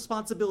full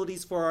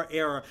responsibilities for our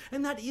error.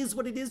 And that is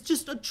what it is,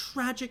 just a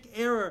tragic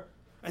error.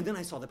 And then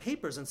I saw the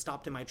papers and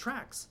stopped in my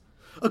tracks.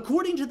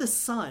 According to The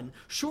Sun,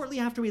 shortly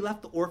after we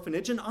left the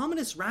orphanage, an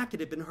ominous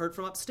racket had been heard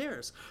from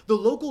upstairs. The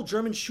local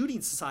German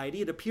shooting society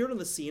had appeared on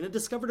the scene and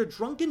discovered a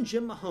drunken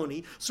Jim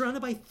Mahoney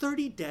surrounded by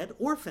 30 dead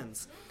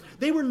orphans.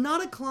 They were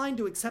not inclined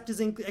to accept his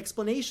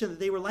explanation that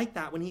they were like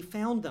that when he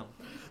found them.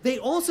 They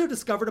also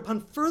discovered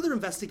upon further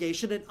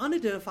investigation an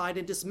unidentified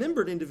and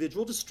dismembered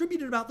individual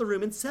distributed about the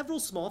room in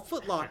several small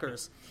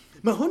footlockers.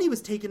 Mahoney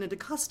was taken into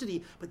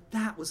custody, but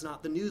that was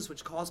not the news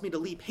which caused me to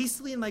leap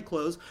hastily in my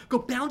clothes, go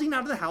bounding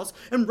out of the house,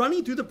 and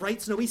running through the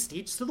bright snowy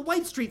streets to the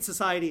White Street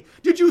Society.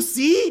 Did you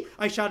see?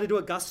 I shouted to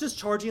Augustus,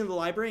 charging into the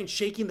library and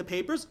shaking the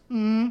papers.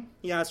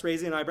 He asked,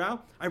 raising an eyebrow.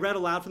 I read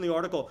aloud from the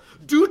article.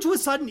 Due to a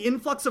sudden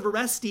influx of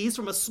arrestees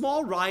from a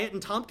small riot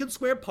in Tompkins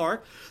Square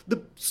Park,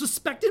 the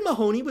suspected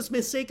Mahoney was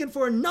mistaken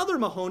for another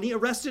Mahoney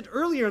arrested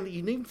earlier in the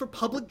evening for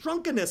public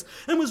drunkenness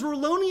and was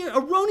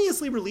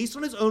erroneously released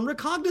on his own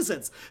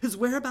recognizance. His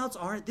whereabouts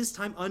are at this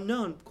time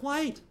unknown.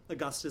 Quite,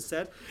 Augustus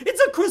said.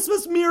 It's a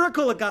Christmas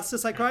miracle,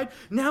 Augustus, I cried.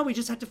 Now we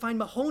just have to find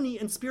Mahoney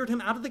and spirit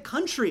him out of the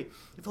country.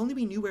 If only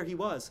we knew where he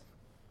was.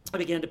 I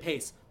began to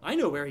pace. I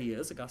know where he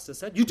is, Augustus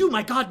said. You do?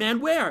 My God,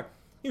 man, where?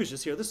 He was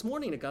just here this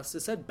morning,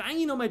 Augustus said,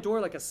 banging on my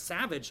door like a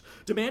savage,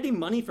 demanding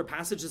money for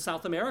passage to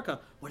South America.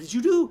 What did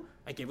you do?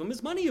 I gave him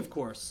his money, of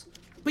course.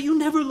 But you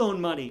never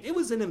loan money. It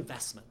was an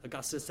investment,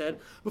 Augustus said.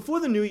 Before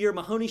the new year,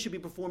 Mahoney should be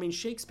performing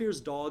Shakespeare's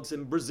Dogs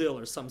in Brazil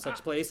or some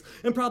such place,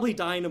 and probably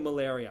dying of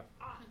malaria.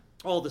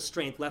 All the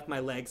strength left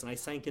my legs, and I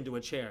sank into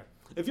a chair.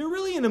 If you're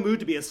really in a mood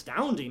to be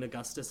astounded,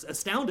 Augustus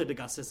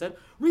said,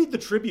 read the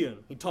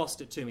Tribune. He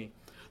tossed it to me.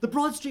 The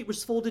Broad Street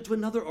was folded to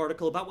another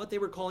article about what they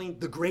were calling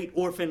the Great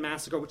Orphan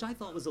Massacre, which I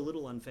thought was a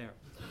little unfair.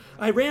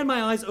 I ran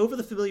my eyes over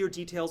the familiar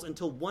details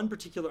until one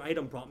particular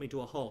item brought me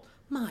to a halt.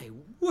 My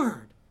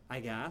word, I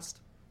gasped.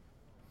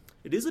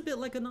 It is a bit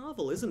like a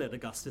novel, isn't it?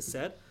 Augustus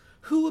said.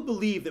 Who would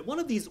believe that one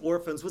of these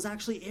orphans was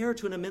actually heir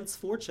to an immense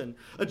fortune?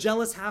 A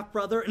jealous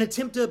half-brother, an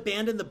attempt to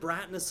abandon the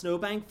brat in a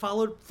snowbank,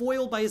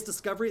 foiled by his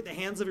discovery at the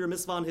hands of your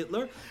Miss von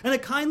Hitler, and a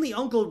kindly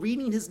uncle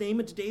reading his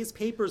name in today's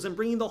papers and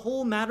bringing the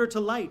whole matter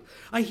to light.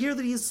 I hear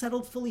that he has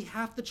settled fully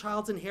half the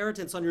child's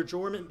inheritance on your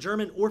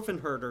German orphan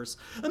herders.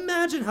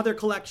 Imagine how their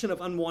collection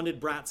of unwanted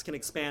brats can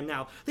expand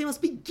now. They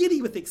must be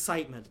giddy with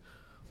excitement.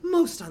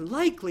 Most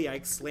unlikely, I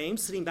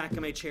exclaimed, sitting back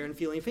in my chair and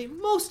feeling faint.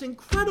 Most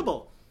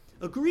incredible.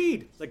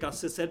 Agreed,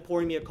 Augustus said,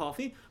 pouring me a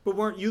coffee. But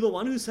weren't you the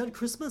one who said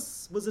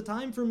Christmas was a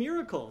time for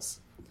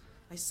miracles?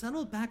 I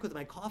settled back with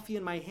my coffee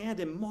in my hand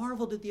and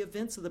marveled at the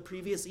events of the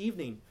previous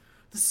evening.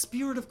 The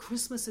spirit of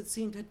Christmas, it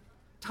seemed, had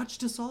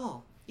touched us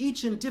all,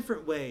 each in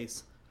different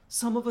ways.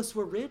 Some of us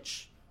were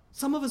rich.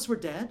 Some of us were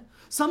dead.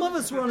 Some of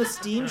us were on a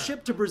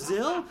steamship to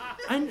Brazil.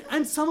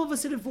 And some of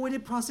us had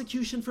avoided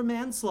prosecution for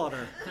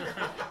manslaughter.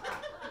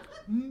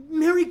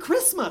 Merry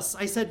Christmas,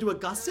 I said to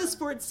Augustus,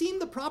 for it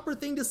seemed the proper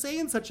thing to say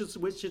in such a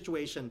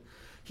situation.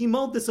 He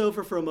mulled this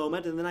over for a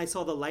moment, and then I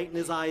saw the light in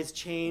his eyes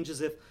change as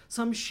if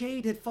some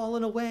shade had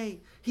fallen away.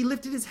 He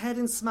lifted his head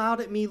and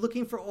smiled at me,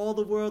 looking for all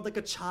the world like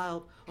a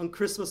child on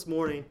Christmas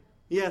morning.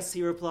 Yes,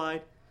 he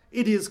replied,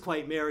 it is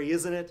quite merry,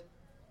 isn't it?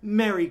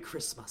 Merry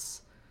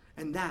Christmas.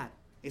 And that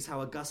is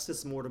how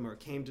Augustus Mortimer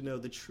came to know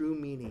the true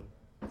meaning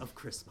of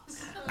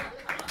Christmas.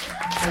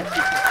 Thank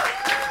you.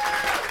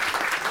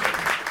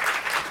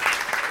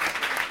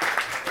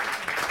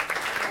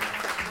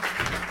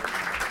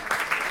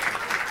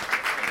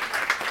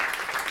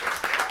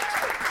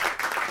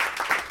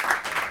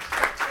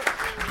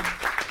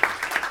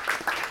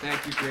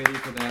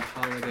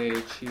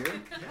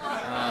 cheer.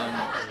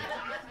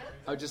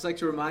 I would just like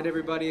to remind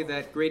everybody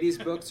that Grady's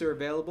books are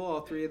available,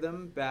 all three of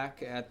them,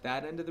 back at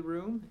that end of the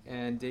room,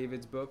 and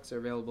David's books are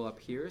available up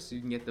here, so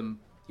you can get them.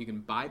 You can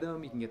buy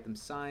them. You can get them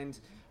signed.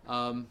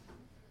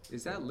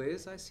 Is that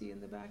Liz I see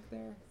in the back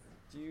there?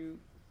 Do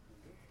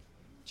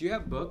you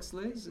have books,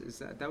 Liz? Is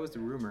that was the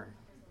rumor?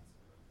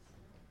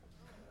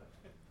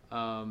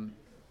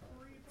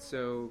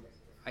 So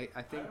I think.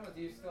 I don't know.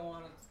 Do you still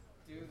want to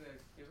do the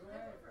giveaway?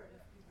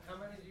 How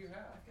many do you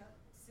have? I've got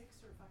 6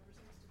 or 5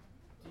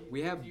 or 6.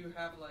 We have. Do you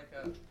have like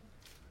a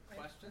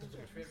questions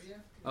or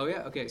trivia? Oh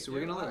yeah. Okay. So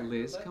we're gonna let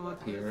Liz come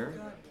up here.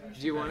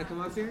 Do you want to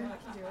come up here?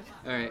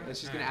 All right.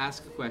 She's gonna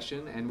ask a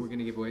question, and we're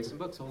gonna give away some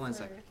books. Hold on a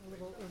second. A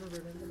little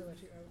overburdened to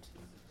let you out.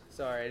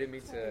 Sorry, I didn't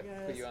mean to Sorry,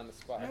 put guys. you on the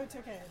spot. No, it's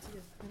okay. It's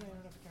good. I don't know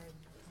if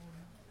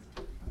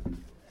I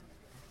can.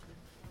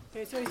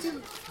 Okay, so I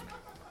assume.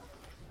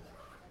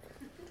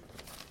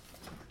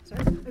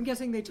 Sorry, I'm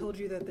guessing they told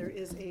you that there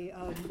is a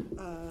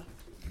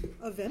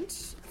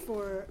event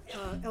for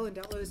Ellen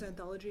Datlow's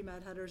anthology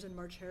Mad Hatters and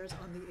March Hares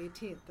on the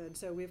 18th, and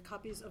so we have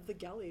copies of The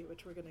Galley,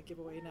 which we're going to give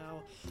away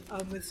now,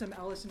 with some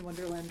Alice in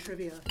Wonderland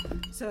trivia.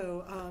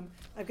 So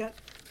I've got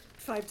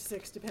 5 to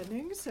 6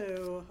 depending,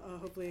 so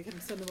hopefully I can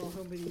send them all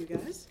home with you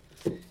guys.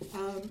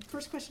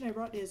 First question I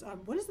brought is,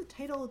 what is the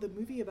title of the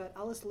movie about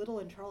Alice Little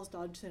and Charles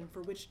Dodgson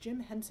for which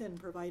Jim Henson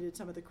provided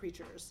some of the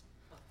creatures?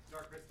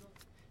 Dark Crystal?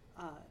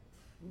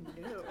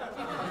 No.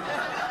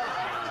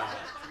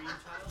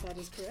 That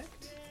is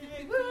correct.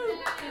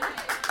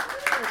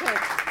 Okay.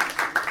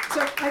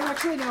 So I'm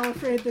actually now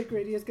afraid that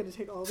Grady is going to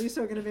take all these,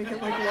 so I'm going to make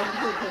it like one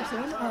per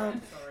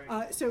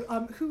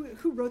person.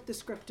 Who wrote the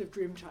script of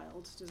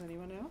Dreamchild? Does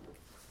anyone know?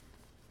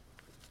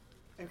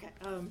 Okay.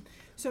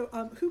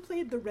 Who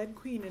played the Red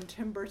Queen in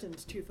Tim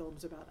Burton's 2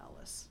 films about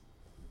Alice?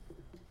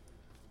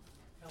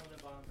 Helena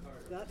Bonham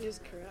Carter. That is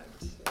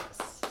correct. Yes.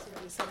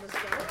 Someone's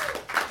got it.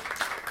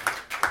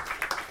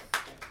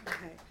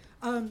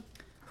 Okay.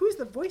 Who's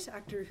the voice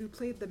actor who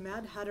played the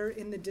Mad Hatter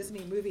in the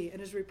Disney movie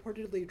and is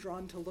reportedly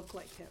drawn to look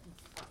like him?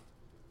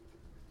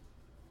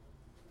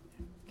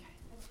 Okay.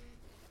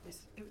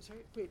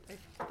 Sorry, wait,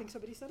 I think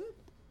somebody said it?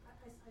 I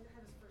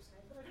have his first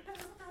name, but I don't have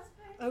his last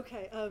name.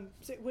 Okay,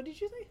 so what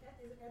did you say?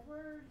 Is it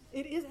Edward?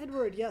 It is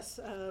Edward, yes.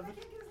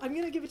 I'm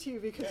going to give it to you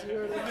because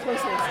you're the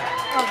closest.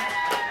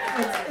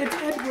 It's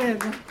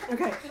Edwin.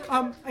 Okay,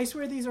 I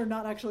swear these are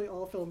not actually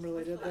all film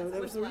related, though.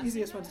 That was the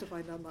easiest ones to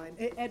find online.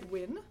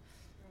 Edwin.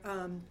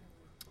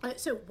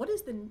 So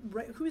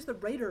who is the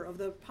writer of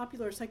the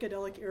popular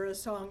psychedelic era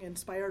song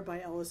inspired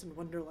by Alice in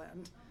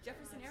Wonderland?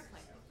 Jefferson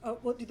Airplane. Oh,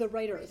 well, the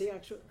writer, the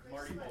actual.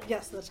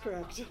 Yes, that's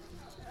correct.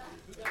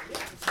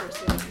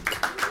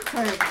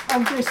 Sorry,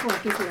 Grace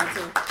Fork is the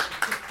answer.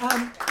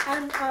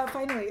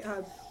 Finally,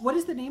 what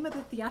is the name of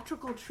the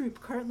theatrical troupe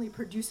currently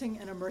producing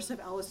an immersive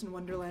Alice in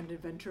Wonderland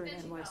adventure in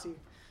NYC?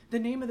 The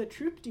name of the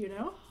troupe, do you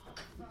know?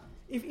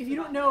 If you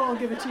don't know, I'll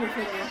give it to you for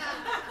now.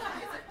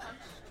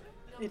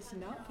 It's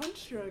not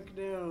Punch Drunk,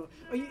 no.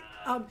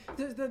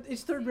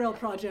 It's Third Rail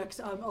Projects.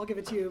 I'll give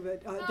it to you,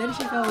 but Then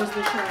She Fell is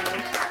the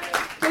show.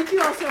 Thank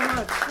you all so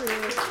much for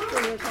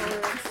your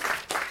tolerance.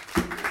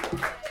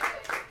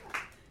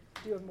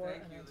 Do you have more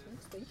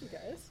announcements? Thank you,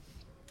 guys.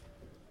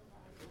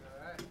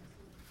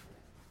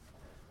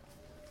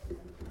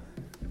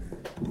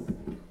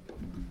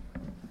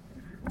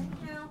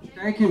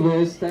 Thank you,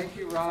 Liz. Thank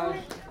you, Raj.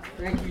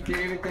 Thank you,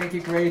 David. Thank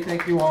you, Gray.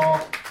 Thank you all.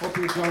 Hope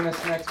you join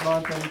us next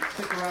month and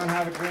stick around,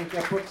 have a drink,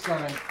 get books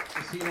signed.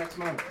 We'll see you next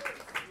month.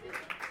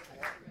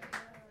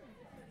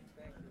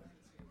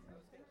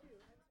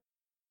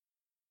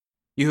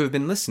 You have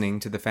been listening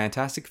to the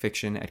Fantastic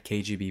Fiction at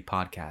KGB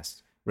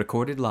podcast,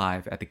 recorded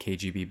live at the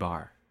KGB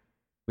bar.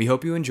 We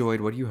hope you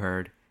enjoyed what you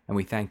heard, and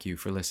we thank you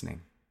for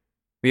listening.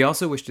 We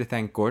also wish to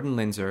thank Gordon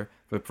Linzer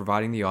for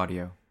providing the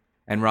audio,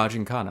 and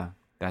Rajan Khanna,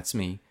 that's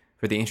me,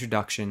 for the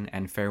introduction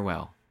and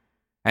farewell.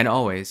 And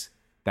always,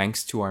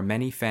 thanks to our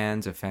many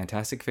fans of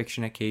Fantastic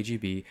Fiction at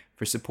KGB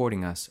for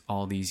supporting us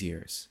all these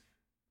years.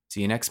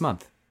 See you next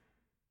month.